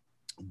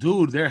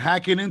 Dude, they're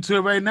hacking into it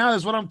right now.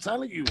 That's what I'm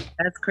telling you.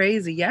 That's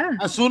crazy. Yeah.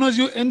 As soon as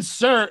you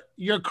insert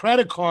your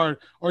credit card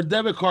or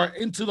debit card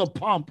into the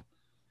pump,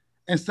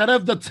 instead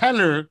of the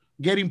teller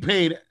getting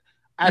paid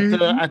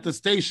at the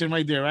station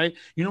right there, right?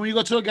 You know, when you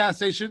go to a gas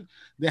station,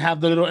 they have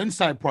the little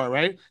inside part,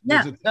 right?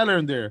 Yeah. There's a teller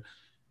in there.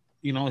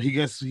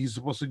 He's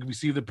supposed to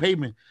receive the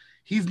payment.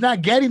 He's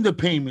not getting the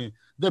payment.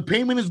 The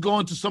payment is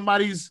going to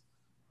somebody's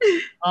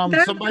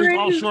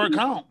offshore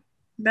account.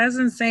 That's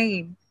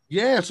insane.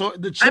 Yeah, so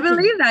the chip I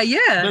believe that.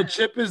 Yeah, the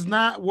chip is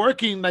not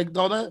working like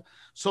all that.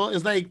 So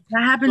it's like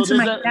that happened to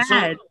my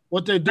dad. So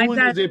what they're doing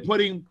is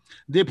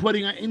they're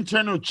putting an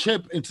internal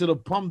chip into the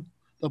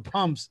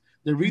pumps.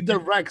 They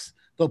redirects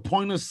the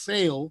point of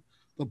sale.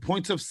 The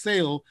point of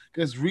sale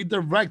gets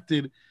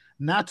redirected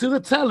not to the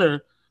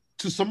teller,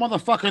 to some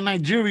motherfucker in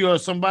Nigeria or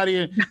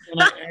somebody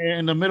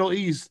in the Middle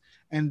East,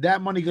 and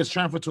that money gets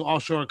transferred to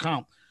offshore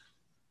account.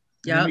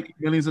 Yeah,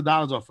 millions of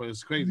dollars off it.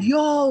 It's crazy.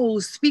 Yo,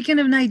 speaking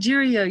of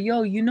Nigeria,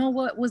 you know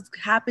what was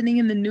happening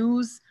in the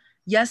news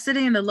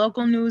yesterday in the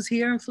local news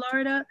here in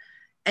Florida?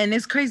 And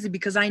it's crazy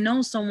because I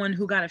know someone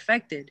who got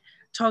affected.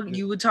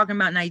 You were talking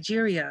about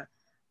Nigeria.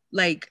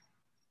 Like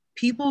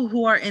people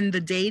who are in the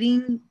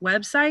dating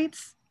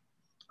websites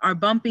are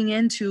bumping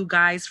into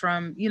guys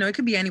from, it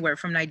could be anywhere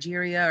from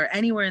Nigeria or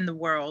anywhere in the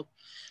world,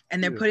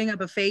 and they're putting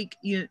up a fake,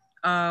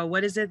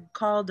 what is it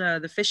called?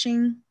 The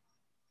fishing?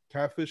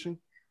 Catfishing?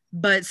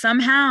 But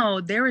somehow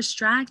they're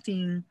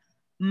extracting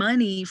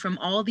money from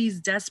all these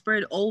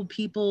desperate old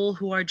people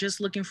who are just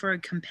looking for a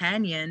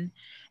companion,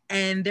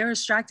 and they're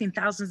extracting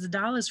thousands of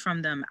dollars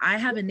from them. I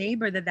have a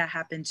neighbor that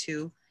happened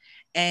to,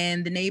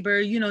 and the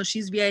neighbor,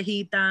 she's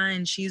viejita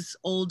and she's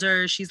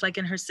older. She's like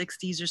in her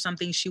 60s or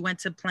something. She went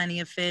to Plenty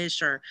of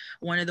Fish or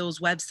one of those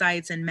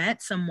websites and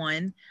met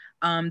someone,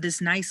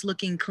 this nice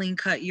looking, clean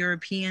cut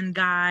European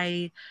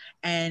guy.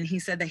 And he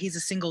said that he's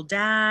a single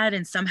dad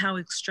and somehow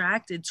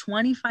extracted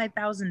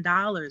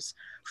 $25,000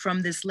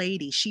 from this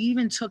lady. She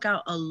even took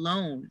out a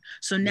loan.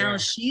 So now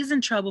she's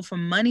in trouble for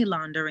money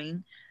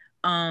laundering,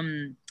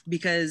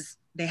 because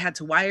they had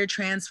to wire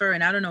transfer,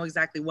 and I don't know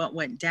exactly what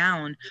went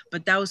down,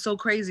 but that was so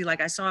crazy.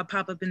 Like, I saw it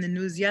pop up in the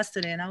news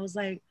yesterday, and I was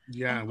like,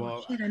 shit,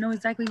 I know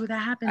exactly what that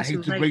happened I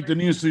hate to like, break the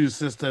news to you,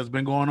 sister. It's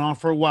been going on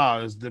for a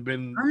while.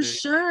 I'm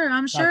sure,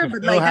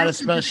 but Phil like, had a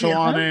special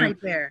on it.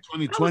 Right there.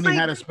 2020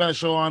 had a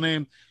special on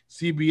him.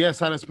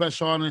 CBS had a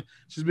special on it.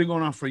 She's been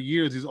going on for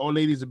years. These old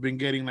ladies have been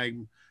getting like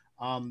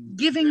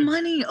giving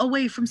money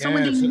away from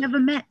someone they never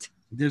met.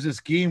 There's a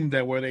scheme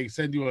where they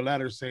send you a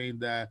letter saying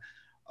that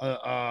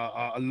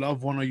a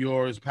loved one of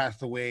yours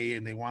passed away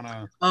and they want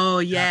to. Oh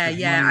yeah,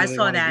 I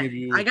saw that.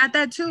 I got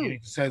that too. You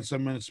send so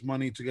much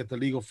money to get the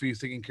legal fees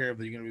taken care of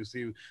that you're gonna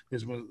receive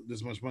this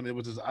much money. There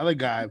was this other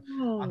guy,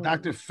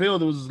 Dr. Phil.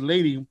 There was this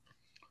lady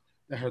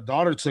that her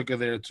daughter took her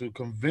there to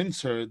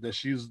convince her that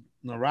she's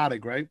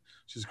neurotic, right?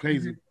 She's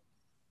crazy. Mm-hmm.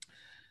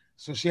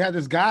 So she had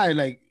this guy,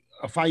 like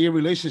a 5-year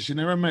relationship. She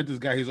never met this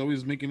guy. He's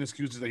always making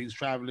excuses that he's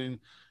traveling.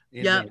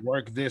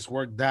 Work this,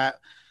 work that.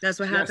 That's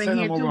what happened. Sent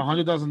him over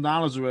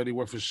 $100,000 already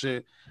worth of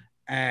shit,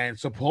 and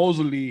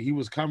supposedly he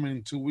was coming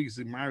in 2 weeks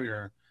to marry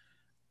her,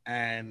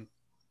 and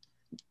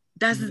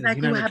that's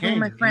exactly what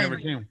happened with my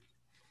friend.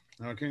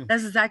 Never came.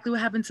 That's exactly what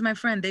happened to my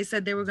friend. They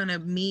said they were gonna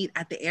meet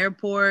at the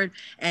airport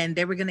and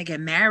they were gonna get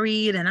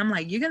married, and I'm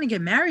like, you're gonna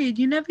get married?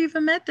 You never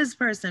even met this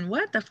person.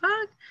 What the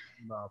fuck?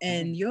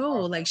 And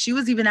like, she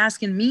was even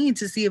asking me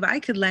to see if I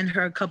could lend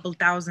her a couple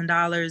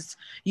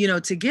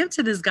 $1,000s, to give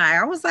to this guy.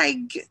 I was like,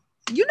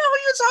 you know who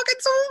you're talking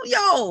to?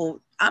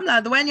 Yo, I'm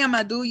not dueña,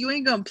 my dude. You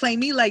ain't gonna play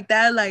me like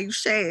that. Like,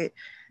 shit.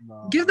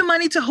 No. Give the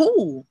money to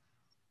who?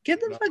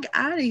 Get the fuck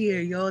out of here,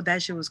 yo.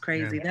 That shit was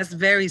crazy. Yeah. That's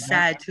very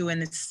sad too,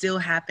 and it's still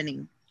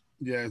happening.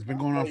 Yeah, it's been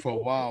going on for a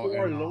while.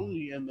 People are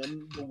lonely, and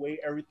then the way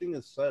everything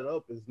is set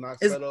up is not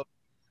set up.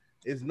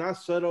 It's not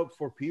set up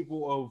for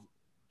people of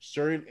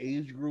certain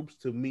age groups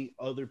to meet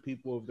other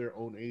people of their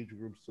own age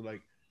groups to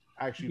like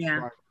actually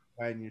find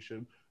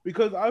companionship.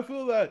 Because I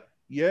feel that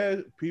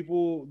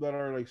people that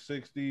are like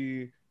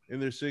 60 in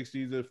their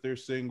 60s, if they're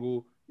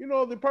single,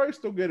 they probably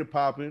still get it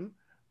popping.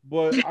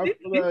 But I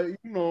feel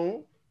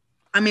that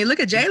I mean, look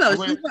at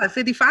J-Lo. She's what,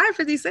 55,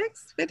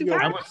 56,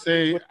 55? I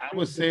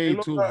would say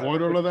to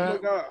avoid all of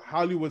that. Look at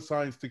Hollywood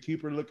signs to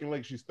keep her looking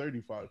like she's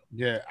 35.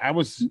 Yeah,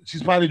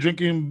 she's probably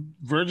drinking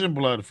virgin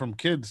blood from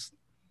kids.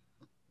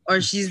 Or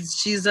she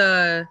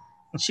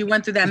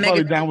went through that she's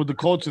probably down with the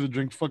culture to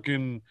drink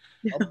fucking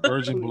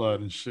virgin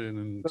blood and shit.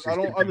 And I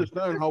don't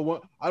understand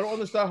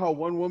how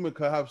one woman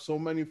could have so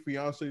many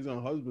fiancés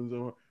and husbands.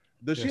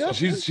 Does she have?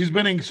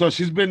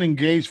 She's been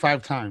engaged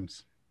 5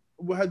 times.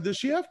 Does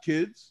she have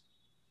kids?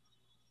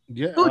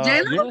 Yeah. Who,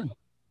 J-Lo? Yeah.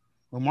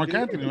 Well, Mark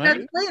Anthony,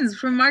 right? Twins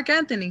from Mark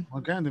Anthony.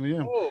 Mark Anthony,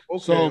 yeah. Oh,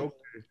 okay, so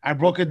I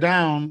broke it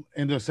down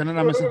in the Senate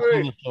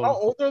Message. How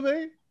old are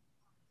they?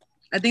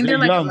 I think they're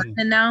like young.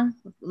 11 now.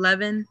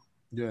 11.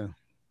 Yeah.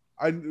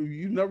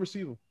 You never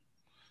see them.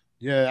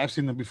 Yeah, I've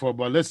seen them before.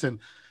 But listen,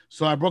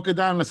 so I broke it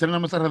down in the Selena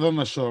Mesa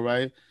Redonda show,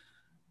 right?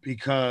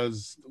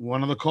 Because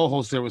one of the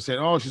co-hosts there was saying,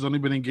 "Oh, she's only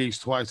been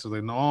engaged twice." I was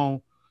like,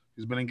 "No,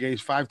 she's been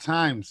engaged 5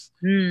 times."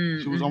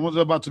 Mm-hmm. She was almost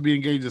about to be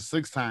engaged the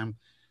 6th time,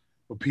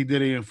 but P.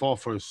 Diddy didn't fall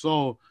for it.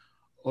 So,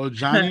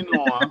 Ojani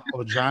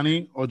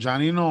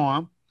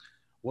Noah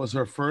was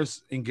her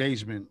first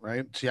engagement,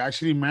 right? She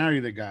actually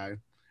married a guy. It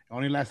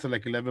only lasted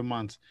like 11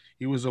 months.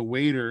 He was a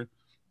waiter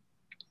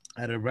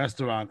at a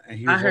restaurant,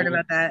 and I heard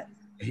about that.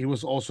 He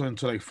was also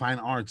into like fine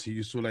arts. He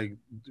used to like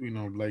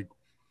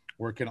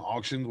work in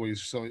auctions where you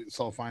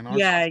sell fine arts.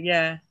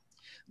 Yeah.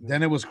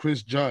 Then it was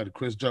Chris Judd.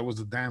 Chris Judd was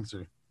the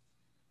dancer.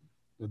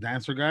 The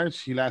dancer guy,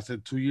 she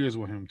lasted 2 years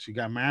with him. She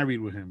got married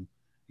with him.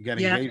 He got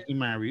engaged and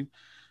married,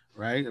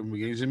 right?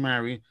 Engaged and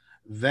married.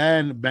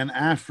 Then Ben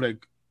Affleck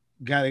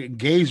got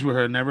engaged with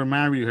her, never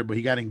married her, but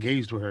he got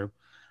engaged with her.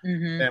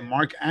 Mm-hmm. Then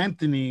Mark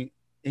Anthony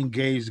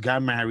engaged,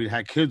 got married,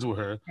 had kids with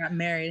her. Got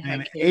married,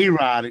 and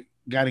A-Rod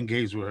got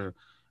engaged with her.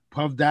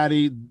 Puff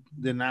Daddy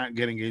did not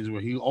get engaged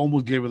with her. He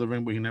almost gave her the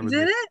ring, but he never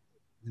did. It?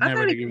 I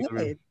thought he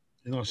did.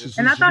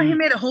 I thought he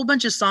made a whole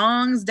bunch of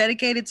songs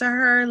dedicated to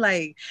her.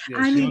 Like,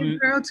 I need a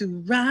girl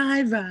to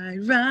ride.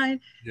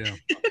 Yeah.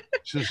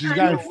 So she's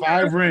got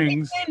 5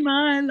 rings. In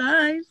my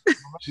life.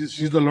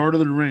 She's the Lord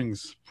of the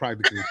Rings,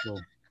 practically. So.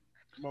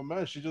 My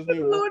man, she just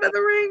Lord of the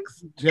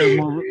Rings. She has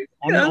more.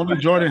 Only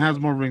Jordan has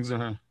more rings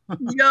than her.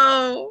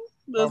 Yo.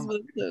 That's what's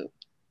up.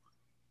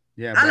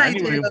 Yeah, I but like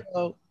anyway,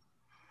 J-Lo.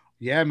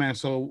 yeah, man.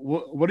 So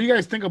what do you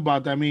guys think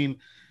about that? I mean,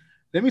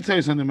 let me tell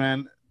you something,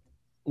 man.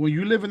 When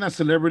you live in that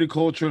celebrity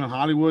culture in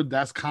Hollywood,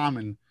 that's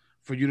common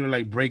for you to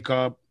like break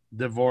up,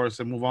 divorce,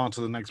 and move on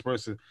to the next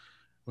person.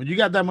 When you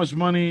got that much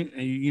money,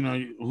 and you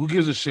know who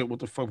gives a shit what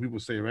the fuck people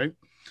say, right?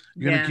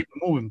 You're gonna keep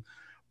it moving.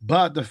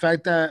 But the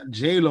fact that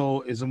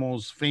J-Lo is the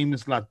most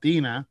famous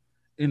Latina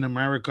in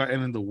America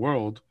and in the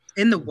world,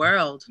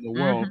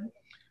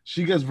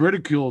 she gets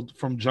ridiculed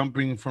from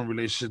jumping from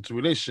relationship to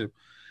relationship.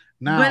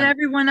 Now, but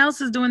everyone else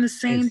is doing the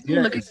same thing.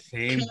 Yeah, Look at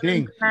same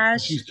thing.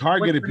 She's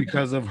targeted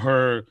because of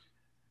her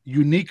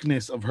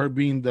uniqueness of her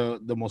being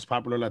the most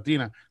popular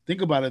Latina.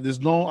 Think about it.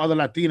 There's no other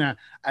Latina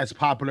as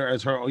popular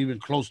as her or even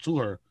close to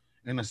her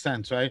in a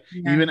sense, right?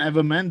 Yeah. Even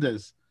Eva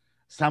Mendes,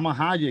 Salma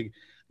Hayek,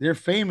 they're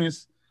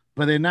famous,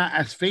 but they're not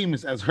as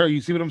famous as her.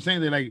 You see what I'm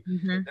saying? They're like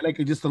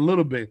it just a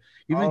little bit.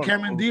 Even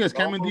Cameron Diaz.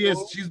 Cameron Diaz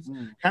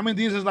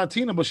is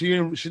Latina, but she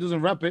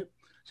doesn't rep it.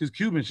 She's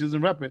Cuban. She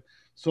doesn't rep it.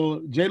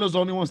 So J-Lo's the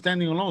only one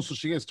standing alone, so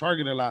she gets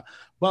targeted a lot.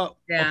 But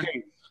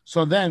okay,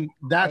 so then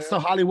that's the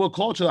Hollywood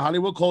culture. The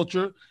Hollywood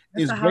culture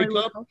is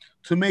breakups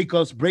to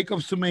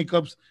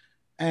makeups,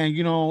 and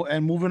you know,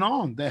 and moving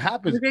on. That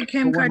happens. Look at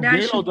Kim Kardashian.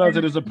 When J-Lo does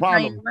it is a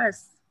problem.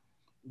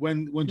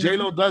 When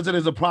J-Lo does it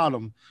is a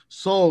problem.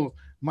 So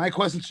my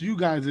question to you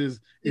guys is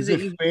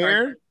it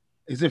fair?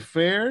 Is it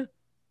fair?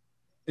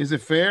 Is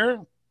it fair?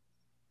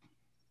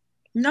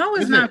 No,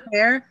 it's not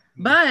fair.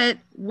 But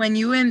when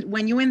you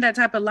in that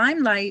type of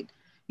limelight,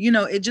 you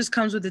know, it just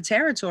comes with the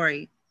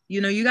territory.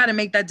 You know, you got to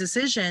make that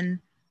decision.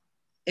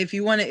 If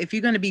you're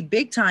going to be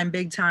big time,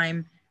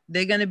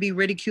 they're going to be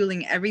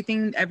ridiculing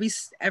everything,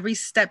 every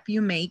step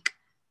you make,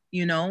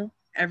 you know,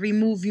 every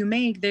move you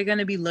make, they're going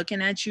to be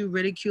looking at you,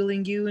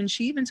 ridiculing you. And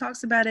she even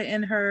talks about it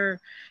in her,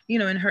 you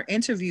know, in her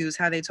interviews,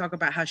 how they talk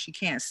about how she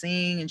can't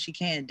sing and she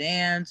can't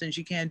dance and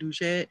she can't do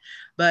shit,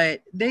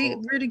 but they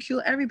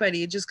ridicule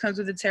everybody. It just comes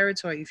with the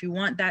territory. If you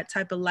want that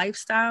type of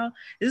lifestyle,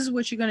 this is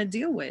what you're going to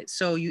deal with.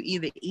 So you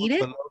either eat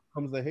it.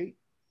 Comes the hate.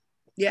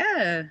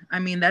 Yeah. I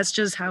mean, that's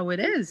just how it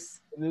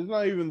is. And it's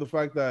not even the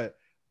fact that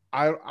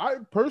I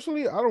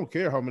personally, I don't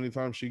care how many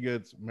times she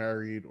gets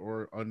married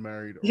or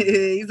unmarried.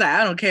 He's like,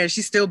 I don't care.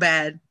 She's still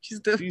bad.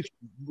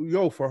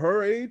 Yo, for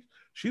her age,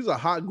 she's a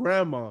hot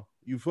grandma.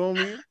 You feel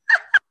me?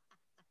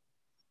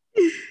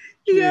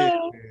 Yeah.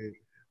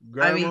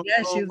 Grandma, I mean,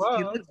 yeah, she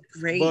looks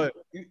great.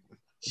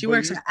 She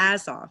works her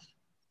ass off.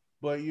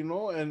 But you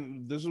know,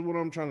 and this is what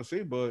I'm trying to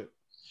say, but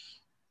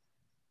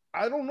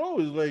I don't know.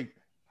 It's like,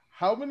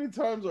 how many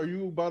times are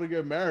you about to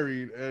get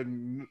married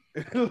and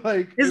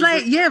like it's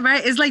like yeah,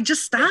 right? It's like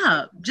just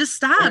stop.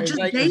 Just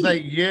like, date. It's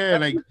like yeah,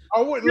 like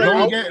I wouldn't you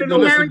don't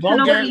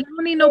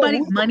need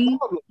nobody's money.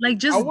 Like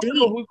just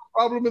date.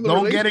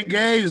 Don't get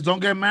engaged, don't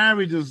get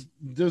married,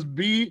 just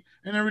be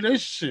in a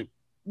relationship.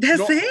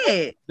 That's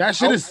it. That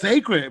shit is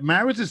sacred.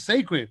 Marriage is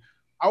sacred.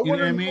 You know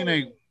what I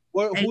mean?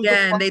 Like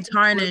again, they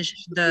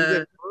tarnish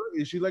the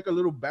is she like a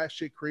little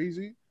batshit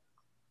crazy?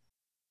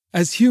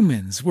 As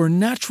humans, we're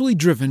naturally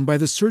driven by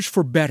the search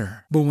for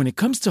better. But when it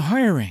comes to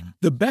hiring,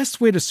 the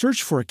best way to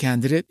search for a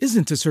candidate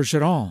isn't to search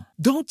at all.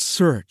 Don't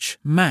search,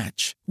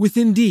 match with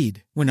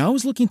Indeed. When I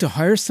was looking to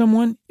hire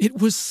someone,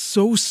 it was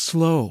so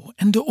slow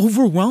and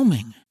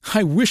overwhelming.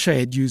 I wish I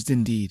had used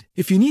Indeed.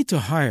 If you need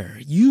to hire,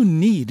 you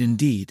need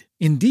Indeed.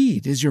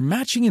 Indeed is your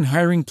matching and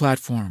hiring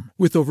platform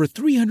with over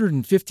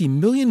 350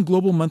 million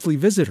global monthly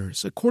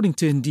visitors, according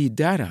to Indeed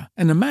data,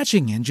 and a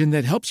matching engine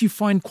that helps you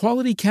find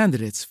quality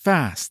candidates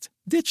fast.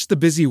 Ditch the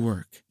busy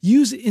work.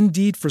 Use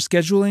Indeed for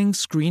scheduling,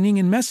 screening,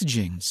 and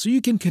messaging so you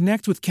can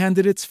connect with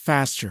candidates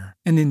faster.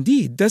 And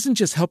Indeed doesn't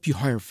just help you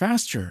hire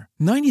faster.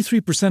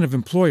 93% of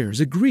employers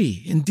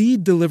agree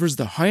Indeed delivers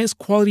the highest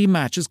quality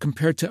matches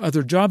compared to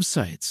other job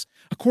sites,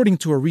 according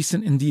to a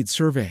recent Indeed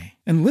survey.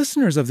 And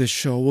listeners of this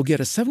show will get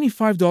a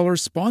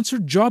 $75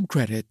 sponsored job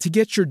credit to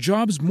get your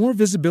jobs more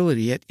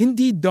visibility at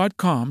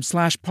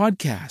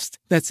Indeed.com/podcast.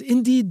 That's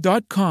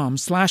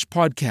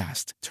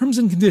Indeed.com/podcast. Terms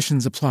and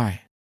conditions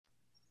apply.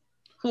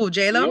 Who,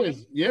 J-Lo?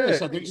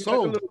 Yes, I think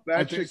so.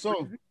 I think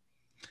so.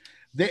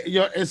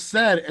 It's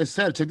sad. It's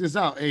sad. Check this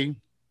out.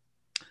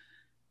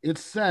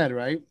 It's sad,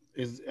 right?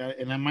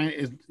 And I might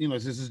is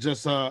this is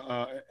just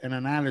an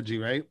analogy,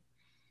 right?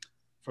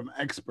 From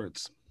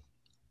experts,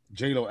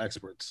 J-Lo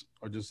experts,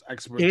 or just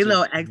experts.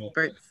 J-Lo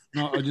experts.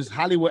 No, or just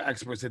Hollywood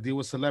experts that deal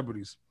with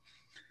celebrities.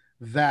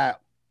 That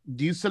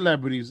these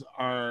celebrities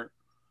are,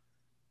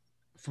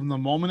 from the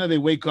moment that they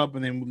wake up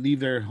and they leave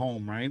their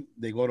home, right?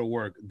 They go to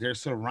work. They're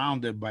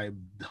surrounded by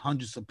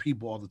hundreds of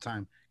people all the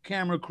time.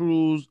 Camera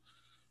crews,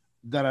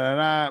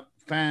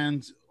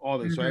 fans, all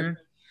this, right?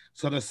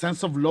 So the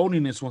sense of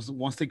loneliness,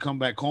 once they come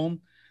back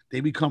home,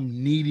 they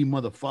become needy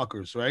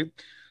motherfuckers, right?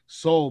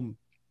 So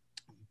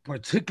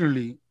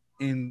particularly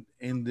in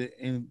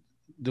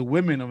the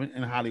women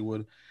in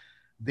Hollywood,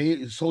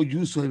 they so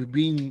used to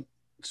being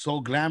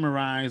so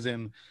glamorized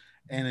and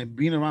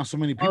being around so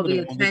many people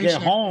that when they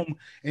get home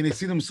and they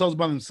see themselves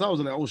by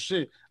themselves, they're like, oh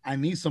shit, I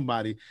need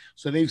somebody.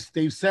 So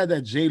they've said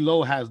that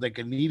J-Lo has like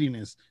a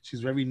neediness. She's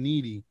very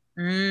needy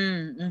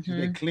She's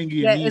like clingy.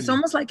 Yeah, and it's needy.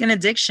 almost like an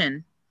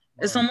addiction.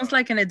 It's almost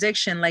like an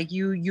addiction. Like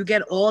you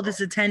get all this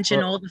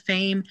attention, all the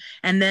fame,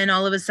 and then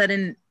all of a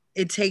sudden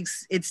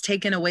it's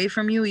taken away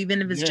from you,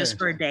 even if it's just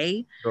for a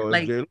day. Yo, if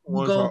Like J-Lo you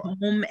wants go her-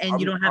 home and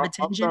you don't have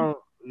attention. I'm down,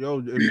 yo,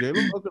 if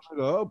J-Lo look a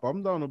nigga up,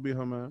 I'm down to be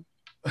her man.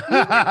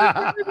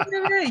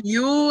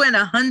 You and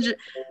 100,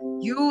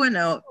 you and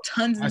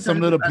tons and Like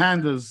some tons little of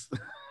pandas.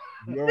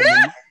 Yo, my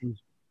man,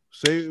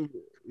 say,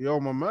 yo,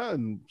 my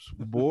man,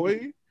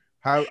 boy,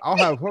 I'll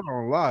have her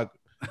on lock.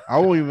 I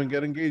won't even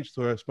get engaged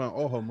to her. I spent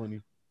all her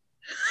money.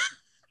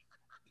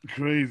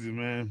 Crazy,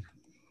 man.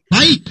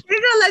 He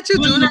gonna let you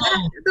do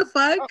that? What the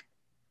fuck?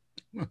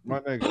 My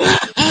nigga.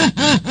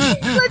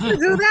 Let you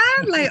do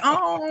that? Like,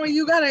 oh,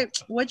 you gotta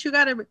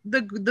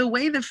the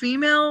way the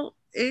female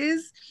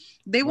is,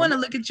 they want to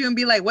look at you and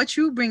be like, what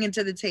you bringing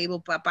to the table,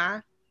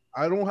 papa?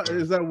 I don't.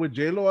 Is that with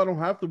J-Lo? I don't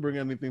have to bring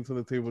anything to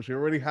the table. She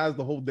already has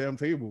the whole damn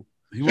table.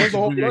 He wants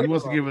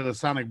to give it a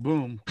sonic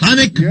boom.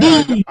 Sonic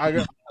boom. I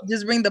got.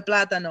 Just bring the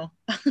plátano.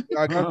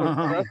 I got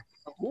the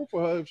cool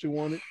for her if she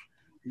wanted.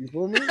 You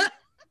feel me?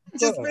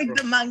 Just bring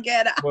the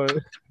manguera.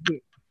 But,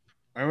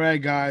 all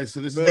right, guys. So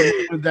this is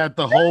the moment that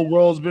the whole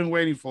world's been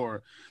waiting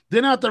for.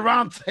 Dinner at the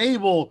round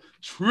table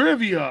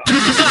trivia.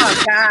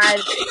 Oh God.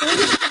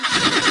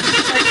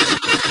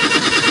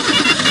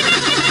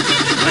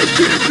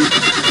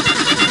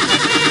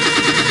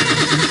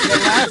 The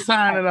last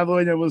time that La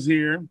Dueña was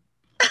here,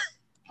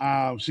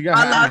 she got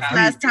I lost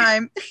last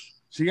time.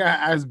 She got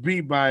ass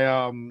beat by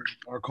our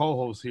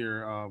co-host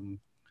here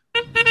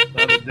the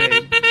other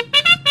day.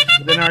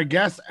 But then our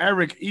guest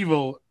Eric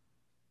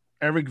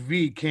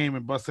V came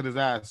and busted his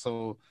ass.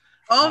 So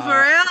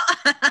for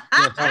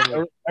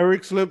real?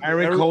 Eric slipped.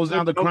 Eric holds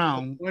down the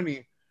crown.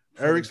 20.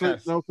 Eric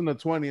slipped notes in the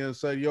 20 and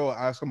said, "Yo,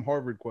 ask him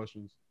Harvard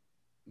questions."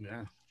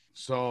 Yeah.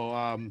 So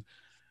I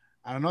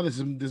don't know.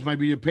 This might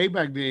be your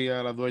payback day,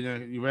 La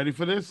Dueña. You ready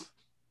for this?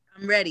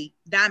 I'm ready.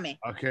 Dame.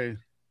 Okay.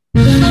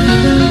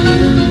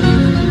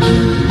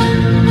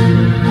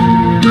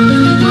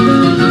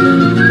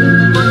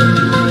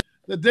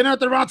 The Dinner at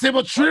the Round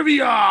Table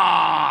trivia.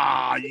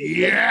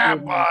 Yeah,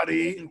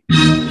 buddy.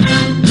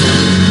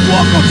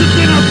 Welcome to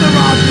Dinner at the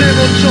Round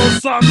Table Show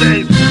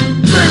Sundays.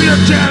 Trivia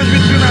challenge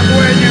between La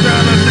Dueña and the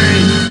other day.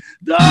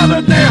 The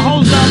other day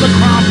holds down the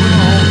crown for the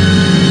host.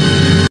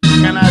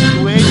 Can La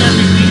Dueña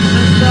redeem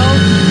herself?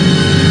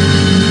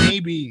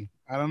 Maybe.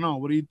 I don't know.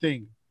 What do you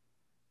think?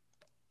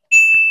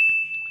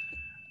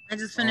 I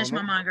just finished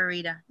my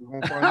margarita.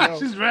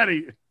 She's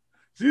ready.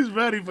 She's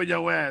ready for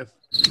your ass.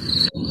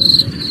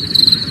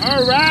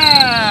 All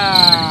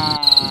right.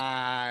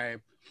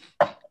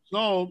 So,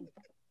 all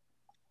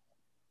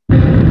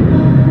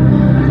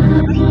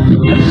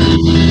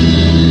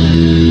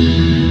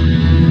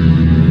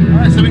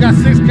right. So we got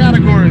 6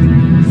 categories: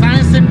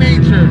 science and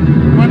nature,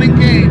 running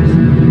games,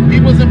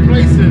 peoples and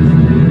places,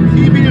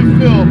 TV and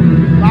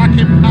film, rock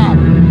and pop.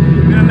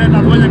 We're gonna let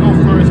La Dueña go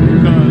first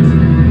because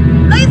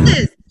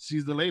places.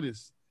 She's the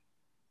latest.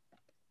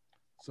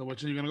 So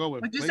what are you gonna go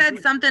with? But you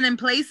said something in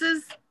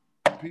places.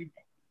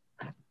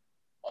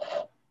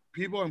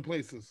 People and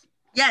places.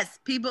 Yes,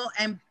 people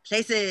and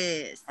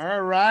places.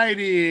 All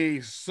righty.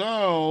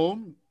 So,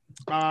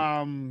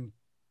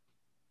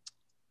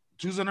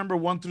 choose a number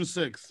 1 through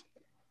 6.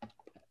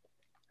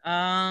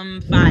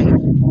 5.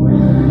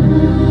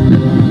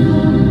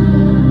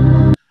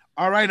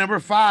 All right, number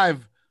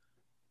 5.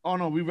 Oh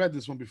no, we read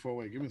this one before.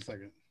 Wait, give me a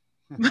second.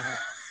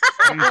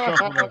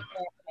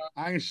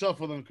 I ain't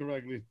shuffled them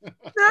correctly.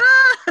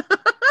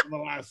 The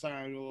last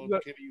time, you little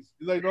kitties.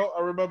 He's like, no,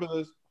 I remember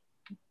this.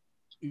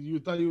 You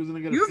thought you was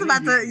gonna get. You was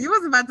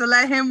about to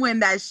let him win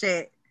that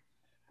shit.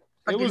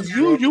 It was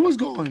you. You was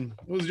going.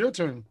 It was your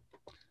turn.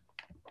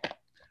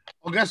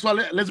 Oh, guess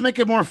what? Let's make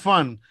it more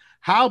fun.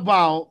 How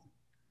about?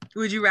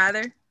 Would you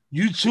rather?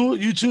 You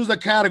choose the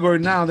category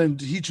now, then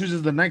he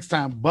chooses the next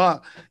time.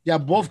 But yeah,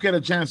 both get a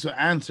chance to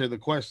answer the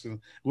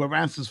question. Whoever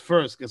answers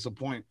first gets a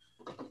point.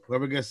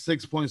 Whoever gets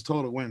 6 points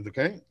total wins.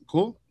 Okay,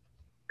 cool.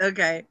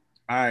 Okay.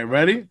 All right,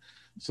 ready?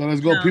 So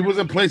let's go. Peoples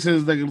and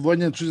places. The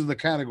Dueña chooses the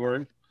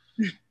category.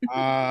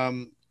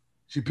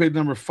 She picked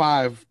number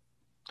 5.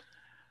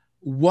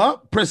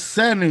 What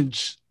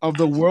percentage of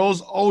the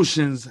world's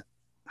oceans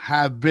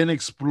have been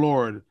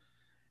explored?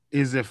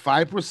 Is it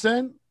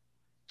 5%,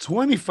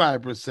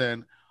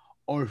 25%,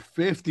 or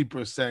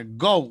 50%?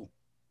 Go.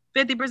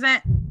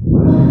 50%.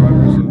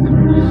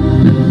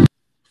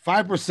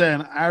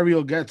 5%.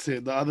 Ariel gets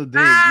it the other day.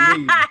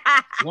 Yay.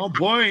 1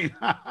 point.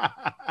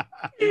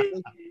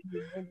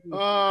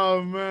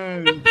 Oh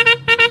man.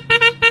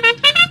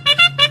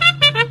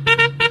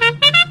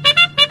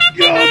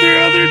 Yo, the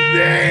other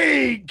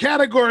day.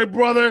 Category,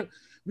 brother.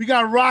 We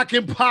got rock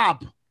and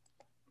pop.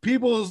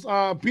 People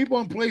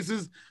and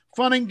places,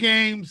 fun and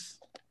games.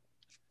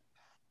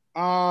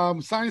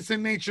 Science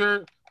and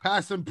nature,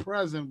 past and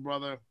present,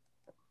 brother.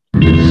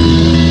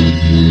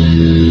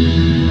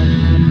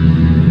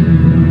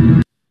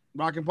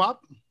 Rock and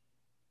pop?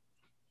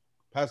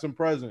 Past and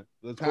present.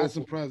 Let's past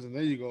and present.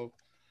 There you go.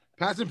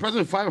 Past and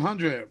present,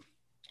 500.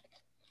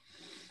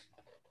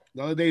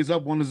 The other day is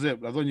up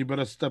 1-0. I thought you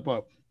better step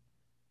up.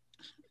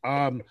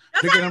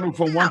 Pick a number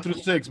from 1 through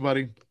 6,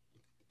 buddy.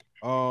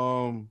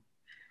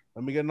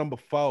 Let me get number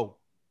 4.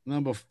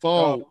 Number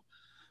 4.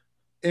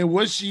 In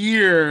which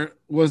year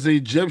was the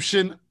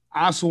Egyptian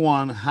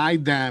Aswan High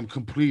Dam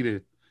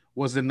completed?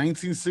 Was it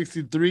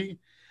 1963,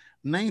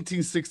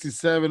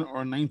 1967,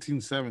 or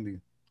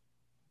 1970?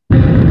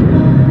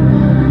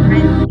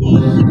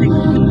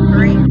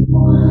 1963.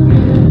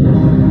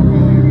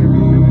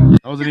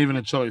 That wasn't even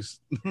a choice.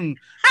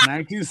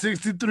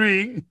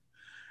 1963,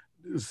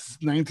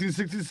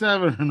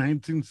 1967, or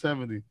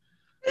 1970.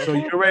 So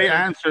you already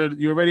answered.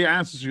 You already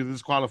answered. So you're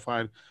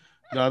disqualified.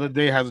 The other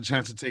day has a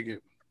chance to take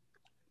it.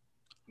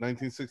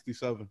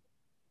 1967.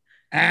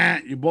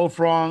 And you're both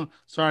wrong.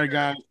 Sorry,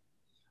 guys.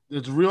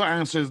 The real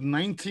answer is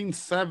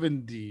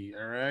 1970.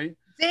 All right.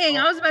 Dang,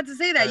 I was about to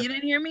say that. You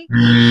didn't hear me?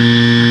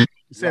 You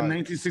said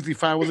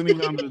 1965 wasn't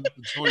even on the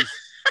choice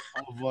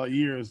of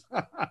years.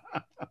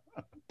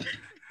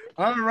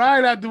 All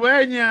right,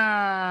 Adueña.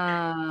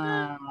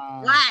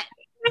 What?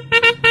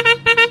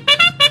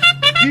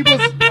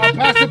 People's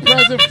past and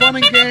present, fun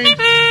and games,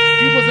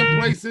 peoples and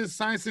places,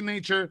 science and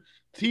nature,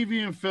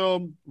 TV and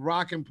film,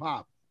 rock and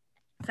pop.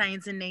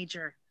 Science and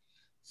nature.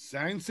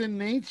 Science and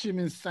nature,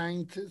 Miss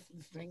Scientist.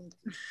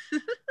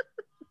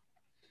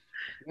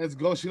 Let's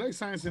go. She likes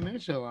science and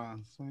nature a lot.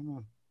 So, you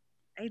know.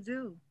 I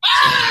do.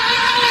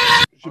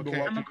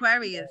 Okay. I'm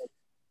Aquarius.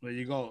 There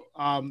you go.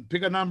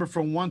 Pick a number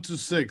from 1 to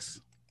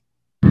 6.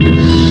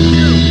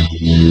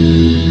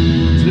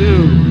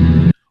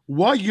 2.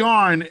 What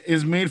yarn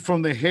is made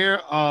from the hair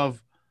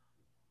of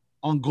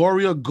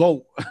Angora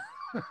goat?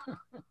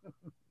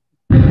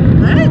 What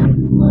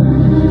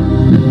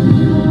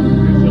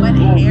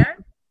hair?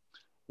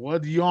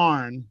 What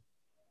yarn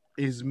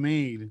is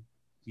made?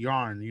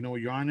 Yarn. You know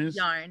what yarn is?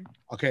 Yarn.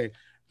 Okay.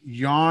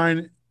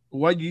 Yarn.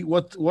 What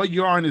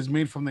yarn is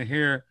made from the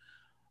hair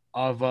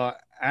of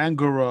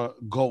Angora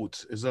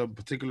goat? Is a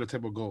particular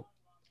type of goat.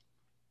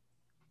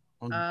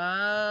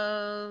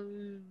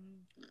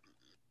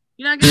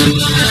 You're not getting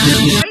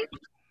right?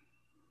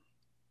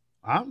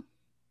 Huh?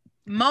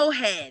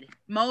 Mohair.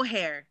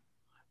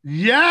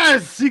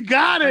 Yes, she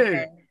got it.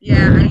 Okay.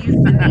 Yeah,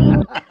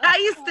 I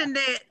used to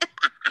knit.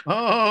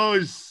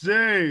 Oh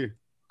shit!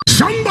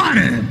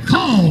 Somebody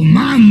call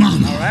my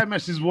mama. All right, man,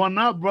 she's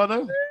 1-up,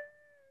 brother.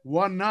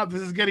 1-up.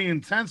 This is getting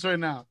intense right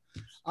now.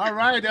 All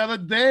right, the other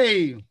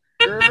day,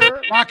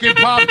 rock and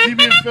pop,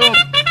 TV and film,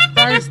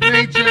 science,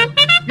 nature,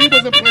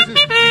 peoples and places,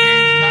 TV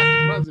games, past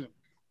and present.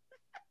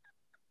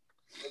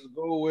 Let's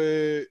go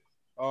with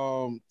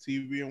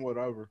TV and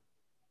whatever.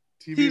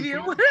 TV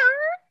and whatever.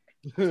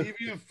 TV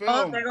and film.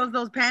 Oh, there goes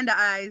those panda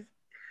eyes.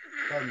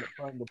 Panda.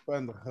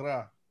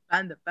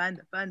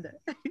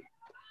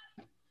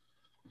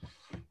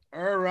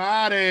 All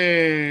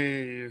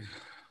righty.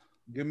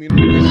 Give me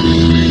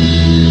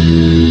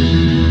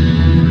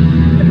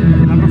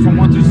number from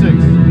 1 to 6.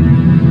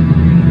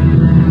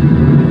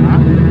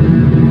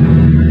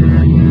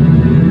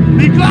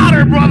 Be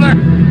louder, brother.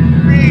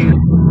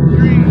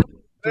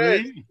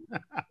 3.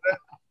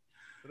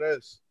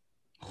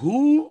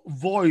 Who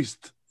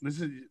voiced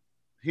this?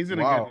 He's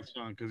gonna get this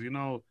one because you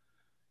know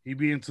he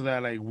be into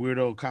that like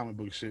weirdo comic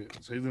book shit,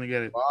 so he's gonna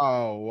get it.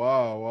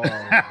 Wow.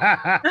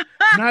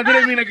 No, I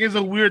didn't mean like it's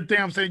a weird thing.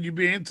 I'm saying you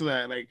be into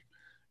that, like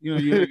you know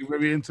you're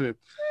very into it.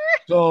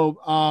 So,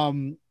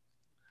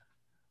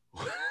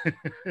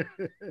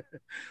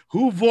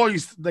 who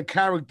voiced the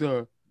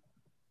character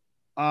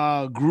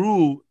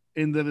Gru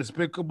in the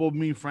Despicable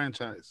Me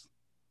franchise?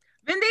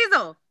 Vin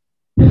Diesel.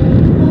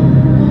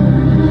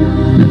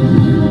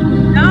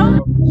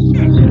 No.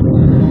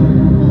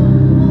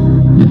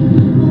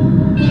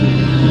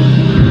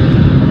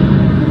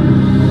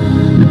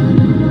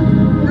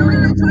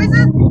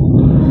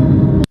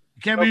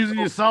 You can't be using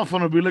your cell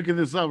phone or be looking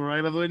this up,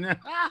 right? Mike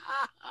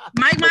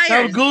Myers.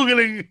 I'm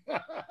Googling.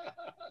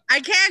 I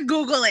can't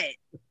Google it.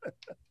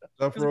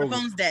 Because my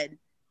phone's dead.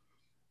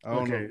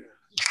 Okay.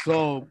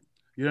 So,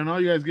 you don't know?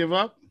 You guys give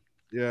up?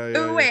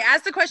 Yeah. Wait,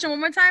 ask the question one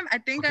more time. I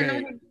think I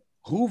know.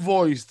 Who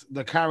voiced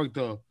the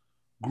character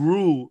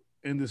Gru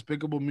in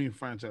Despicable Me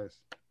franchise?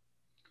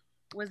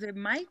 Was it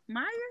Mike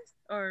Myers?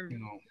 Or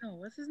no,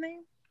 what's his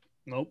name?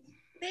 Nope.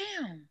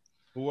 Damn.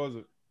 Who was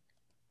it?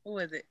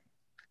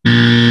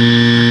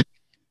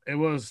 It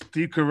was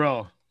Steve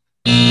Carell.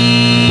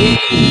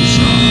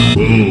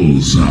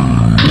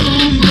 Bullseye.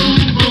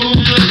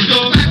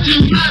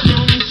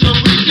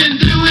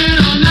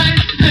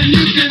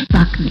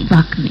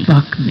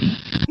 Fuck me.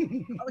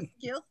 Oh,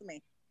 excuse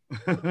me.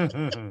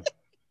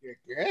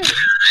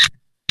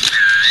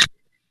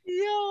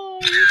 Yo,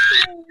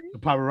 the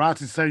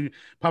paparazzi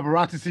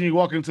seen you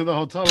walk into the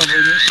hotel.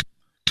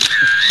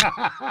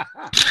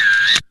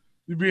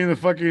 You be in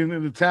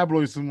the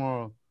tabloids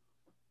tomorrow.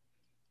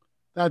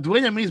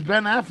 Dueña meets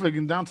Ben Affleck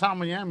in downtown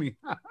Miami.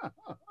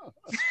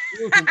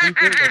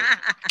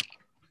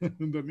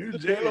 The new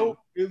J-Lo.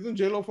 Isn't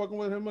J-Lo fucking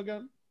with him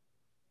again?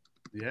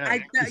 Yeah.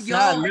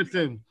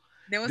 Listen,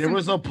 there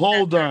was a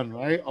poll done,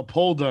 right? A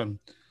poll done.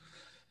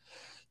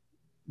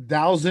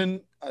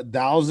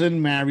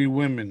 1,000 married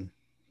women.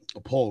 A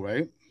poll,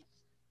 right?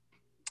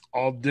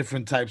 All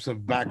different types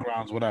of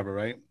backgrounds, whatever,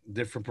 right?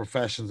 Different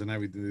professions and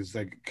everything. It's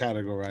like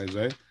categorized,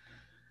 right?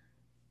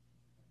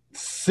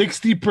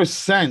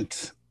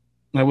 60%.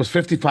 No, it was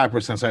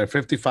 55%. Sorry,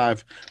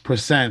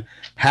 55%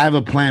 have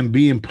a plan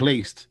B in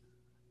place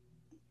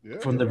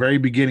from the very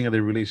beginning of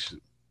their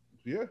relationship.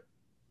 Yeah.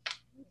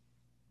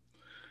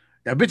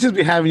 Yeah, bitches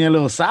be having your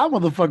little side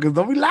motherfuckers.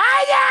 Don't be lying.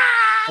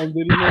 And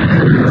did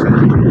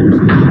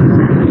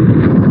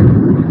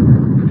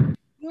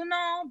you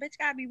know, bitch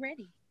gotta be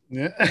ready.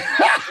 Yeah.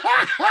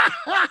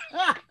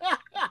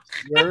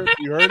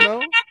 you heard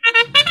now?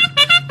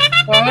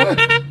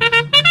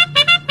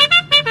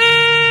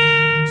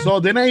 So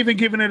they're not even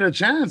giving it a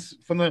chance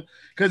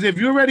because if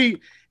you already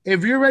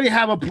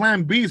have a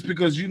plan B, it's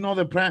because you know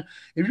the plan.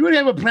 If you already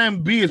have a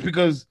plan B, it's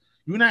because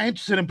you're not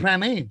interested in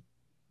plan A.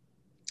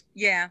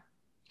 Yeah.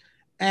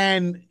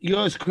 And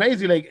it's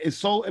crazy. Like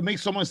it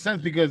makes so much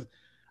sense because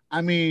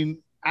I mean,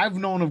 I've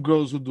known of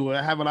girls who do it.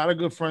 I have a lot of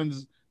good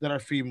friends that are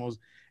females,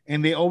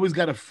 and they always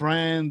got a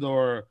friend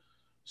or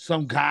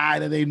some guy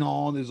that they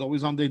know that's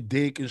always on their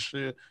dick and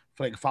shit,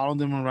 like following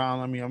them around.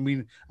 I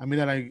mean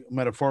that like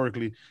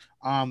metaphorically.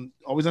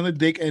 Always on the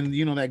dick, and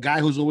that guy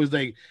who's always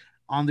like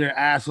on their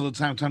ass all the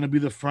time, trying to be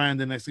the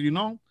friend. And next thing you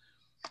know,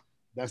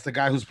 that's the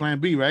guy who's plan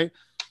B, right?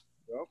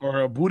 Yep.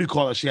 Or a booty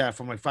call that she had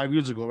from like 5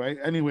 years ago, right?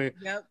 Anyway,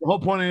 The whole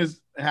point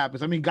is it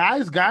happens. I mean,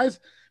 guys,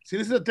 see,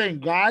 this is the thing.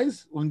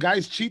 Guys, when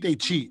guys cheat, they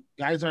cheat.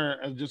 Guys are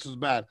just as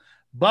bad.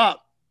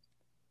 But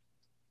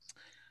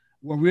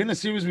when we're in a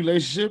serious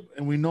relationship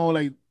and we know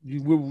like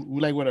we're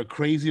like with a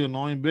crazy,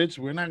 annoying bitch,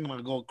 we're not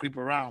gonna go creep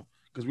around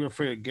because we're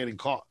afraid of getting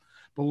caught.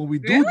 But when we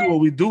do it,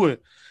 we do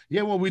it.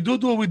 Yeah, when we do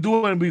it, we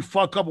do it, and we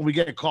fuck up and we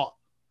get caught.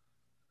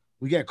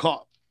 We get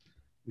caught.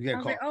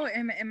 Like, oh,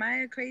 am I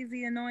a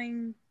crazy,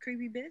 annoying,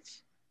 creepy bitch?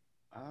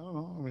 I don't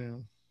know. I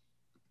mean,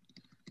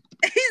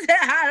 he said,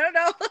 I don't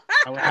know.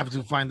 I would have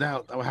to find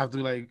out. I would have to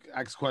like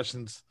ask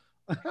questions.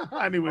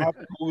 Anyway,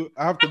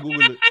 I have to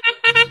Google it.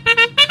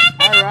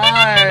 All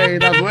right,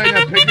 now go ahead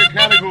and pick your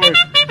category: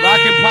 rock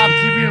and pop,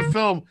 TV and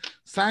film,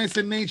 science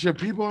and nature,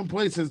 people and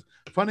places,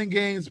 fun and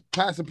games,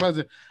 past and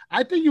present.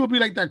 I think you would be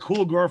like that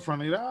cool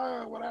girlfriend,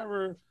 like,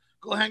 whatever.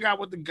 Go hang out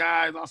with the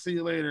guys. I'll see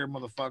you later,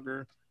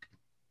 motherfucker.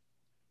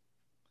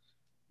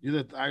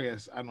 I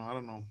guess I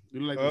don't know.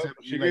 You like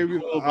she gave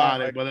you cool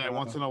about it, but then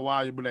once in a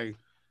while you be like,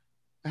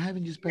 I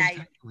haven't just been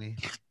anyway.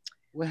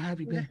 Where have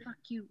you been?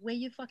 Where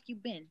you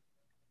been?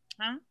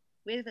 Huh?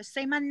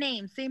 Say my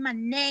name. Say my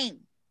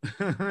name.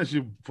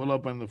 She pull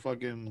up on the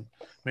fucking.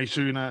 Make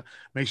sure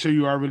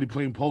you are really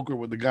playing poker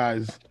with the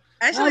guys.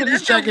 Actually,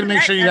 just checking to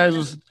make sure you guys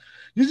was.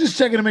 You're just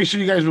checking to make sure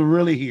you guys were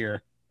really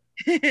here.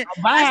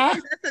 Bye.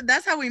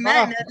 That's how we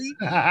met, Nelly.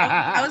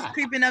 I was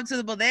creeping up to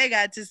the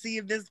bodega to see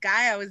if this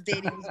guy I was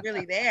dating was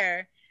really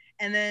there.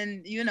 And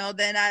then,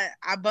 then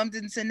I bumped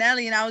into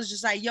Nelly and I was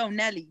just like, yo,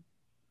 Nelly,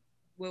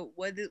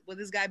 what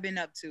this guy been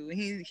up to?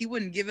 And he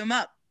wouldn't give him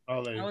up. I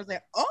was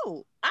like,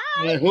 oh,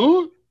 like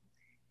who?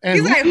 And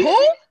he's like, who?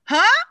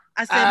 Huh?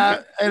 I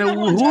said, and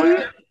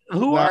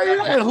who are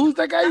you? And who's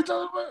that guy you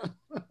talking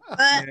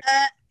about?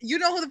 You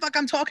know who the fuck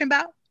I'm talking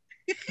about?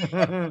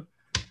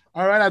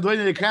 All right, I'll do it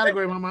in your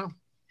category, mama.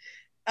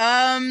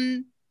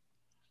 Fun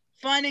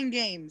and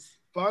games.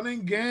 Fun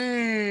and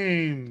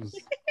games.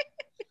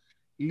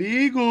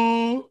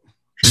 Legal.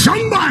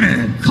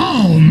 Somebody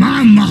call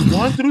my mama.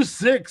 1 through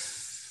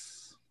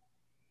 6.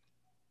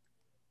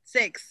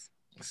 6.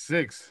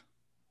 6.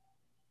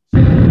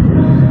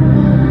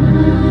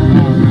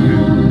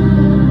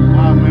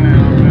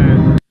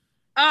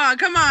 Oh,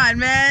 come on,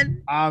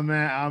 man.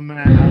 Amen.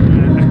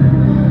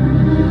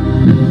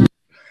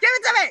 Give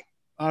it to me.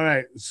 All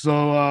right,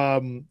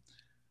 so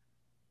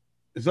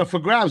it's up for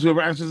grabs.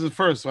 Whoever answers it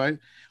first, right?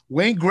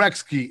 Wayne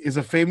Gretzky is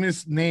a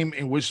famous name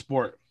in which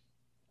sport?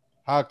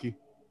 Hockey.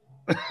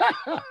 The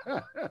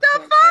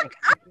fuck?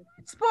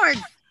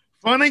 Sports.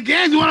 Fun and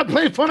games. You want to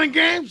play fun and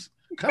games?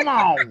 Come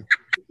on.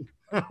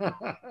 I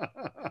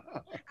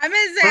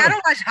mean, say I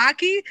don't watch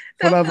hockey.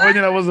 But I thought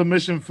that was a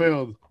mission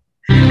failed.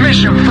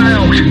 Mission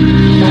failed.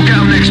 We'll get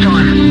them next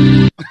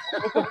time.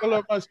 What's the color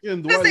of my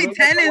skin? Do I say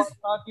tennis? Like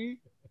hockey?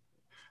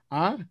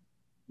 Huh?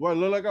 Do I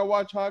look like I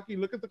watch hockey?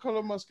 Look at the color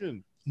of my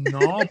skin.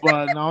 No,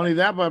 but not only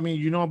that, but I mean,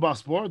 you know about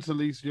sports. At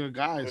least you're a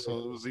guy, so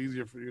it was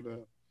easier for you to.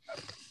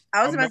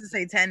 I was about to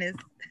say tennis.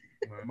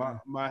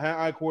 My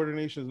hand-eye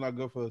coordination is not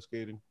good for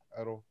skating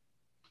at all.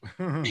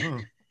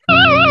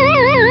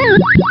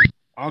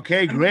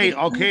 Okay, great.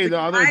 Okay, the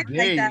other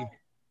day.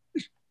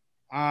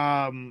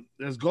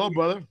 Let's go,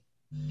 brother.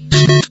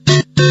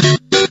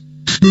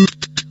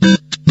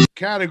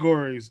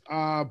 Categories: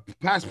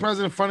 past,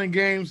 present, fun and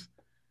games.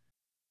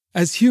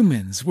 As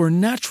humans, we're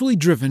naturally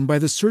driven by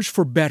the search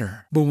for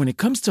better. But when it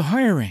comes to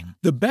hiring,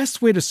 the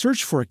best way to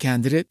search for a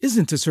candidate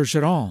isn't to search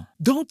at all.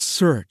 Don't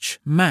search,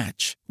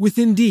 match with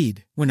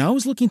Indeed. When I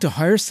was looking to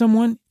hire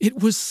someone,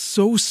 it was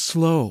so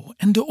slow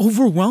and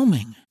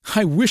overwhelming.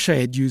 I wish I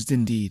had used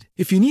Indeed.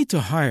 If you need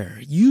to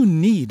hire, you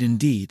need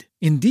Indeed.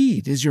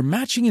 Indeed is your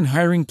matching and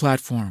hiring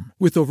platform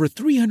with over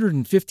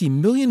 350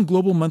 million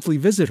global monthly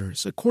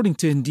visitors, according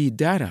to Indeed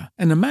data,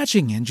 and a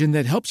matching engine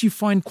that helps you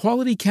find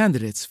quality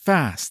candidates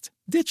fast.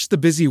 Ditch the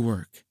busy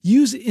work.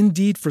 Use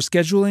Indeed for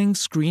scheduling,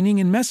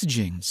 screening, and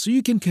messaging so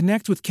you can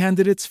connect with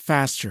candidates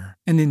faster.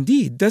 And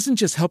Indeed doesn't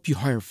just help you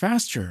hire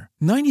faster.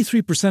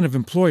 93% of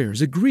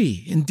employers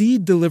agree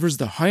Indeed delivers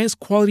the highest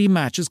quality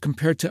matches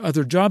compared to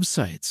other job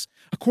sites,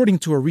 according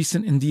to a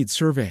recent Indeed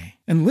survey.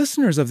 And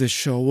listeners of this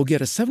show will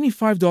get a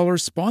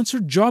 $75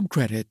 sponsored job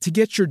credit to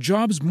get your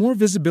jobs more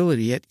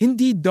visibility at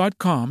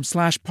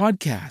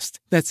Indeed.com/podcast.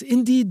 That's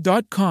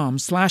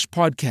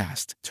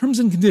Indeed.com/podcast. Terms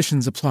and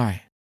conditions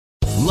apply.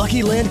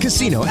 Lucky Land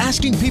Casino,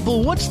 asking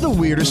people, what's the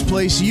weirdest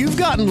place you've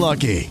gotten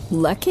lucky?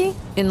 Lucky?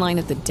 In line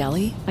at the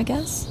deli, I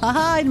guess?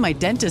 Aha, in my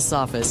dentist's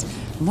office.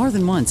 More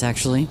than once,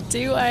 actually.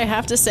 Do I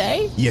have to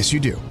say? Yes, you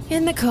do.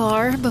 In the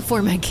car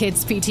before my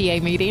kids'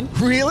 PTA meeting.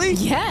 Really?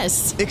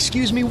 Yes.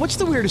 Excuse me, what's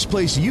the weirdest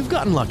place you've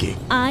gotten lucky?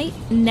 I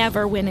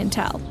never win and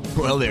tell.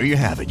 Well, there you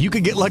have it. You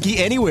can get lucky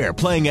anywhere,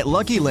 playing at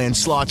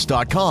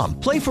LuckyLandSlots.com.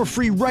 Play for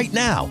free right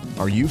now.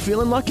 Are you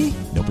feeling lucky?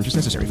 No purchase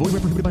necessary. Void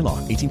where prohibited by law.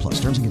 18+.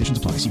 Terms and conditions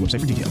apply. See website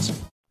for details.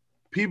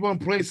 People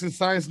and places,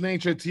 science,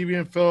 nature, TV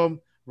and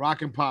film,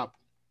 rock and pop.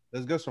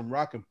 Let's get some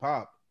rock and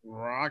pop.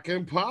 Rock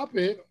and pop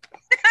it.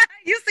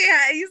 You see,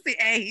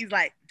 hey, he's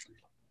like,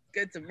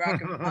 good to rock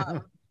and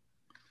pop.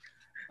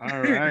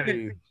 All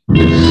righty.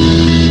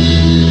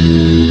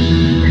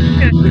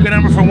 Pick a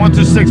number from 1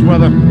 to 6,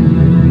 brother.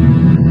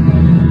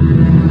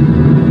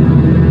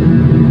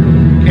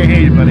 Can't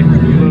hear you, buddy. A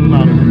little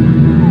louder.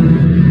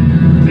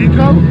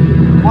 Zico?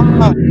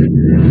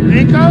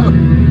 Zico?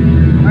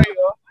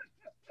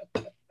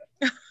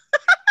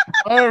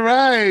 All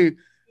right.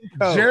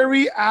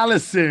 Jerry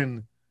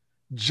Allison,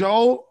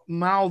 Joe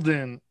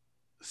Malden,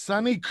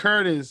 Sonny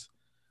Curtis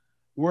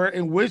were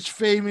in which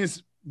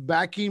famous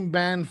backing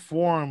band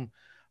formed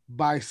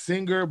by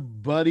singer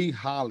Buddy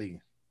Holly?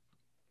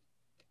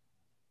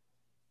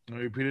 Can I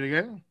repeat it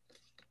again?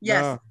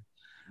 Yes.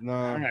 No.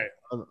 All right.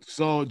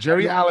 So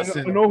Jerry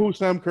Allison. I know who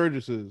Sam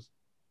Curtis is.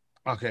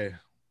 Okay.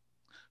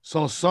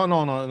 So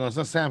no, it's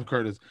not Sam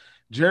Curtis.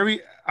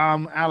 Jerry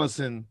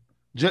Allison,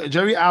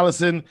 Jerry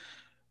Allison,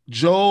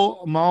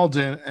 Joe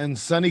Malden, and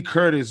Sonny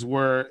Curtis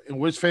were in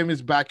which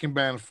famous backing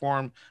band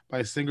formed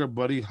by singer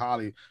Buddy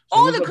Holly?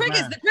 So the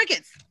Crickets, the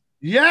Crickets.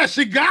 Yeah,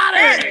 she got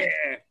it.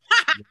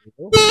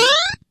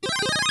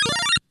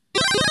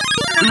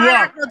 Hard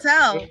Rock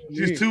Hotel.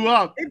 She's 2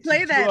 up. They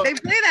play that. They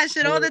play that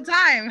shit all the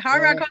time.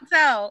 Hard Rock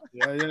Hotel.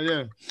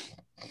 Yeah.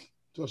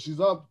 So she's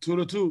up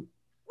 2-2.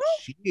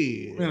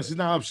 Shit. Man, she's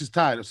not up. She's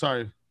tied. I'm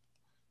sorry.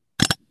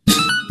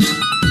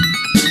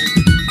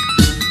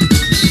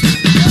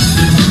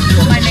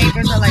 My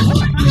neighbors are like, what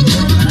the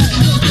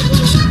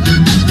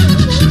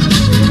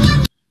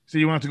fuck? So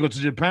you want to go to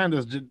Japan?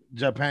 There's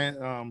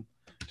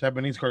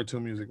Japanese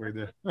cartoon music right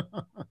there.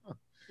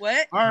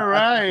 What? All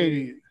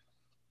right.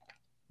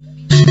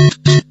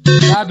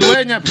 La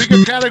Dueña, pick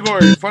a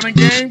category. Fun and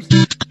games,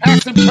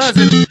 past and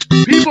present,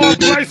 people and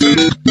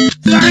places,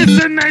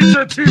 science and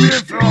nature, TV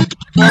and film,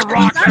 or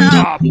rock and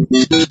pop. I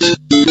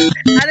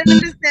didn't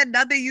understand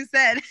nothing you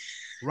said.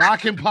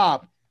 Rock and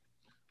pop,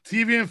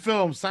 TV and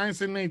film, science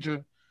and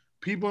nature,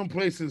 people and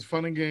places,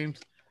 fun and games,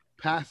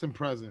 past and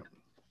present.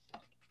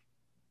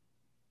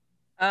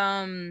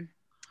 Past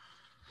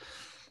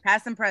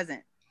and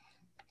present.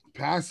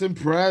 Past and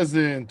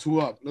present. 2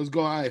 up. Let's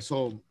go. All right.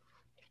 So,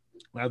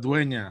 La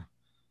Dueña.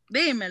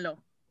 Dímelo.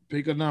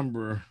 Pick a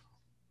number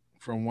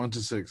from 1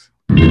 to 6.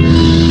 1.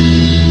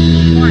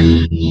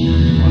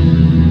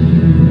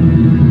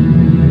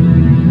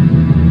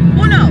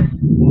 Uno.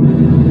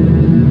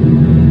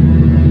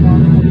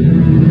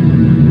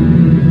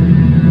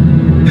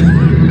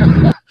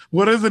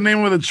 What is the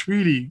name of the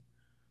treaty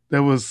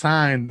that was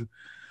signed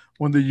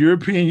when the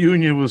European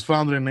Union was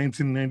founded in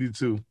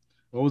 1992?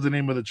 What was the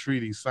name of the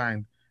treaty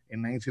signed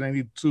in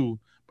 1992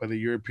 by the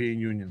European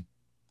Union?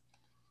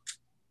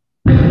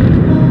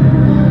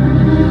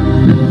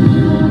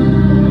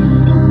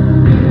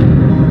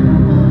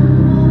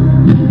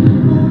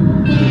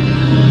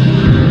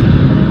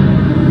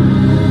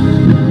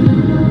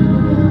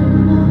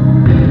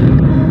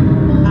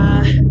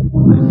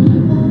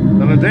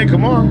 Another day,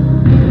 come on.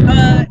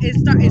 It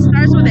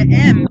starts with an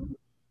M.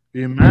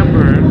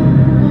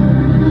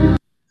 Remember,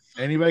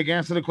 anybody can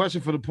answer the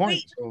question for the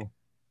point. So.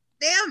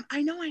 Damn,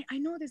 I know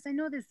this.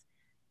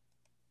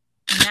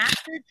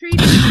 Master Treaty.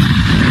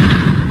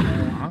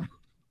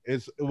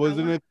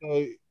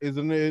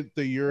 Isn't it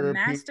the European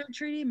Master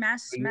Treaty?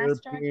 Master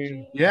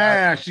Treaty?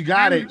 Yeah, she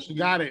got it.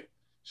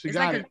 It's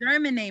like a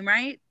German name,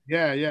 right?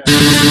 Yeah.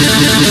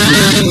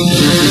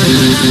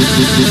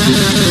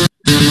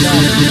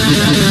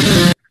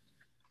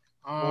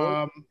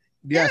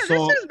 Yeah,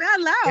 so this is bad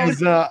loud.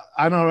 It's,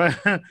 I know,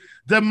 right?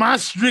 The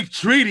Maastricht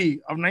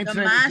Treaty of 1992.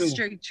 The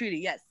Maastricht Treaty,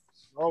 yes.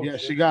 Oh, yeah,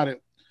 she got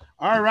it.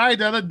 All right,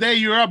 the other day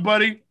you're up,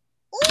 buddy.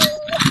 Oh,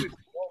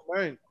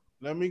 man.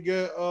 Let me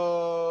get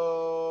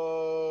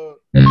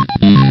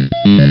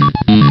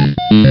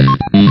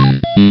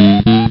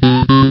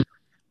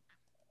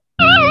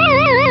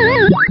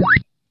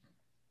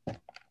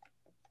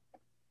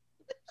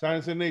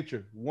Science and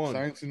Nature. 1.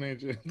 Science and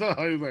Nature. No,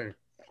 he's like,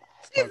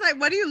 He's like,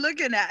 what are you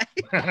looking at?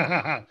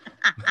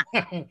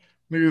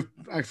 niggas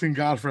asking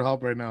God for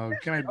help right now.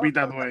 Can I beat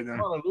that way then?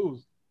 I'm gonna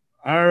lose.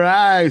 All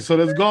right, so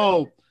let's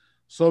go.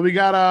 So we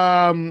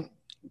got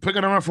pick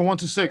a number from 1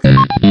 to 6.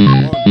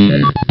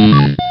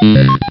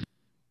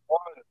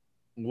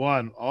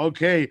 1.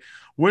 Okay.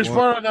 Which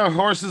part of the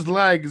horse's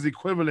leg is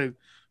equivalent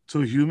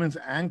to a human's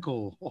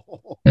ankle?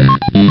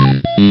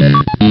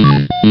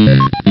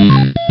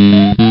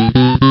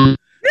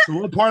 So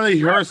what part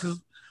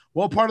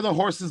of the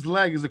horse's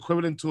leg is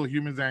equivalent to a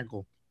human's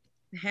ankle?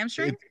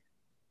 Hamstring?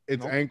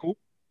 It's ankle.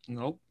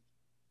 Nope.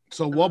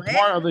 So what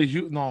part of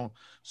the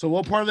So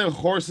what part of the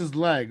horse's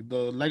leg,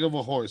 the leg of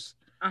a horse,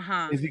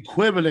 is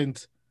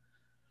equivalent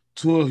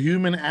to a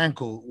human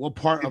ankle? What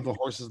part of the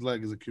horse's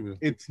leg is equivalent?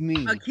 It's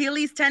knee.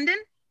 Achilles tendon?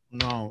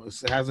 No,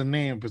 it has a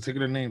name,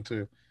 particular name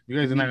to it. You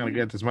guys are not gonna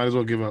get this. Might as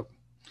well give up.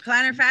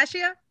 Plantar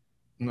fascia?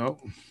 No.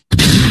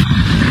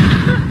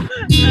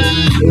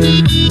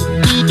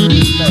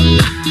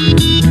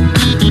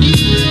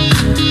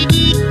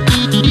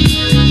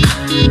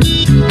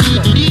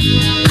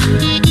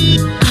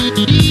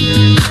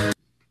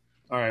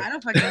 All right. I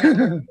don't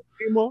fucking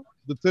know.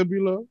 The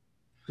tibula,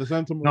 the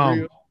Santa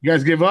Maria. No. You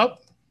guys give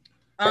up?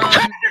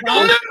 Incoming!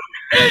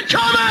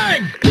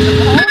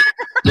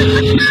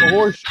 The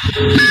horse.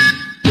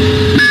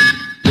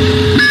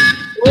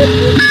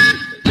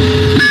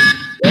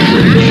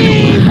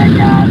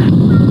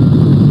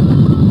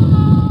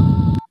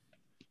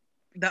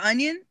 The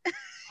onion?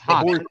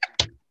 Hock.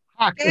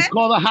 Hock. It's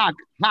called a hock.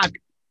 Hock.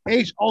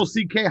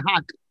 H-O-C-K.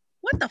 Hock.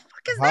 What the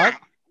fuck is that?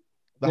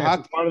 The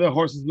hock part of the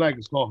horse's leg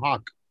is called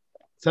hock.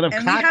 Instead of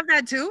And cock, we have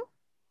that too?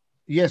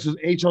 yes, it's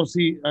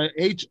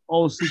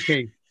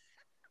H-O-C-K.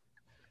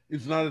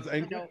 It's not its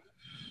ankle.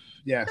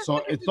 Yeah,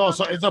 so it's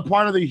a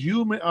part of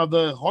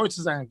the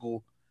horse's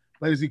ankle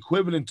that is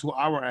equivalent to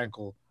our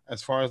ankle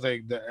as far as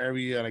like the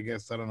area. I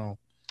guess I don't know,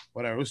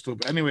 whatever. It was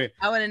stupid. Anyway,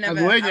 I would have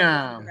never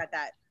Adueña, got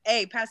that.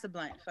 Hey, pass the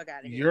blunt. Fuck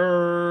out of here.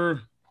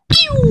 you're.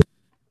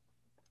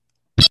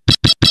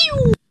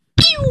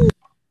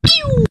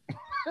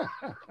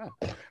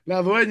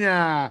 La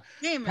Dueña,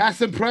 Game.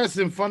 past and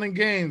present, fun and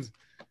games,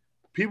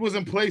 peoples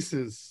and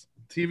places,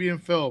 TV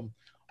and film,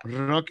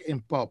 rock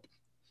and pop.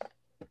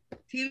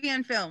 TV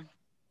and film.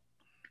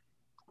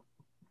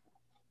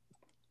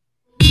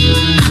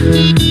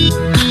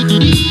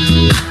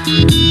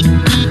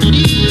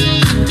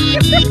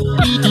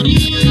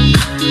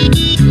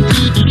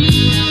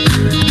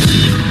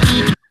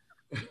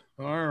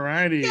 All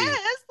righty. Yes.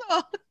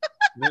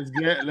 Let's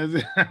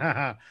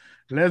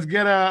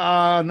get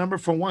a number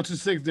from 1 to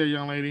 6 there,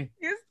 young lady.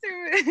 You're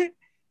stupid.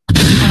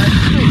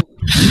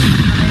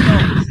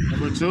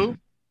 Number 2.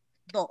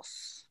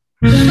 Dos.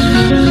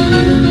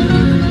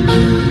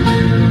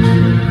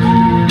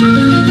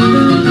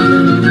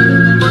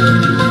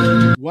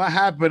 What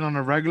happened on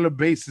a regular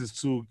basis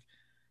to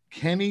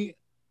Kenny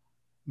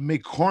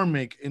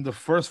McCormick in the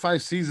first 5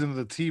 seasons of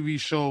the TV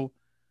show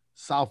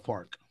South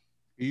Park?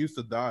 He used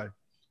to die.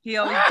 He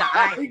always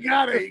died. He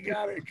got it.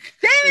 Damn it!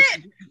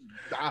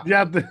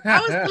 Yeah, I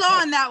was slow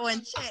on that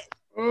one. Shit.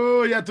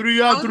 Oh, yeah,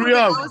 3 up. I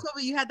was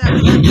hoping you had that.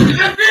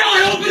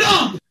 FBI, open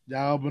up!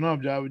 Y'all open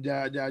up, y'all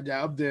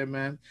up there,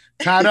 man.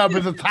 Tied up.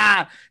 It's a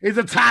tie. It's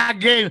a tie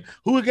game.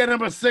 Who will get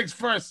number 6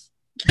 first?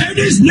 And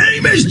his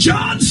name is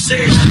John C.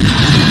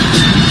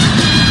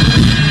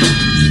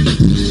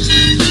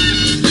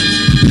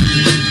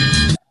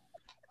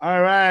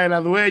 All right, La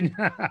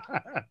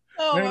Dueña.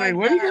 Oh Man, my like,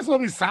 where do you God. get all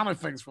these sound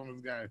effects from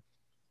this guy?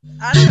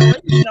 I don't know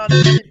what you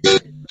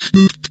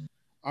know.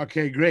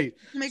 Okay, great.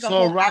 Make a So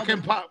whole rock and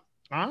album. pop,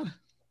 huh?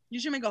 You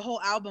should make a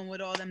whole album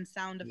with all them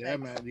sound effects. Yeah,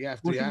 man. You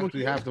have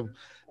to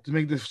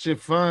make this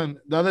shit fun.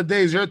 The other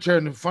day is your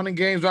turn. Fun and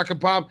games, rock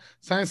and pop,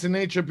 science and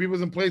nature,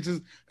 peoples and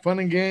places, fun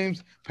and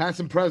games,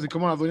 past and present.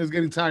 Come on, Dueña's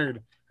getting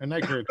tired. Her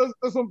neck hurt.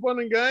 That's some fun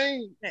and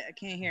games. I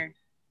can't hear.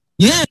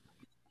 Yeah.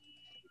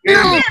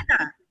 Yeah.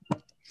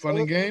 Fun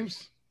and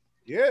games.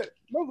 Yeah,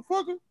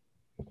 motherfucker.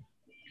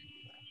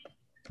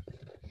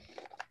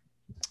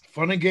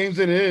 Fun and games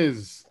it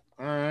is.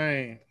 All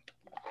right.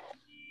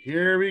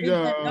 Here we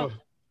go.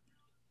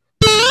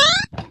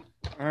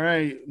 All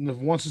right.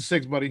 1 to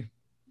 6, buddy.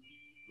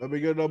 Let me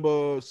get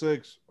number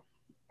 6.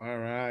 All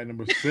right,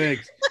 number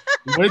 6.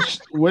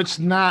 which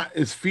knot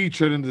is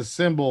featured in the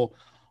symbol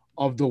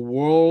of the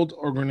World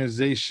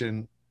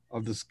Organization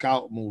of the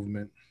Scout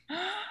Movement? Damn,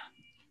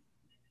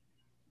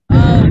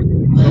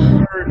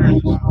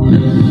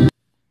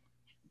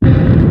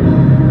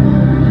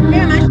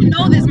 I should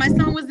know this. My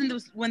son was in the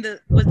scout.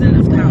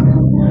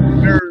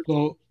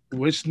 So,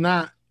 which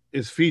knot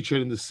is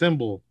featured in the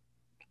symbol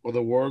of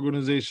the World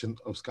Organization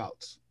of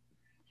Scouts?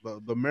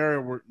 The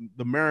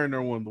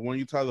Mariner one, the one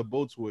you tie the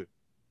boats with.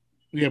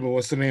 Yeah, but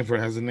what's the name for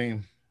it? Has a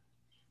name.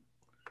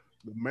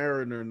 The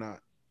Mariner knot.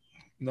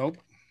 Nope.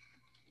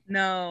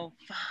 No,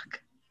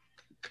 fuck.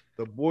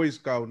 The Boy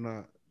Scout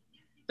knot.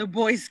 The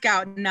Boy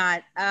Scout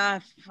knot.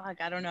 Fuck,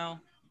 I don't know.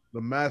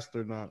 The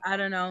master knot. I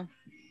don't know.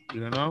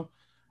 You don't know?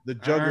 The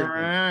juggler.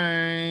 All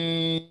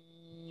right.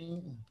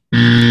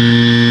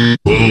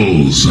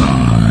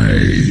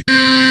 Bullseye.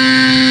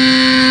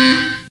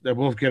 They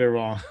both get it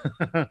wrong.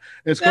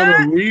 It's called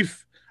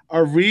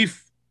a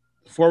reef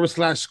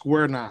 /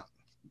 square knot.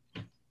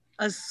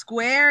 A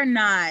square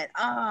knot.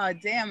 Oh,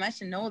 damn. I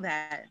should know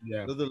that.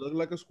 Yeah. Does it look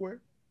like a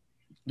square?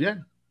 Yeah.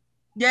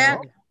 Yeah.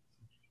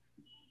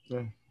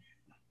 So.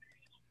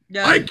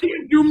 Yeah. I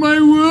can't do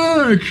my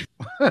work.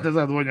 That's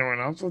not the one you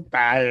want. I'm so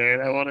tired.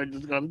 I want to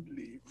just go to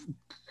sleep.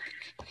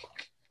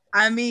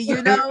 I mean,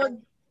 you know,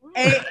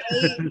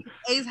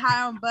 A's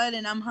high on bud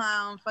and I'm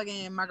high on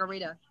fucking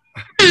margarita.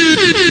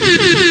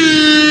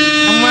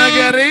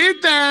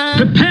 Margarita.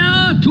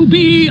 Prepare to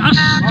be a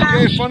star.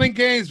 Okay, fun and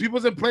games,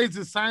 peoples and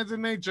places, science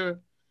and nature,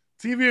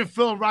 TV and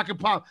film, rock and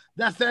pop.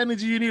 That's the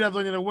energy you need,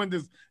 Adonia, to win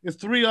this. It's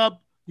 3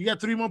 up. You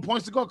got 3 more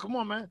points to go. Come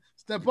on, man.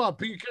 Step up.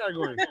 Pick your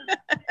category. Pick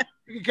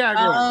your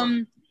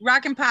category.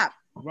 Rock and pop.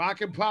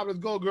 Rock and pop. Let's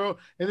go, girl.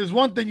 And there's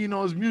one thing you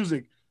know is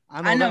music.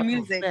 I know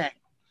music.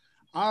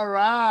 All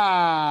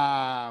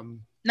right.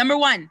 Number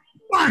 1.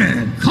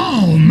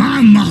 Call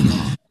my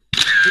mama.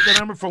 Pick a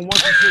number from 1 to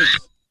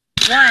 6.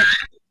 1.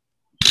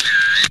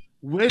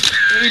 Which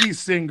 80s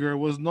singer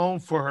was known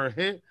for her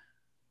hit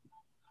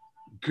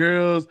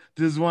 "Girls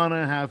Just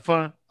Wanna Have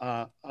Fun"?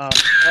 Cyndi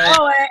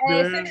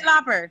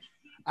Lauper.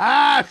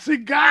 She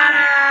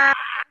got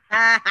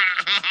it.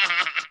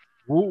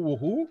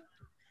 Who?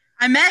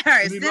 I met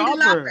her. Cyndi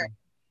Lauper.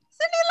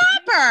 Cyndi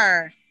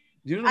Lauper.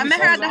 I met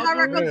her at the Hard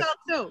Rock Hotel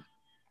too.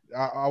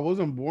 I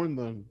wasn't born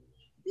then.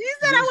 You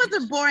said I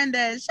wasn't born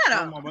then. Shut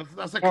up.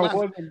 That's a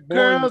classic.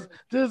 Girls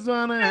just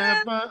wanna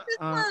have fun.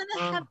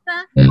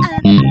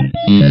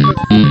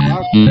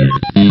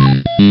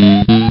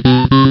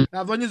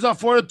 Now, when you're up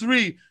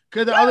 4-3,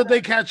 could the other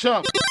day catch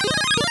up?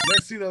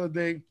 Let's see the other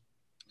day.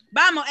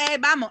 Vamos. You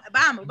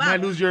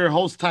might lose your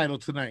host title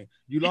tonight.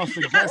 You lost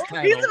the guest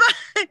title.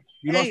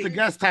 Lost the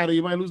guest title.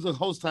 You might lose the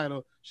host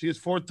title. She is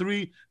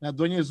 4-3. Now,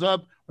 Donia's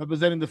up,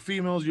 representing the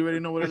females. You already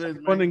know what it is.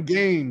 Fun and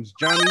games,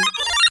 Johnny.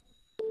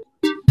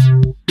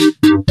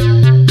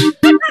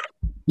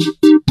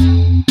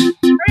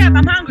 Hurry up,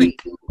 I'm hungry.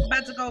 I'm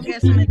about to go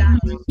get some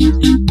McDonald's.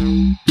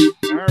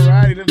 All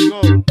righty, let's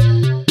go.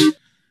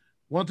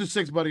 1 to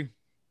 6, buddy.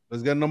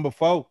 Let's get number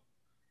 4.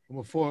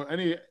 Number 4.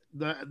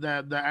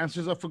 The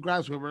answers are for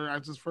grabs. Whoever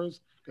answers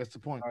first gets the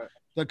point. Right.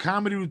 The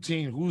comedy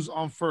routine, Who's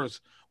on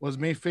First, was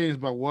made famous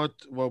by what?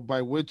 Well,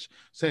 by which?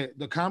 Say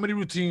the comedy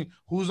routine,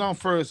 Who's on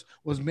First,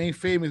 was made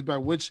famous by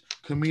which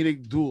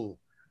comedic duo?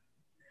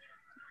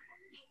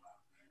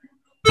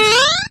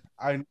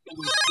 I know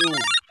this too.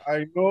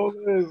 I know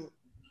this.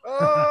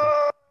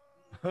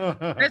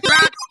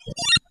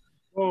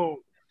 Oh,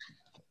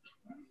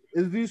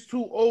 is these 2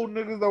 old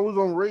niggas that was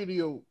on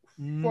radio?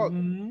 Fuck.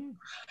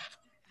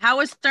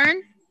 Howard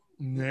Stern?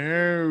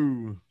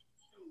 No.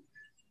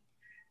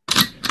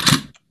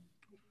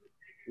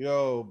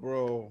 Yo,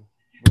 bro.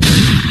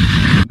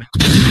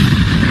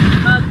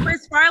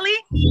 Chris Farley?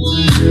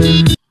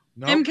 Nope.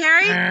 Jim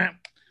Carrey?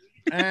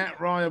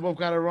 Wrong. You both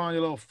got it wrong,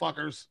 you little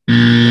fuckers.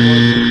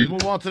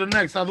 Move on to the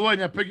next.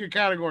 Adueña, pick your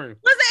category.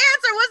 What's the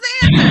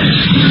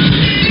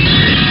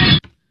answer?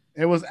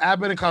 It was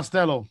Abbott and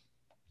Costello.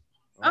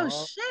 Oh,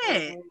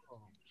 shit.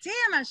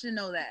 Damn, I should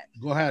know that.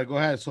 Go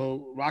ahead.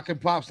 So, rock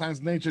and pop, science,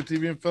 nature,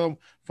 TV and film,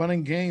 fun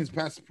and games,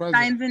 past and present.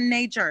 Science and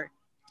nature.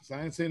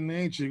 Science and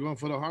nature. You're going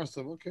for the hard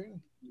stuff. Okay.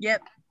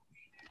 Yep.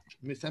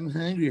 Miss, I'm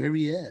hungry.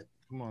 Hurry up.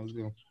 Come on, let's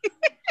go.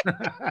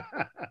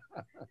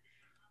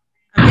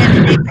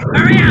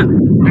 Hurry up.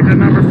 Pick a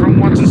number from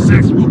 1 to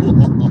 6.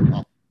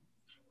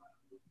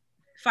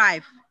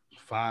 5.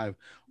 5.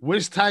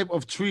 Which type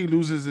of tree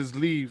loses its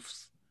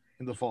leaves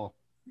in the fall?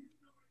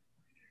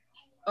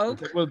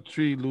 Oak. What type of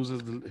tree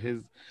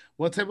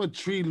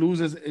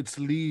loses its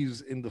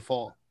leaves in the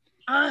fall?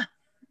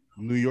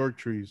 New York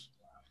trees.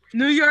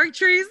 New York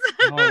trees?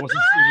 No, it's a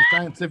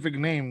scientific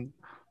name.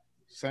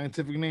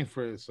 Scientific name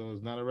for it, so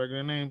it's not a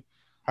regular name.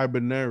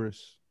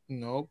 Hibernaris.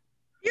 Nope.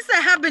 You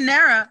said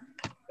habanera.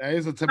 That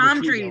is a type palm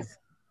of tree. Trees.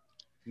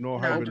 No,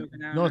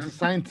 it's a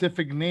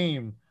scientific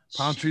name.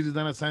 Palm trees is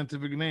not a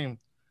scientific name.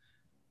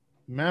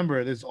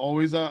 Remember, there's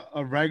always a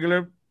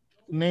regular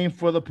name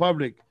for the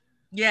public.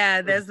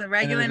 Yeah, there's a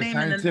regular name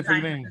and a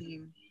scientific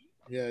name.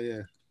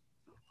 Yeah.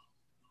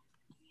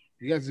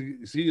 You guys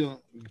see, you're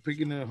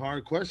picking the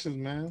hard questions,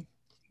 man.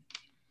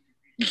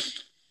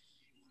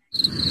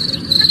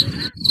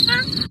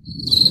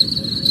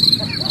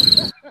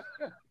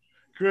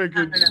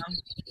 Cricket.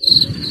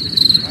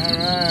 All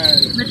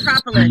right.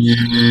 Metropolis.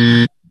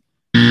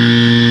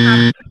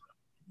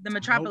 The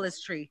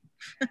Metropolis tree.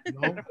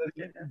 Nope.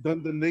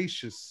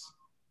 Dundenacious.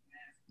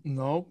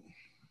 Nope.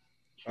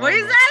 What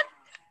is that?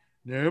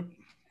 Nope.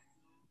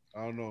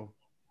 I don't know.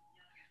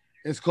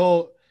 It's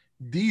called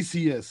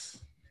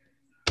Decius.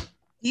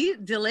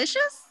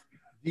 Delicious?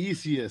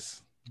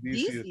 Decius.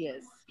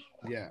 Decius.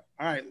 Yeah.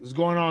 All right. Let's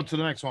going on to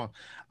the next one.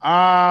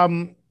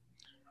 The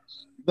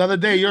other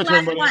day, your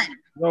turn, buddy.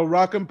 No,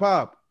 rock and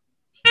pop.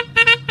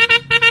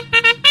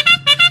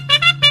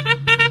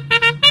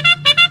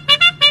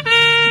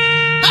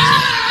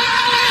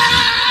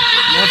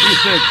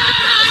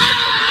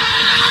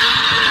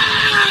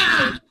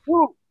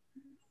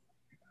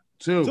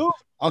 Two.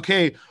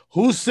 Okay,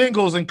 whose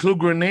singles include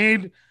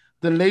Grenade,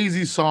 The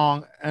Lazy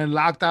Song, and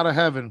Locked Out of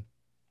Heaven?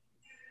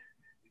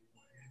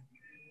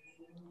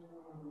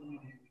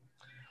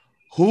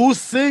 Whose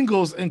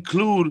singles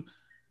include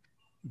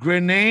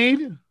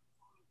Grenade,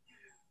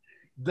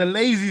 The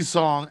Lazy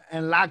Song,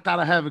 and Locked Out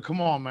of Heaven? Come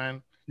on,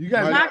 man. You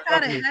guys Locked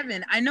Out of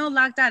Heaven. I know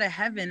Locked Out of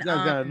Heaven. You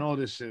guys gotta know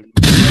this shit.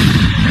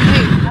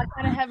 Hey, Locked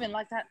Out of Heaven.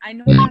 Locked Out. I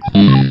know.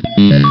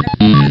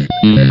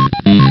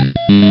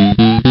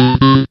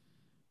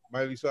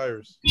 Miley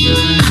Cyrus.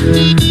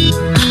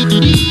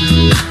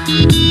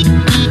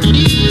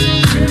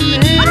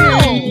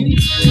 Oh!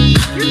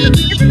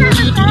 Isn't that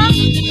the song?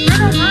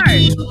 Bruno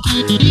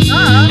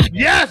Mars.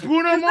 Yes,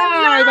 Bruno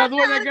Mars. That's the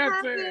one that gets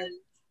it.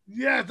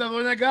 Yes, that's the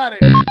one that got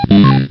it.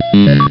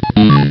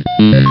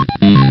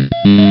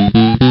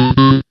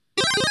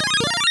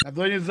 That's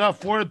when it's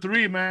up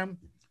 4-3, man.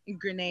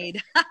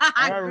 Grenade.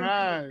 All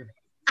right.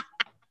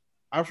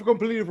 I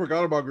completely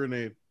forgot about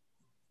Grenade.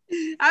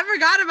 I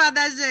forgot about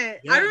that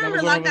shit. Yeah, I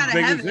remember Locked Out of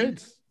Heaven.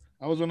 Hits.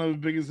 That was one of his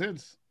biggest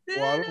hits.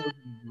 Well, I don't listen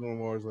to Bruno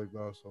Mars like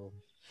that, so.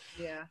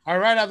 Yeah. All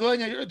right,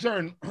 Adueña, your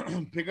turn.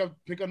 pick a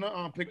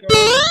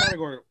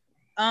category.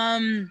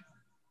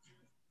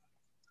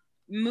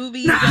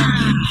 Movies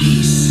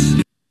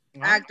and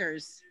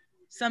actors.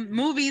 Some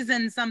movies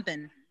and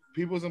something.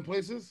 Peoples and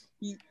places?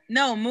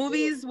 No,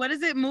 movies. What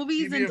is it?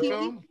 Movies TV and TV?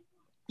 film?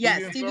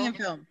 Yes, TV and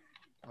film.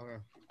 Okay.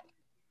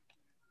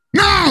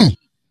 No!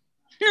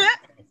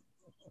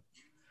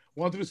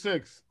 1 through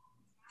 6.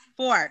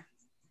 4.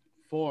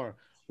 4.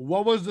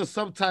 What was the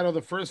subtitle of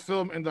the first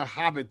film in the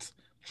Hobbit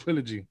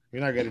trilogy?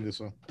 You're not getting this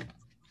one.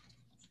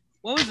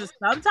 What was the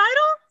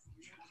subtitle?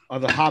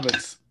 Of the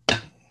Hobbits.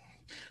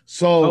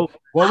 So,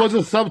 what was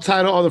the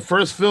subtitle of the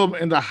first film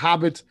in the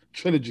Hobbit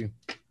trilogy?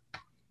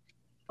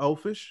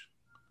 Elfish?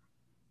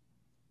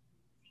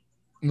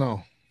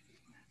 No.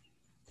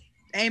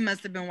 A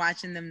must have been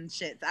watching them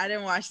shits. I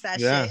didn't watch that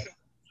Yeah. shit.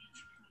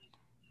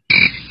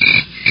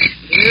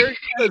 Where?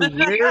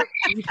 Where?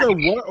 You said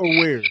what or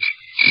where?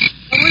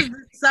 What was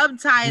the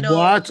subtitle?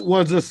 What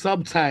was the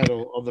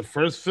subtitle of the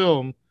first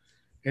film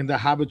in the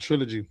Hobbit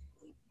trilogy?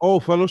 Oh,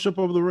 Fellowship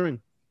of the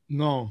Ring.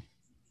 No.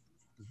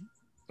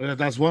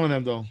 That's one of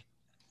them, though.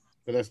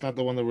 But that's not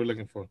the one that we're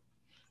looking for.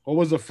 What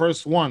was the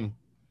first one?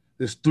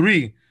 There's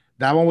 3.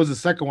 That one was the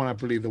second one, I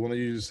believe, the one that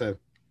you just said.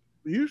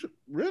 You should,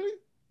 really?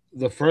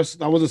 The first,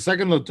 that was the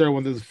second or third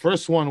one. The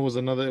first one was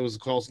another, it was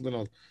called something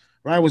else.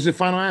 Right, what's your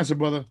final answer,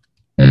 brother?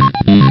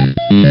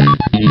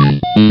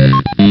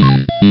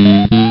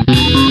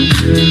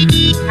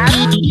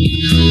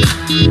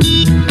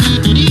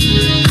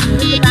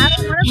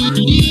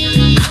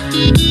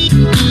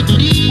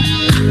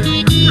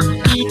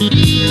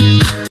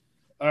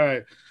 All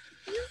right.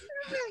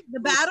 The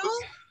battle?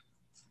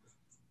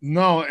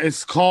 No,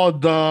 it's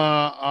called the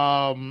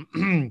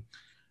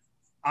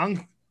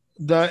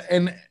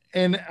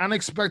an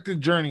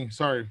unexpected journey.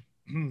 Sorry.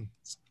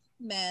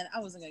 Man, I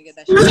wasn't gonna get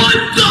that shit. What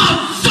the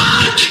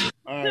fuck?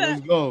 All right,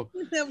 let's go.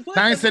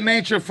 Science and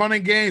nature, fun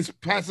and games,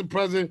 past and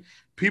present,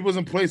 peoples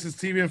and places,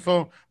 TV and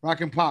film, rock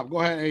and pop.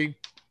 Go ahead, A.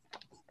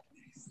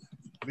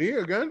 Me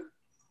again?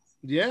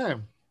 Yeah.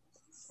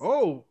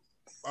 Oh,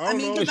 I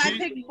mean, because I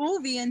picked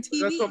movie and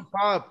TV. Let's get some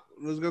pop.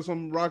 Let's get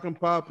some rock and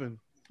popping.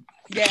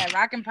 Yeah,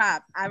 rock and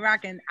pop. I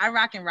rock and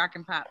rock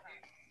and pop.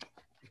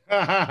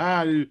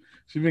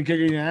 She's been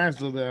kicking your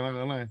ass over there. I'm not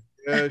gonna lie.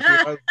 Yeah,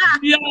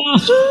 she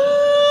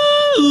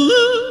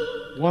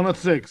 1 or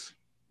 6.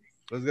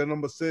 Let's get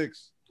number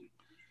 6.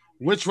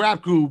 Which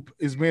rap group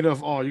is made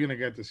of? Oh, you're gonna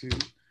get this.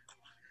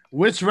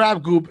 Which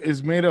rap group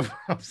is made of?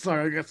 I'm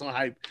sorry, I get so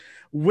hyped.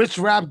 Which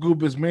rap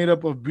group is made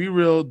up of Be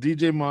Real,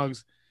 DJ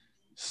Muggs,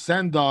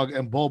 Sendog,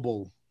 and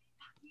Bobo?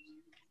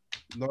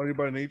 Naughty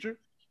by Nature?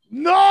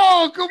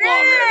 No, come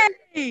on, man.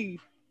 Hey!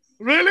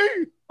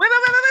 Really? Wait.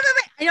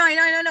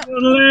 I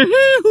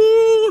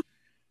know.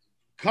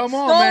 Come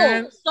on, Soul,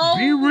 man. Soul,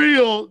 Be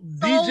Real,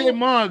 DJ Soul.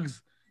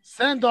 Muggs,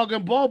 Sendog,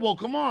 and Bobo.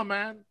 Come on,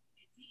 man.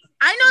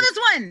 I know this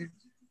one.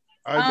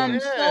 I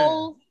don't.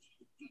 Soul.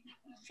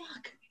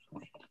 Fuck.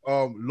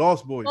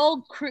 Lost Boys.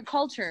 Soul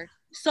culture.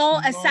 Soul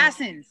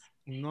Assassins.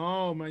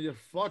 No, man, you're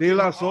fucking. De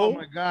La Soul? Oh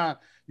my god,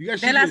 you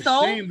guys De should La be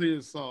Soul? ashamed of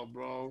yourself,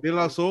 bro. De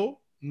La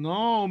Soul?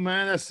 No,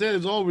 man, that's it.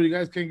 It's over. You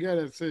guys can't get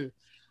it. That's it.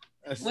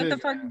 That's What it. the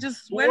fuck?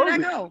 Just where did I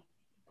go?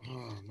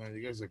 Oh man,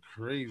 you guys are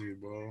crazy,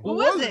 bro. What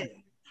was it?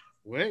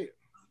 Wait.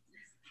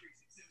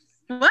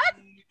 What?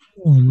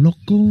 Oh,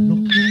 loco.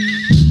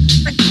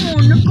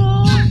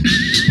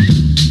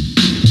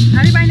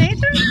 Naughty by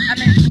Nature? I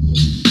mean,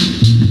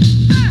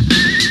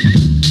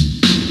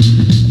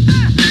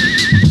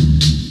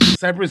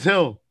 Cypress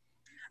Hill.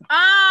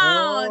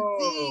 oh,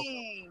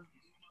 dang.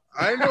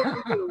 I know.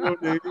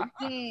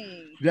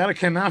 Dang. That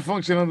cannot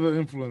function under the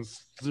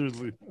influence.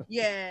 Seriously.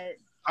 Yeah.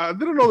 I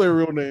didn't know their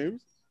real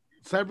names.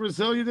 Cypress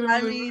Hill, you didn't I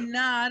know mean, nah,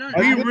 I don't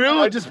Be know.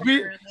 Real, just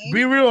be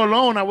Real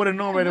alone. I would have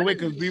known right away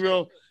because Be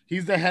Real,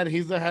 he's the head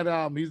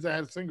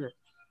singer.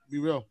 Be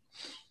Real.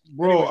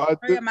 Bro, I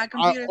my I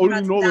computer's only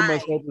about to know them die.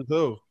 as Cypress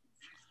Hill.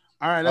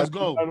 All right, let's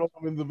go. I know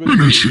them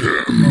individually.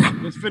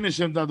 Let's finish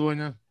him,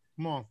 Dadueña.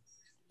 Come on.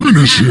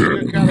 Finish Pick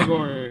him. a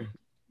category.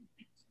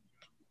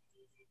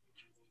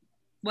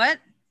 What?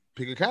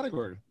 Pick a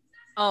category.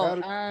 Oh,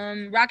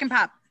 rock and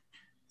pop.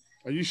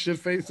 Are you shit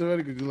faced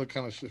already? Because you look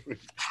kind of shit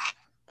faced.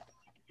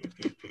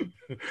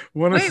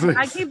 1 Wait, of 6.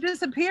 I keep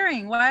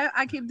disappearing. Why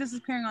I keep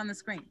disappearing on the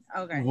screen?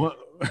 Okay. What?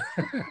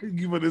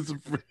 You want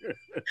disappear?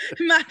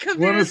 My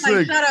computer's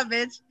like, 6. shut up,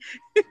 bitch.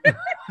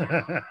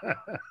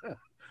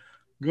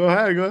 Go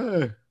ahead.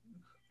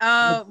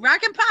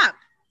 Rock and pop.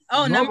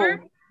 Oh, No,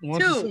 number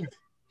 1 to 2. 6.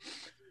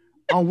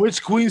 On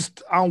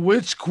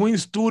which Queen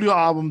studio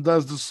album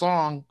does the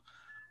song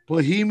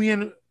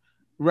Bohemian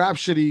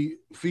Rhapsody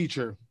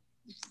feature?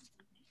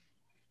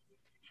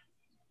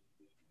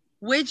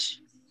 Which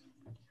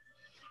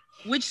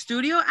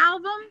studio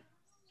album?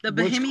 The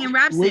Bohemian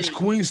Rhapsody. Which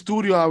Queen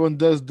studio album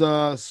does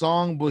the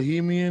song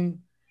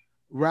Bohemian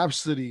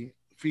Rhapsody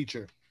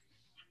feature?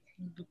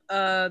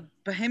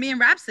 Bohemian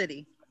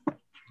Rhapsody.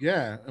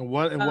 Yeah, and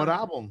what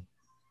album?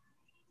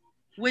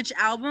 Which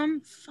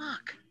album?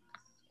 Fuck.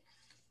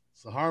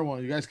 It's a hard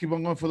one. You guys keep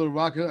on going for the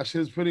rock. That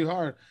shit is pretty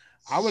hard.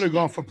 I would have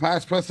gone for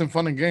past, present,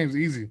 fun, and games.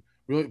 Easy.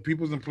 Really,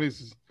 peoples and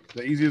places.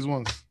 The easiest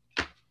ones.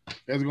 You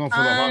guys are going for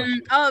the hard.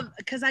 Oh,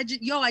 because I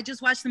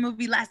just watched the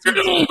movie last week.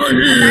 A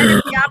Night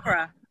at the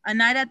Opera. A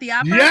Night at the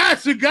Opera.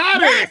 Yes, you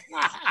got it.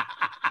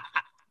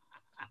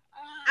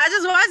 I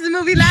just watched the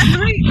movie last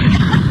week.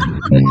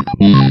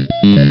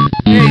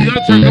 Hey, your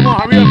turn. Come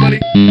on, hurry up, buddy.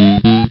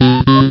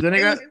 Then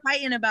They was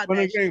fighting about Fun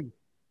that and shit. games.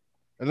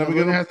 And then we're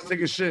we're gonna gonna have to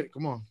take a shit.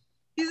 Come on.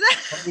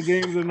 Fun and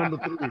games in number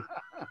 3.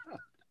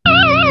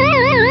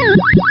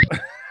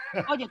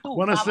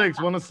 1 of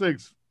 6. 1 of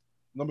 6.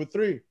 Number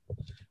 3.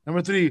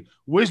 Number 3.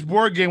 Which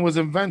board game was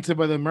invented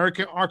by the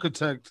American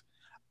architect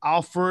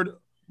Alfred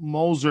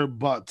Moser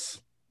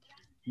Butts?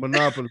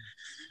 Monopoly.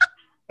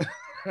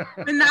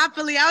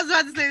 Monopoly. I was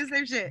about to say the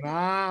same shit.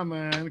 Nah,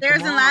 man. Stairs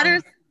come and on.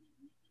 ladders.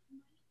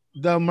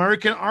 The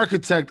American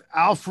architect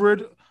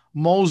Alfred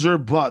Moser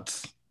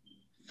Butts.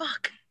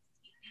 Fuck.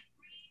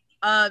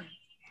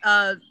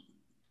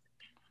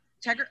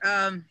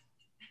 Checker.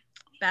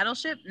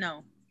 Battleship.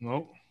 No.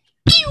 Nope.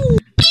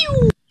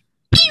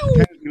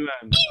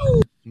 Candyland.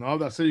 No,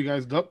 that's it, you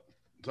guys. Nope.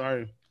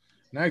 Sorry.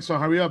 Next one.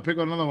 Hurry up. Pick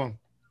another one.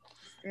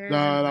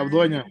 La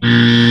Dueña.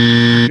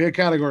 Pick a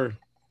category.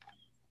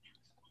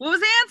 What was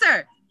the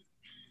answer?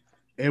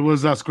 It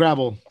was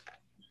Scrabble.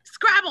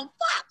 Scrabble.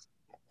 Fuck.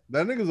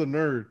 That nigga's a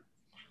nerd.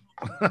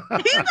 He's not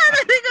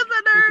a nigga's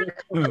a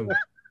nerd.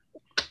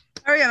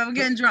 Hurry up. I'm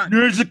getting drunk.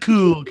 Nerds are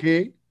cool,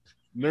 okay?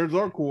 Nerds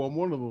are cool. I'm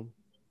one of them.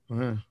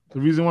 The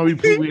reason why we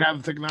have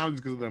the technology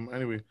is because of them.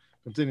 Anyway,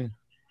 continue.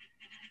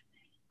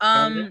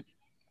 Um.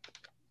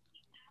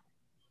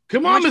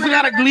 Come on, Mr.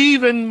 Gotta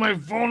leave and my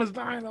phone is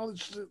dying. All this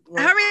shit.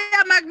 Hurry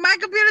up. My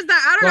computer's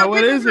dying. I don't know.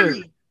 What Pick is one for it?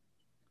 me.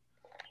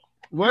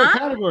 What Huh?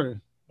 category?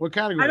 What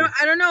category?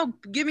 I don't know.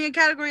 Give me a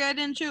category I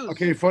didn't choose.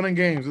 Okay, fun and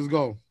games. Let's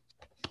go.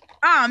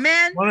 Oh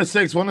man. 1 of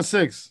 6. 1 of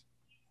 6.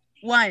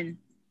 1.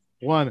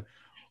 1.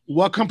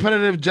 What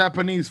competitive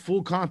Japanese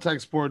full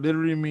contact sport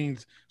literally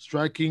means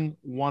striking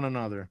one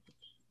another?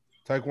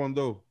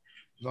 Taekwondo.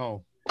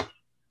 No.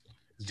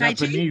 It's Tai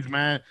Chi? Japanese,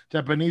 man.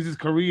 Japanese is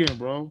Korean,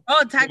 bro.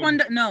 Oh,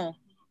 Taekwondo. No.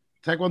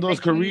 Taekwondo is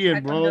Tai Chi,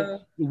 Korean, bro.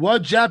 Taekwondo.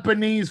 What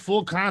Japanese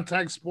full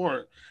contact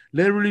sport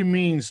literally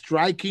means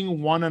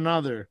striking one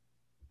another?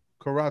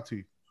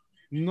 Karate.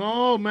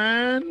 No,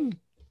 man.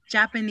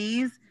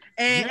 Japanese.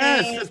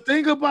 Yes, just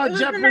think about it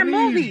was in that Japanese.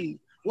 movie.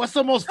 What's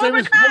the most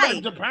Cobra famous sport Kai.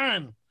 in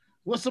Japan?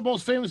 What's the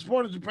most famous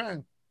sport in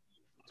Japan?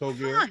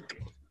 Tokyo. Fuck.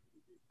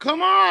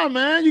 Come on,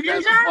 man. You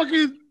guys are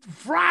fucking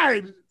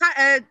fried.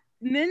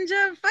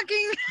 Ninja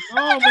fucking.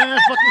 Oh, man.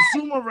 Fucking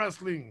sumo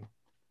wrestling.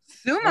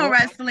 Sumo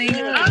wrestling.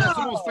 Yeah, that's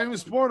the most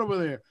famous sport over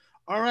there.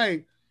 All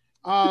right.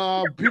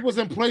 Peoples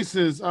and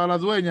places. La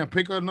Dueña,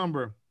 pick a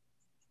number.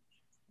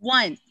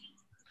 1.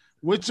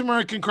 Which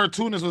American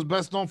cartoonist was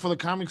best known for the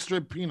comic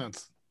strip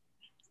Peanuts?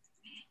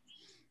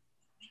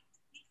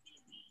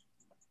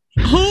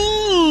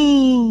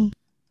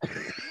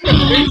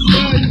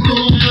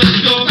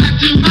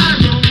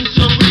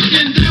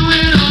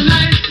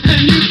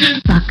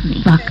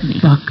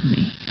 Fuck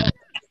me.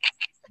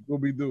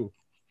 Scooby-Doo.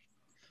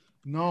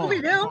 No.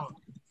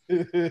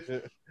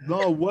 Scooby-Doo?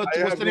 No,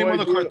 what's the name of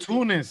the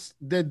cartoonist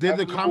that did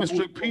the comic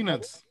strip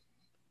Peanuts?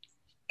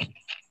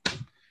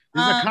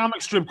 There's a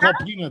comic strip called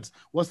Peanuts.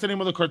 What's the name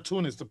of the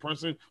cartoonist, the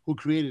person who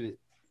created it?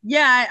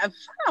 Yeah, I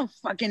don't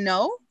fucking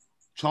know.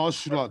 Charles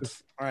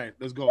Schultz. All right,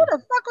 let's go. Who the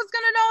fuck was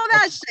gonna know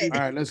that shit? All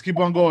right, let's keep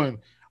on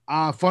going.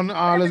 Fun.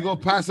 Let's go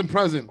past and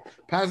present.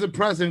 Past and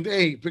present.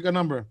 Hey, pick a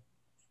number.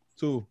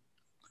 2.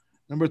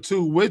 Number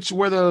 2. Which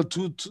were the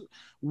two?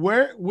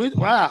 Where were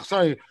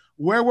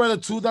the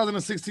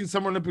 2016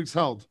 Summer Olympics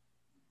held?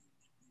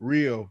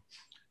 Rio.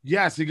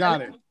 Yes, you got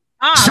it.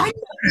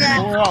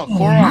 Yeah. 4 up.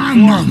 4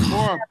 up.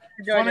 4 up.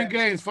 Fun and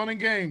games. Fun and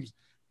games.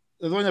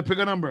 There's one that pick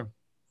a number.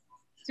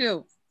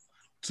 2.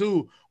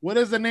 2. What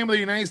is the name of the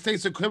United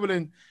States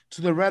equivalent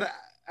to the red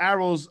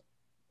Arrows.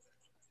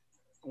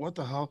 What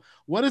the hell?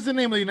 What is the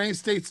name of the United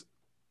States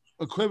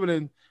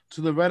equivalent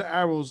to the Red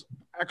Arrows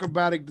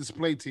acrobatic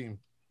display team?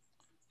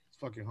 It's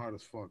fucking hard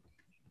as fuck.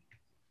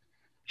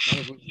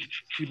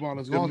 Keep on.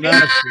 Let's go.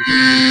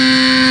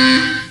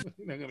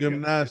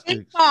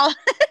 Gymnastics.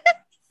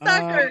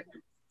 Soccer.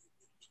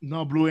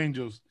 No, Blue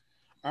Angels.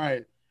 All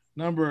right.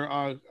 Number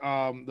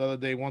the other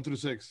day, 1 through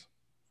 6.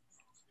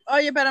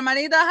 Oye, pero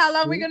manita, how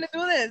long are we gonna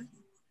do this?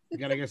 You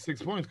gotta get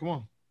 6 points. Come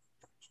on.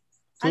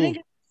 I didn't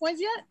get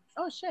points yet.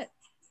 Oh shit.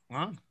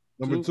 Huh?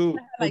 Number 2.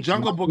 The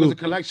Jungle Book is a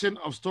collection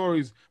of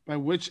stories by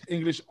which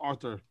English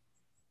author?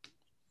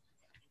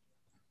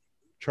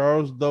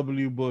 Charles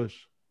W. Bush.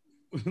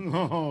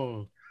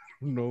 No.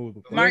 No.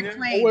 Mark Oh,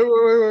 Twain.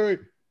 wait.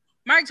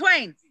 Mark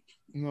Twain.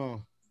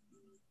 No.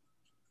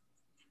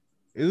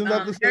 Isn't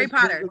that the Harry same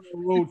Potter. person that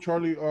wrote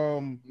Charlie?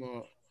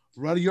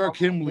 Rudyard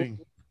Kipling.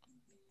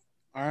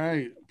 All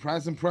right.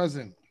 Past and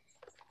present.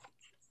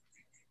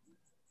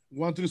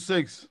 1 through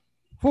 6.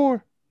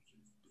 4.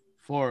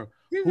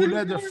 Who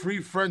led the Free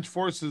French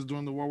forces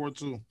during the World War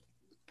II?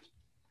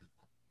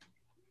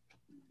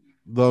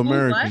 The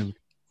Americans.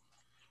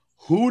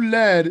 Who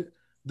led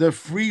the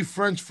Free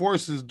French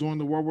forces during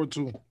the World War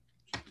II?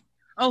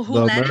 Oh, who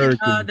The led it?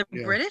 Americans. The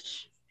Yeah.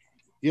 British?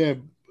 Yeah,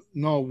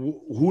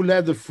 no. Who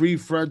led the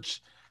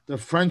French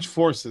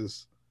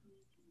forces?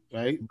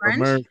 Right, French?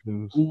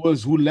 Americans.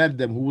 Who led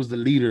them? Who was the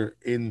leader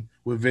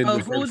within? Oh,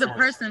 the who French the forces?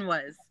 person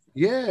was?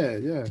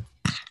 Yeah.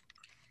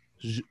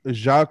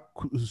 Jacques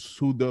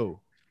Cousteau.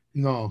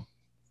 No,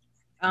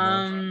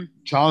 Um,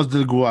 Charles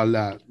de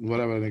Gaulle,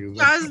 whatever that nigga's name.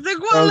 Charles de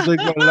Charles de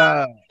Gaulle.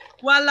 Gaulle.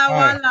 Walla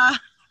right. walla.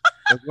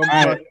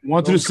 All right,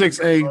 1 through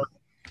 6.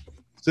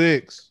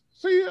 6.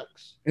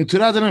 In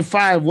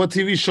 2005, what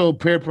TV show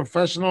paired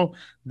professional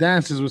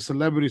dancers with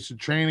celebrities to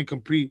train and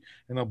compete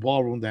in a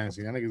ballroom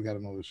dancing? I niggas gotta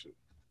know this shit.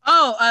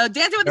 Oh,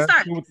 Dancing with the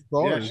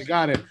Stars. Yeah, she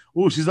got it.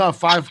 Ooh, she's up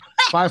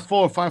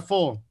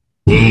 5-4.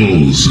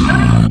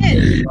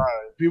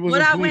 People's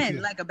What I Inclusive.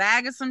 win? Like a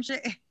bag or some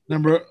shit?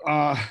 Number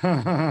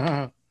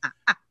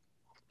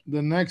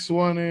the next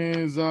one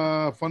is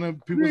Fun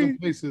of Peoples and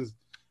Places.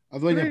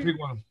 Adueña, pick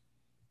one.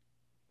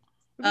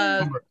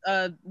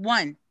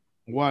 1.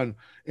 1.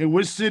 In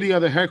which city are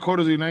the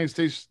headquarters of the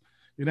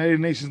United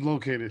Nations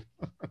located?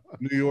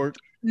 New York.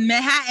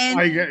 Manhattan.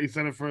 Oh, you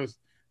said it first.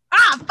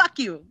 Ah, fuck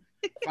you.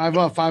 5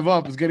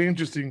 up. It's getting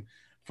interesting.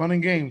 Fun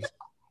and games.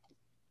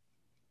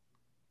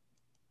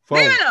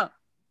 Dímelo.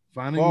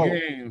 Fun and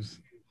games.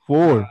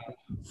 4.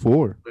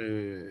 Four.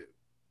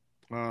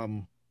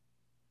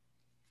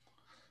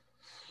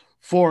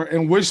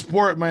 In which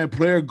sport may a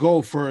player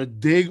go for a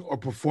dig or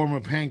perform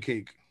a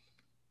pancake?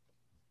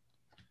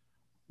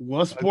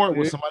 What sport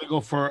would somebody go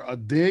for a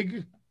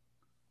dig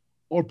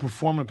or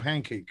perform a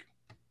pancake?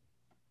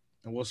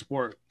 And what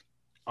sport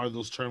are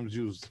those terms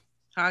used?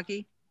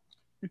 Hockey.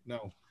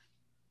 No.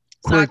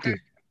 Soccer.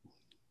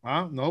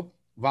 Huh? Nope.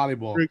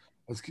 Volleyball.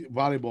 Let's keep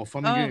volleyball.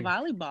 Fun and game.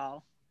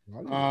 Volleyball.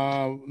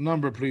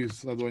 Number,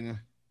 please, Adueña.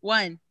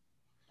 1.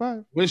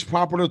 5. Which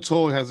popular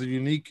toy has a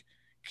unique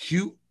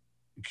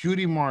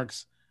cutie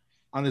marks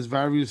on its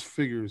various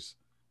figures?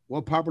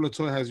 What popular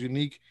toy has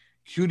unique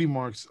cutie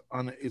marks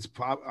on its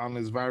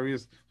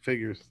various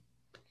figures?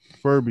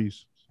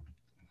 Furbies.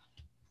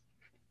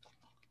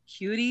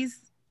 Cuties.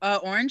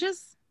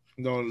 Oranges.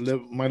 No,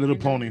 My Little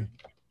Pony.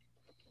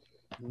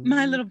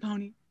 My Little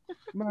Pony.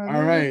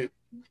 All right.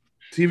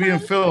 TV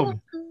and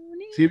film.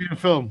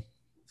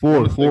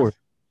 4.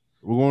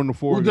 We're going to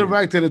 4. Who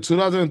directed a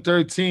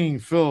 2013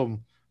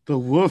 film, The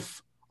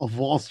Wolf of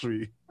Wall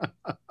Street?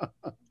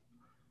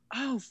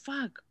 Oh,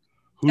 fuck.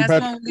 Who? That's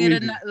Patrick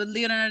one with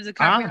Leonardo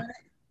DiCaprio.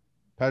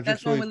 Right?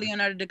 That's one with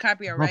Leonardo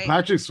DiCaprio, right?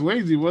 Patrick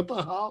Swayze. What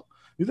the hell?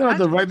 You don't have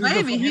to write this.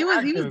 Maybe he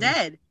was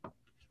dead.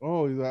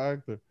 Oh, he's an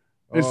actor.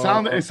 It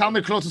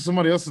sounded close to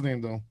somebody else's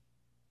name though.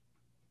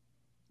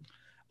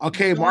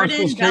 Okay, Martin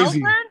Gordon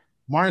Scorsese. Belford?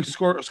 Martin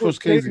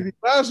Scorsese.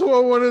 That's what I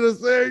wanted to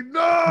say. No.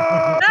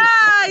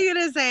 Ah, you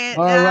didn't say it.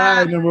 All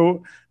right, number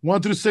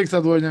 1 through 6,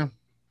 Adueña.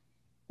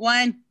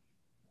 1.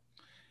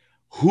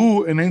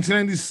 Who in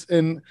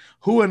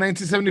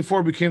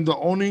 1974 became the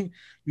only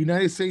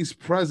United States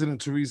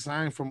president to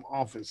resign from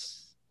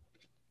office?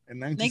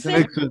 In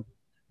 1974. Nixon.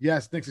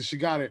 Yes, Nixon. She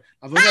got it.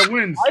 Adueña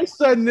wins. I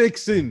said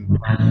Nixon.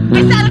 I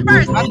said it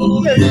first.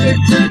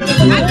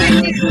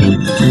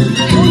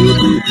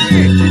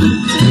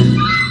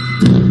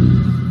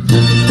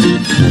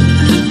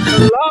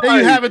 There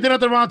you have it. Dinner at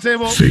the round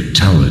table.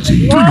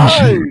 Fatality.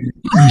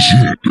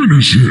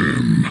 Finish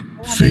him.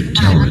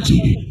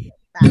 Fatality.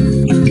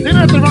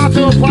 Dinner at the round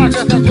table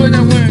podcast.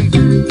 Adueña wins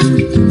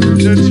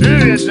the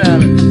trivia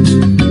challenge.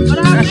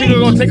 Now she's gonna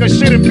go take a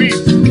shit in peace.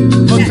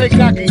 Go take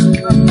cocky. I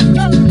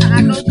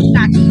go to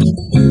cocky.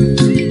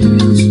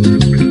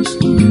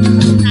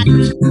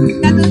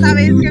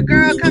 It's your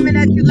girl coming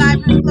at you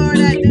live from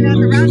Florida. Dinner at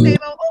the round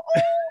table.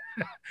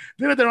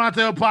 Dinner at the round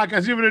table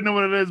podcast. You already know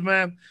what it is,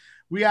 man.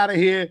 We out of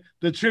here.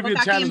 The trivia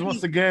challenge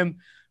once again.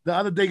 The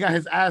other day got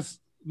his ass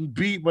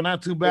beat, but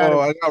not too bad. Oh,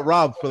 I got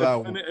robbed for that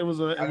one. It was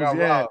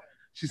robbed.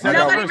 She said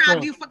Nobody it first.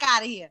 robbed you. Fuck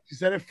out of here. She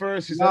said it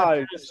first. She Nah,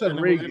 said you said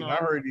Reagan. I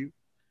heard you.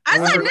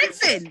 I said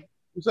Nixon.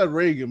 You said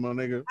Reagan, my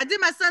nigga. I did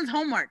my son's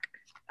homework.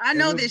 I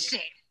know this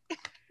shit.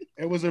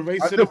 It was a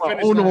race I to did the my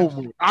finish own line.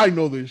 homework. I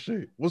know this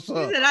shit. What's He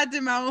up? said I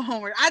did my own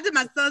homework. I did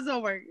my son's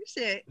homework.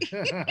 Shit.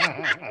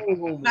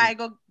 All right,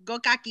 go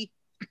cocky.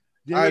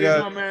 Yeah, I got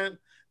know, man.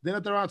 Then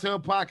at the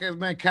Roundtable Podcast,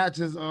 man,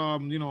 catches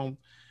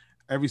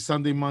every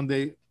Sunday,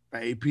 Monday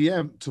at 8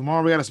 p.m.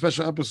 Tomorrow we got a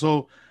special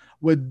episode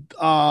with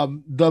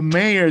the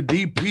mayor,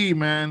 DP,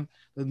 man.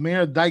 The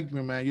mayor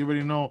Dykeman, man. You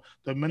already know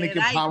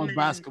Dominican Power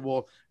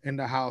Basketball in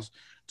the house.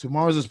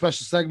 Tomorrow's a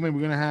special segment.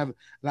 We're gonna have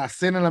La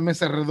Cena en la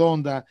Mesa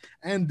Redonda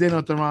and Dinner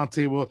at the Round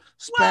Table,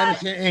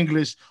 Spanish and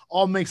English,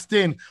 all mixed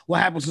in. What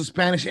happens to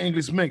Spanish and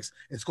English mix?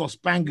 It's called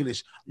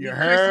Spanglish. You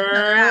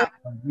heard?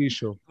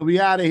 We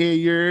out of here.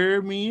 You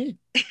heard me?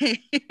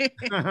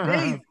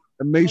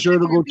 And make sure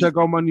to go check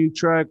out my new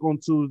track on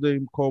Tuesday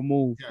called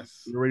Move.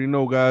 Yes. You already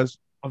know, guys.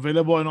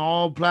 Available on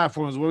all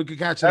platforms where we can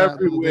catch it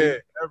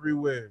everywhere.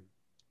 Everywhere.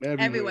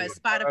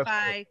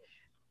 Spotify,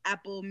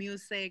 Apple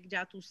Music,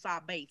 ya tu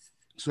sabes.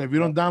 So if you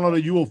don't download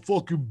it, you a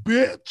fucking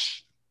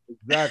bitch.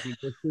 Exactly.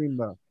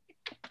 that.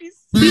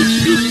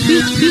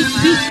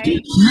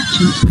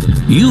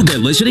 You've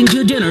been listening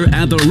to Dinner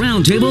at the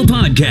Round Table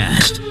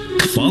Podcast.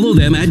 Follow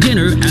them at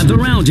Dinner at the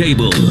Round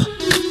Table.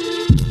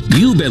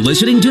 You've been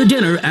listening to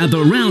Dinner at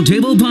the Round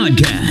Table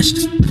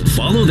Podcast.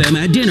 Follow them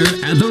at Dinner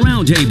at the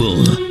Round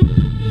Table.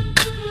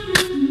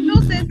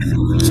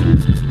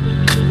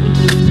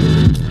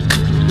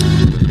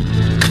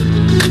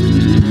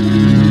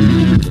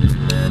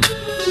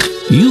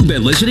 You've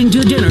been listening to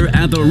Dinner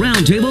at the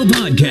Round Table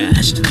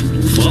Podcast.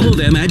 Follow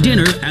them at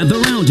Dinner at the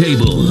Round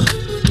Table.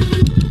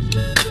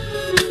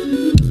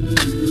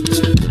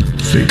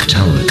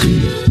 Fatality.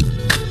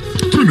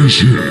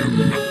 Finish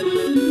him.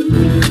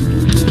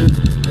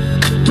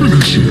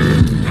 Finish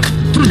him.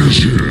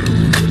 Finish him.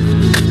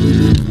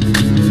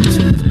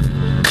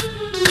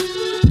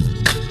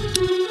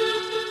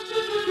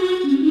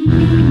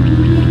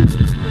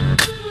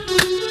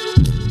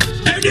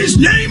 And his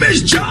name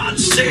is John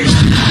C.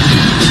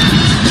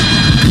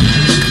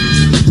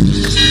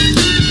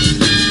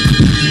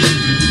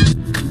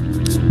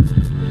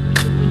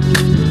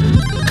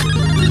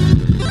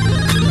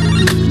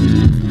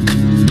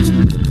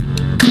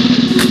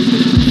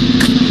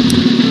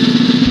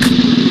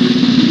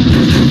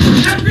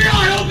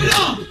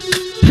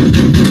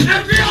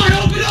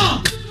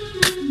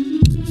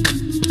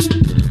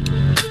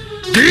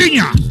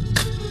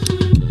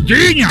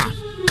 Genia!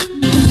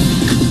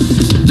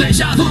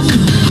 Deja vu.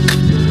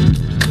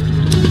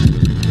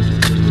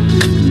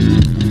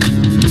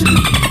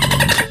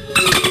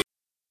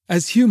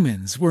 As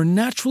humans, we're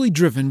naturally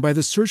driven by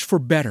the search for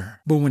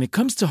better. But when it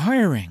comes to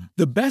hiring,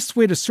 the best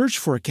way to search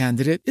for a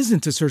candidate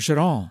isn't to search at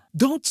all.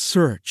 Don't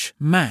search,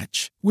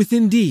 match with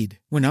Indeed.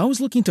 When I was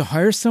looking to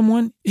hire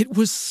someone, it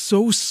was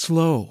so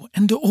slow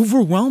and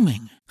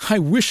overwhelming. I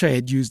wish I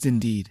had used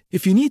Indeed.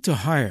 If you need to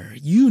hire,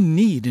 you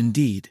need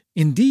Indeed.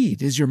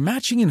 Indeed is your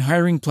matching and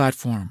hiring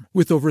platform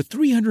with over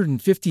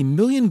 350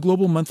 million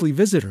global monthly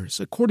visitors,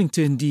 according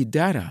to Indeed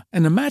data,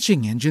 and a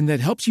matching engine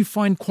that helps you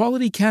find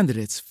quality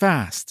candidates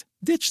fast.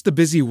 Ditch the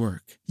busy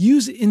work.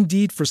 Use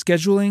Indeed for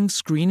scheduling,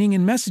 screening,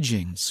 and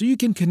messaging so you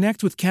can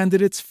connect with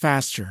candidates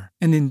faster.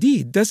 And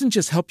Indeed doesn't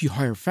just help you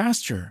hire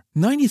faster.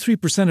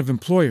 93% of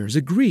employers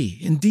agree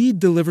Indeed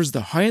delivers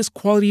the highest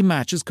quality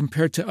matches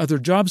compared to other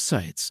job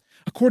sites,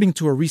 according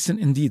to a recent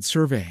Indeed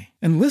survey.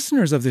 And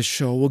listeners of this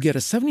show will get a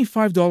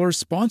 $75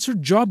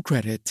 sponsored job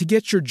credit to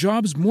get your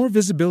jobs more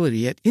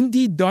visibility at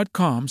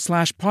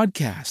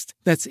Indeed.com/podcast.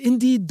 That's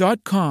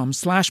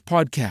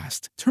Indeed.com/podcast.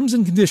 Terms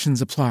and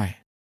conditions apply.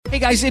 Hey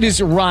guys, it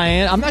is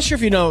Ryan. I'm not sure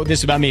if you know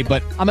this about me,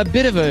 but I'm a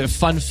bit of a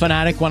fun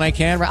fanatic when I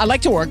can. I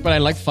like to work, but I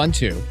like fun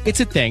too.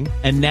 It's a thing.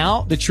 And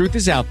now the truth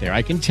is out there.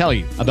 I can tell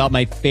you about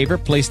my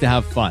favorite place to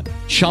have fun.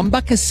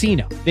 Chumba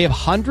Casino. They have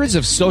hundreds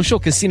of social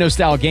casino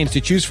style games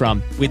to choose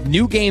from with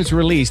new games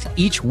released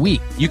each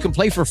week. You can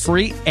play for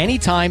free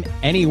anytime,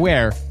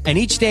 anywhere. And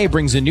each day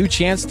brings a new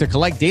chance to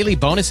collect daily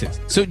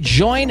bonuses. So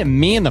join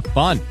me in the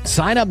fun.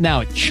 Sign up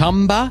now at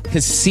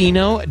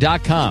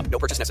ChumbaCasino.com. No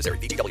purchase necessary.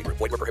 VGW Group.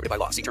 Void where prohibited by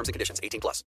law. See terms and conditions. 18+.